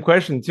the same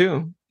question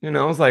too.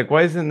 I was like,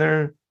 why isn't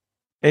there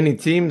any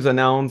teams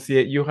announced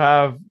yet? You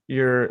have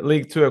your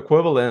League 2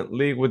 equivalent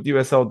league with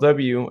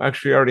USLW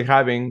actually already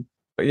having,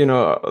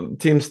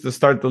 teams to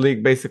start the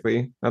league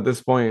basically at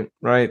this point,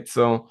 right?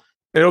 So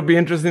it'll be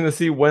interesting to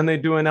see when they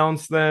do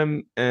announce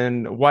them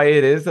and why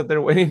it is that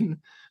they're waiting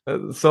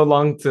so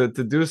long to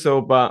do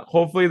so. But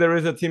hopefully there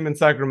is a team in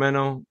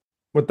Sacramento.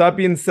 With that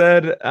being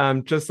said,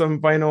 just some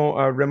final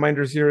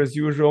reminders here as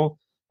usual.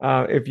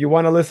 If you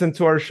want to listen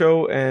to our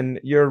show and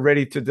you're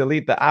ready to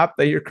delete the app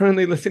that you're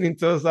currently listening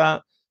to us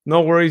at, no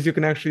worries. You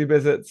can actually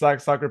visit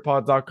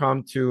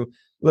sacsoccerpod.com to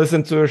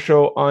listen to a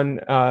show on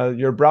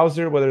your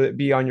browser, whether it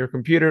be on your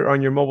computer or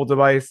on your mobile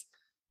device.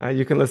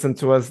 You can listen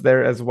to us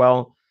there as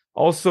well.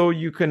 Also,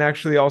 you can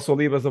actually also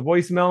leave us a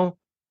voicemail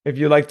if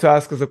you'd like to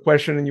ask us a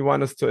question and you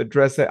want us to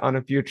address it on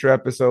a future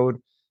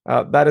episode.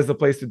 That is the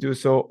place to do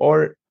so.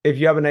 Or if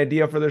you have an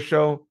idea for the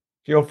show,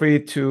 feel free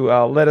to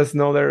let us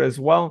know there as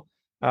well.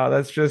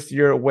 That's just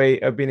your way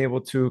of being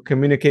able to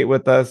communicate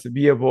with us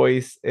via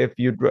voice if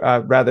you'd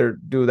rather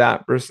do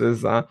that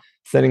versus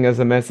sending us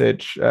a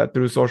message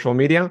through social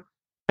media.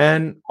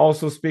 And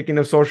also, speaking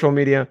of social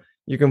media,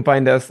 you can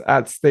find us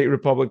at State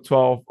Republic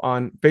 12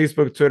 on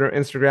Facebook, Twitter,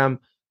 Instagram.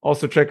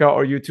 Also, check out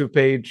our YouTube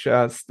page,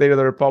 State of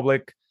the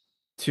Republic,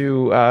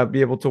 to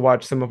be able to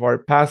watch some of our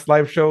past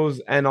live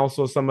shows and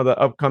also some of the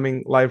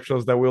upcoming live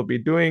shows that we'll be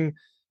doing.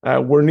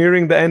 We're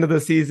nearing the end of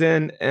the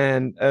season,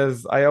 and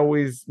as I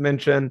always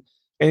mention,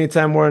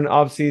 anytime we're in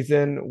off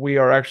season, we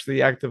are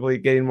actually actively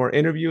getting more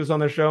interviews on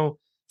the show.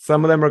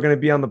 Some of them are going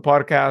to be on the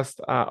podcast.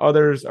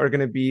 Others are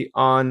going to be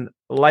on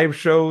live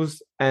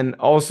shows, and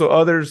also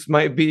others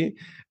might be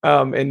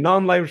in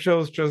non-live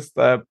shows, just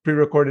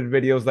pre-recorded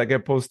videos that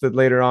get posted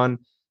later on.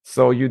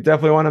 So you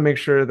definitely want to make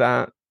sure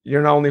that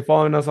you're not only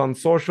following us on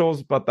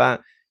socials, but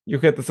that you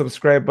hit the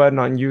subscribe button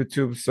on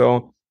YouTube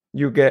so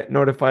you get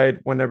notified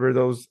whenever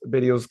those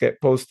videos get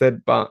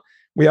posted. But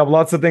we have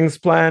lots of things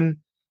planned,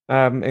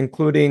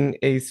 including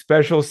a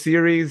special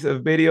series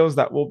of videos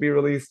that will be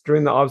released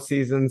during the off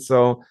season.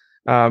 So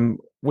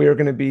we are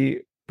going to be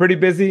pretty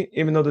busy,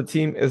 even though the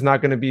team is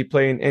not going to be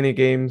playing any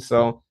games.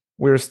 So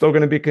we're still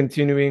going to be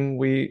continuing.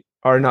 We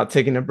are not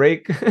taking a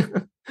break.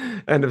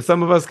 And if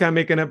some of us can't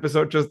make an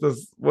episode, just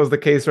as was the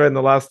case right in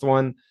the last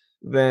one,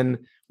 then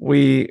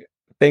we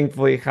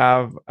thankfully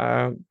have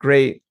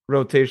great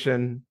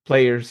rotation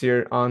players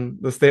here on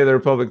the State of the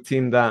Republic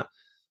team that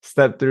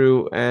step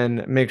through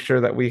and make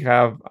sure that we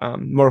have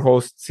more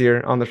hosts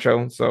here on the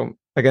show. So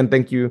again,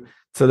 thank you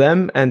to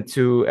them and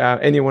to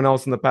anyone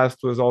else in the past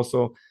who has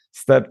also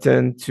stepped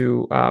in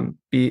to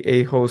be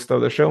a host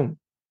of the show.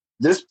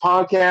 This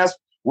podcast,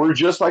 we're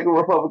just like a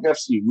Republic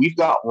FC. We've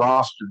got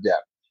roster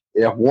depth.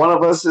 If one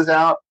of us is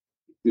out,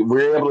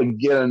 we're able to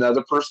get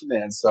another person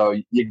in. So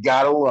you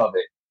got to love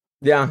it.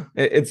 Yeah,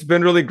 it's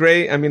been really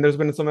great. I mean, there's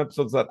been some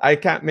episodes that I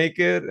can't make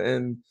it.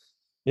 And,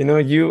 you know,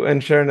 you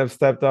and Sharon have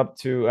stepped up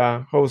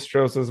to host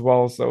shows as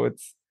well. So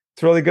it's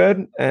really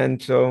good.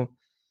 And so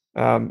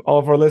all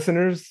of our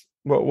listeners,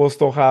 we'll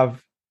still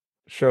have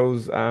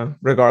shows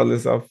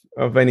regardless of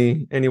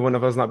any one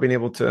of us not being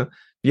able to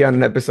be on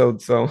an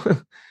episode. So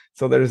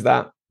so there's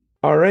that.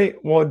 All right.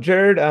 Well,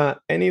 Jared,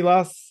 any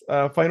last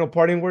final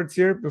parting words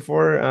here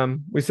before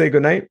we say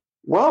goodnight?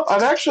 Well,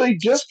 I've actually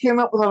just came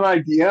up with an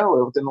idea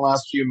within the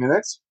last few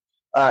minutes.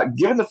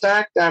 Given the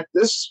fact that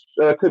this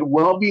could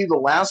well be the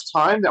last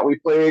time that we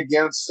play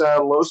against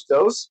Los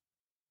Dos,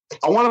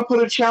 I want to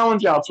put a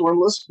challenge out to our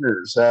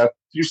listeners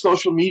through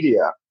social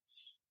media.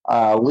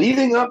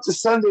 Leading up to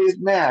Sunday's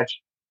match,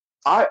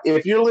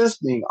 if you're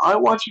listening, I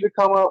want you to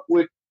come up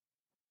with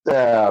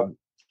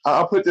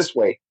I'll put it this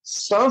way.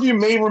 Some of you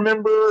may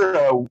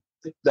remember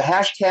the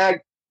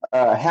hashtag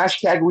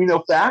We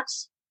Know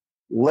Facts.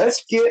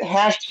 Let's get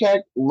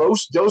hashtag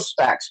Los Dos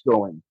Facts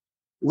going.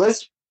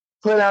 Let's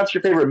put out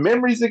your favorite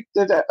memories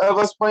of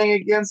us playing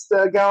against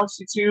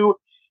Galaxy 2.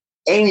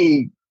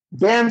 Any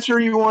banter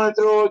you want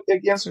to throw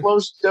against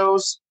Los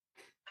Dos.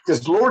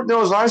 Because Lord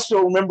knows I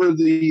still remember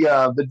the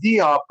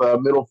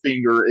Diop middle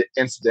finger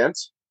incident.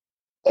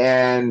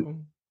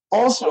 And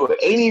also,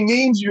 any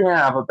memes you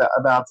have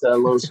about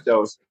Los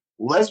Dos,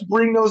 let's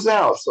bring those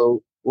out.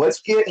 So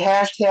let's get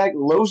hashtag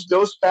Los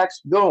Dos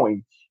Facts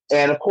going.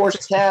 And, of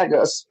course, tag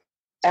us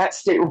at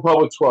State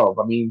Republic 12.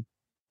 I mean,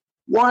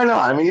 why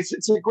not? I mean,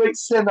 it's a great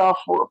send-off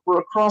for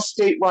a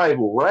cross-state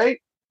rival, right?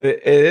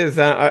 It is.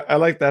 I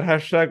like that.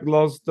 Hashtag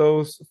Los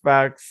Dos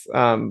Facts.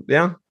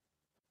 Yeah.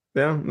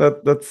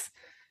 Let's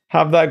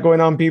have that going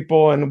on,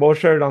 people. And we'll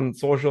share it on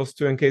socials,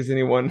 too, in case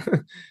anyone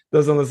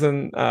doesn't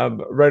listen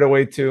right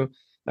away, too.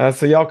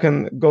 So y'all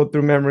can go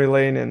through memory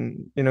lane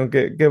and, you know,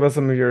 give us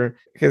some of your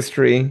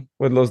history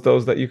with Los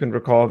Dos that you can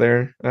recall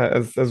there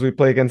as we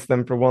play against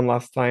them for one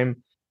last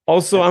time.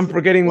 Also, I'm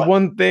forgetting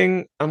one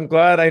thing. I'm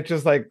glad I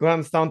just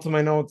glanced down to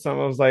my notes and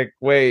I was like,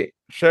 wait,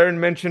 Sharon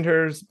mentioned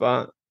hers,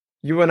 but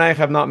you and I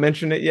have not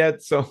mentioned it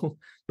yet. So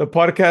the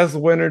podcast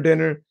winner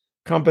dinner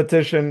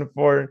competition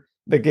for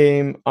the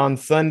game on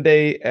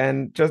Sunday.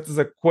 And just as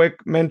a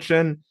quick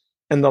mention,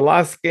 in the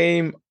last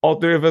game, all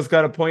three of us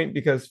got a point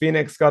because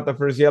Phoenix got the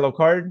first yellow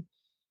card.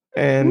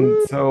 And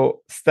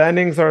so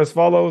standings are as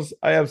follows.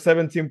 I have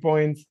 17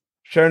 points,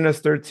 Sharon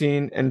has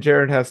 13, and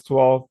Jared has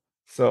 12.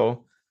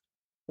 So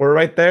we're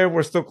right there.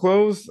 We're still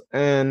close.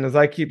 And as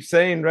I keep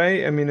saying,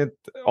 right? I mean,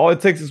 all it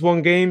takes is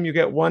one game. You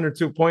get 1 or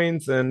 2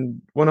 points, and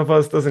one of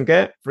us doesn't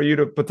get for you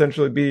to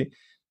potentially be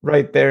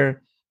right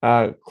there,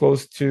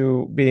 close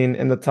to being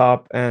in the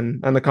top.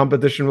 And the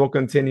competition will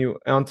continue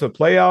onto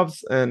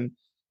playoffs. And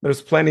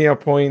there's plenty of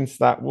points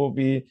that will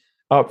be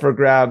up for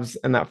grabs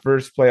in that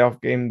first playoff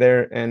game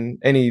there and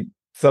any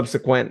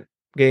subsequent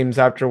games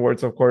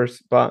afterwards, of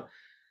course. But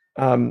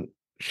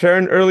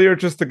Sharon earlier,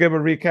 just to give a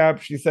recap,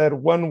 she said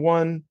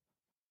 1-1.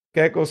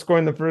 Gecko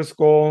scoring the first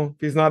goal.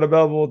 If he's not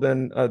available,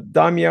 then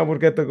Damia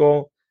would get the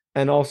goal,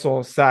 and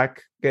also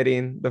Sack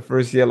getting the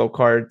first yellow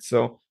card.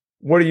 So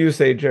what do you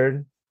say,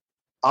 Jared?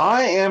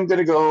 I am going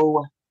to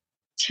go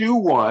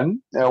 2-1.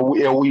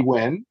 We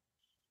win.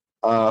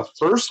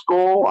 First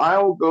goal, I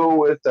will go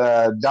with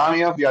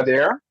Damia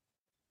Viader.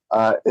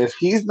 If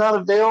he's not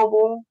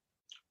available,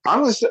 I'm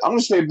going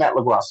to say Matt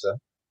LaGrassa.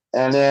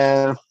 And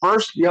then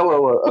first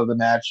yellow of the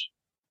match,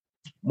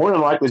 more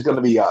than likely, is going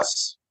to be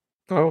us.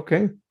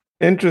 Okay.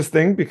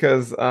 Interesting,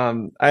 because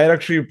I had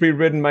actually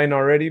pre-written mine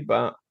already,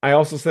 but I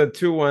also said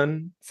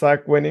 2-1,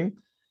 Sack winning.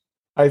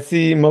 I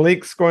see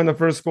Malik scoring the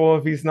first goal.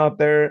 If he's not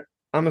there,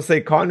 I'm going to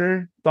say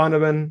Connor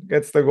Donovan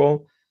gets the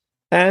goal.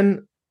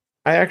 And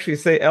I actually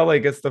say LA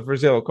gets the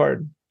first yellow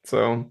card.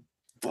 So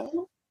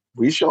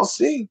we shall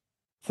see.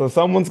 So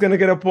someone's going to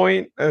get a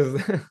point,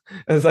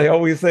 as I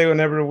always say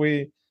whenever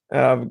we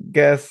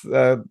guess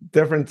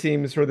different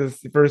teams for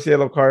this first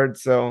yellow card.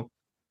 So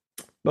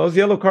those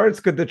yellow cards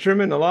could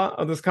determine a lot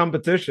of this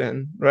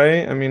competition,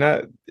 right? I mean,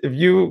 if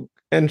you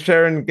and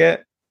Sharon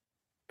get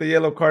the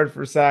yellow card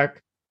for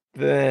Sack,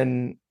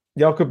 then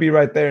y'all could be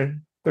right there,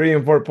 3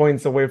 and 4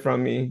 points away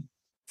from me.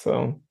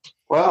 So,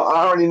 well,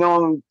 I already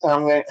know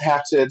I'm going to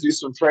have to do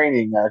some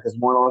training because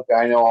more than likely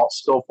I know I'll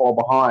still fall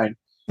behind.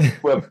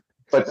 But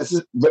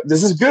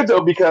this is good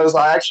though, because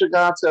I actually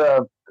got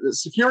a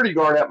security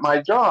guard at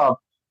my job.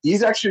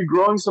 He's actually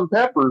growing some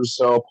peppers,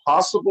 so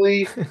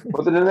possibly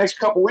within the next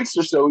couple weeks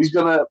or so, he's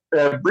going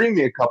to bring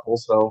me a couple.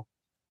 So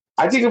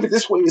I think of it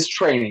this way as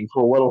training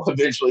for what will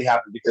eventually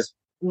happen. Because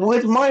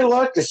with my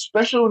luck,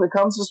 especially when it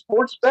comes to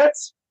sports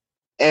bets,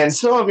 and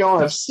some of y'all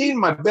have seen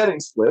my betting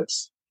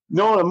slips,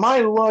 know that my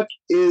luck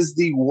is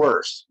the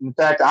worst. In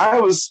fact, I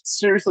was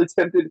seriously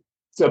tempted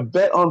to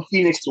bet on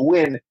Phoenix to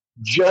win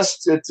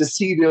just to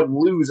see them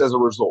lose as a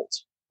result,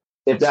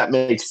 if that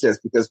makes sense.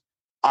 Because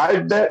I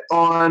bet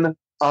on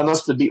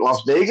us to beat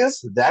Las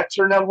Vegas. That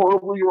turned out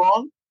horribly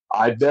wrong.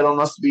 I bet on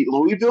us to beat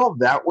Louisville.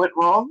 That went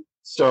wrong.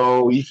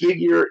 So you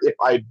figure if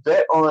I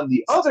bet on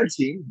the other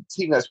team, the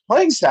team that's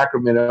playing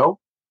Sacramento,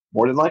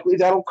 more than likely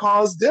that'll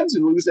cause them to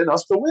lose and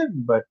us to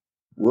win. But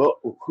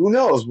who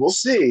knows? We'll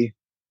see.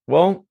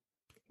 Well,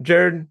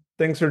 Jared,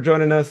 thanks for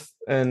joining us.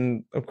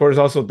 And of course,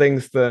 also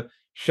thanks to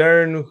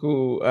Sharon,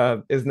 who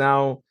is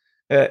now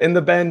in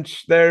the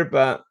bench there,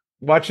 but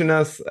watching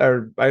us,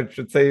 or I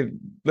should say,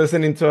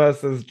 listening to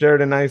us as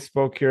Jared and I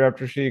spoke here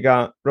after she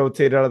got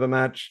rotated out of the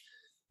match.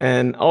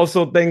 And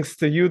also thanks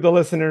to you, the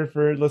listener,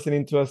 for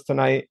listening to us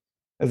tonight.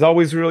 As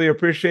always, really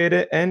appreciate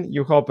it. And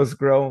you help us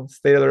grow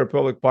State of the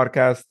Republic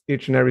podcast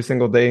each and every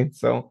single day.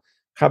 So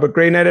have a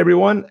great night,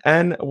 everyone.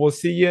 And we'll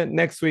see you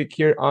next week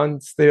here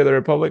on State of the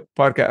Republic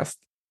podcast.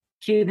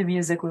 Cue the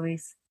music,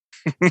 Luis.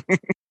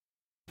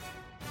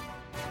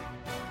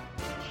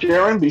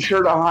 Sharon, be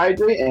sure to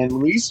hydrate, and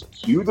Luis,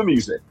 cue the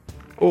music.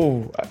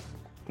 Oh,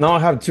 now I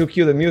have to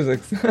cue the music.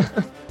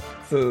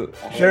 So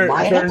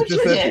Sharon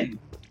just said,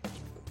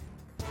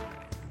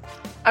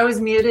 I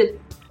was muted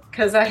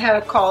because I had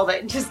a call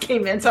that just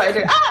came in, so I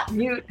did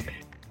mute.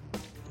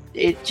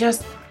 It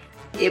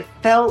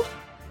felt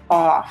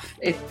off.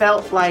 It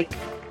felt like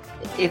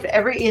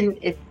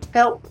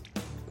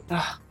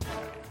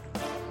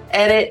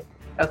edit.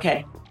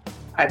 Okay.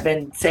 I've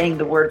been saying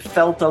the word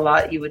felt a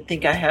lot. You would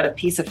think I had a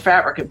piece of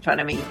fabric in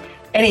front of me.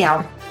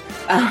 Anyhow,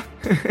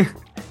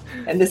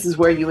 and this is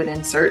where you would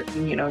insert,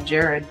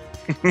 Jared.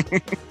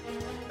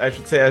 I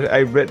should say I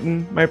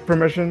written my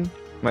permission.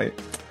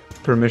 Give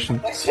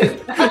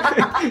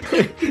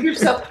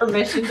yourself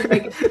permission to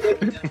make a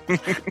prediction.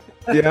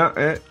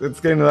 Yeah, it's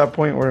getting to that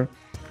point where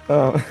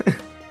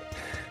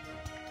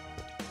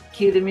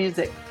cue the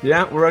music.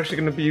 Yeah, we're actually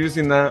going to be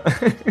using that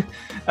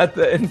at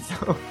the end.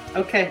 So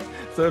okay.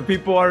 So if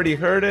people already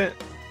heard it,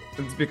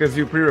 it's because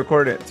you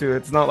pre-recorded it too.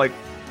 It's not like,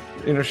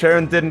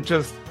 Sharon didn't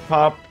just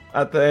pop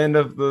at the end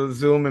of the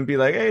Zoom and be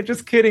like, "Hey,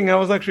 just kidding. I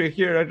was actually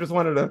here. I just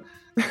wanted to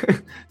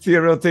see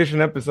a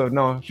rotation episode."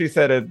 No, she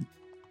said it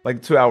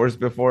like 2 hours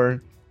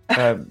before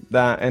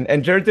that.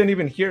 And Jared didn't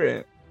even hear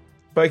it.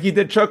 But he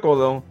did chuckle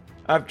though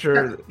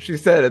after she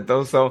said it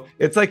though. So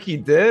it's like he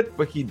did,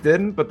 but he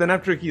didn't. But then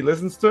after he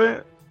listens to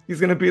it, he's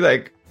going to be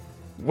like,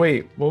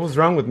 "Wait, what was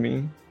wrong with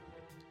me?"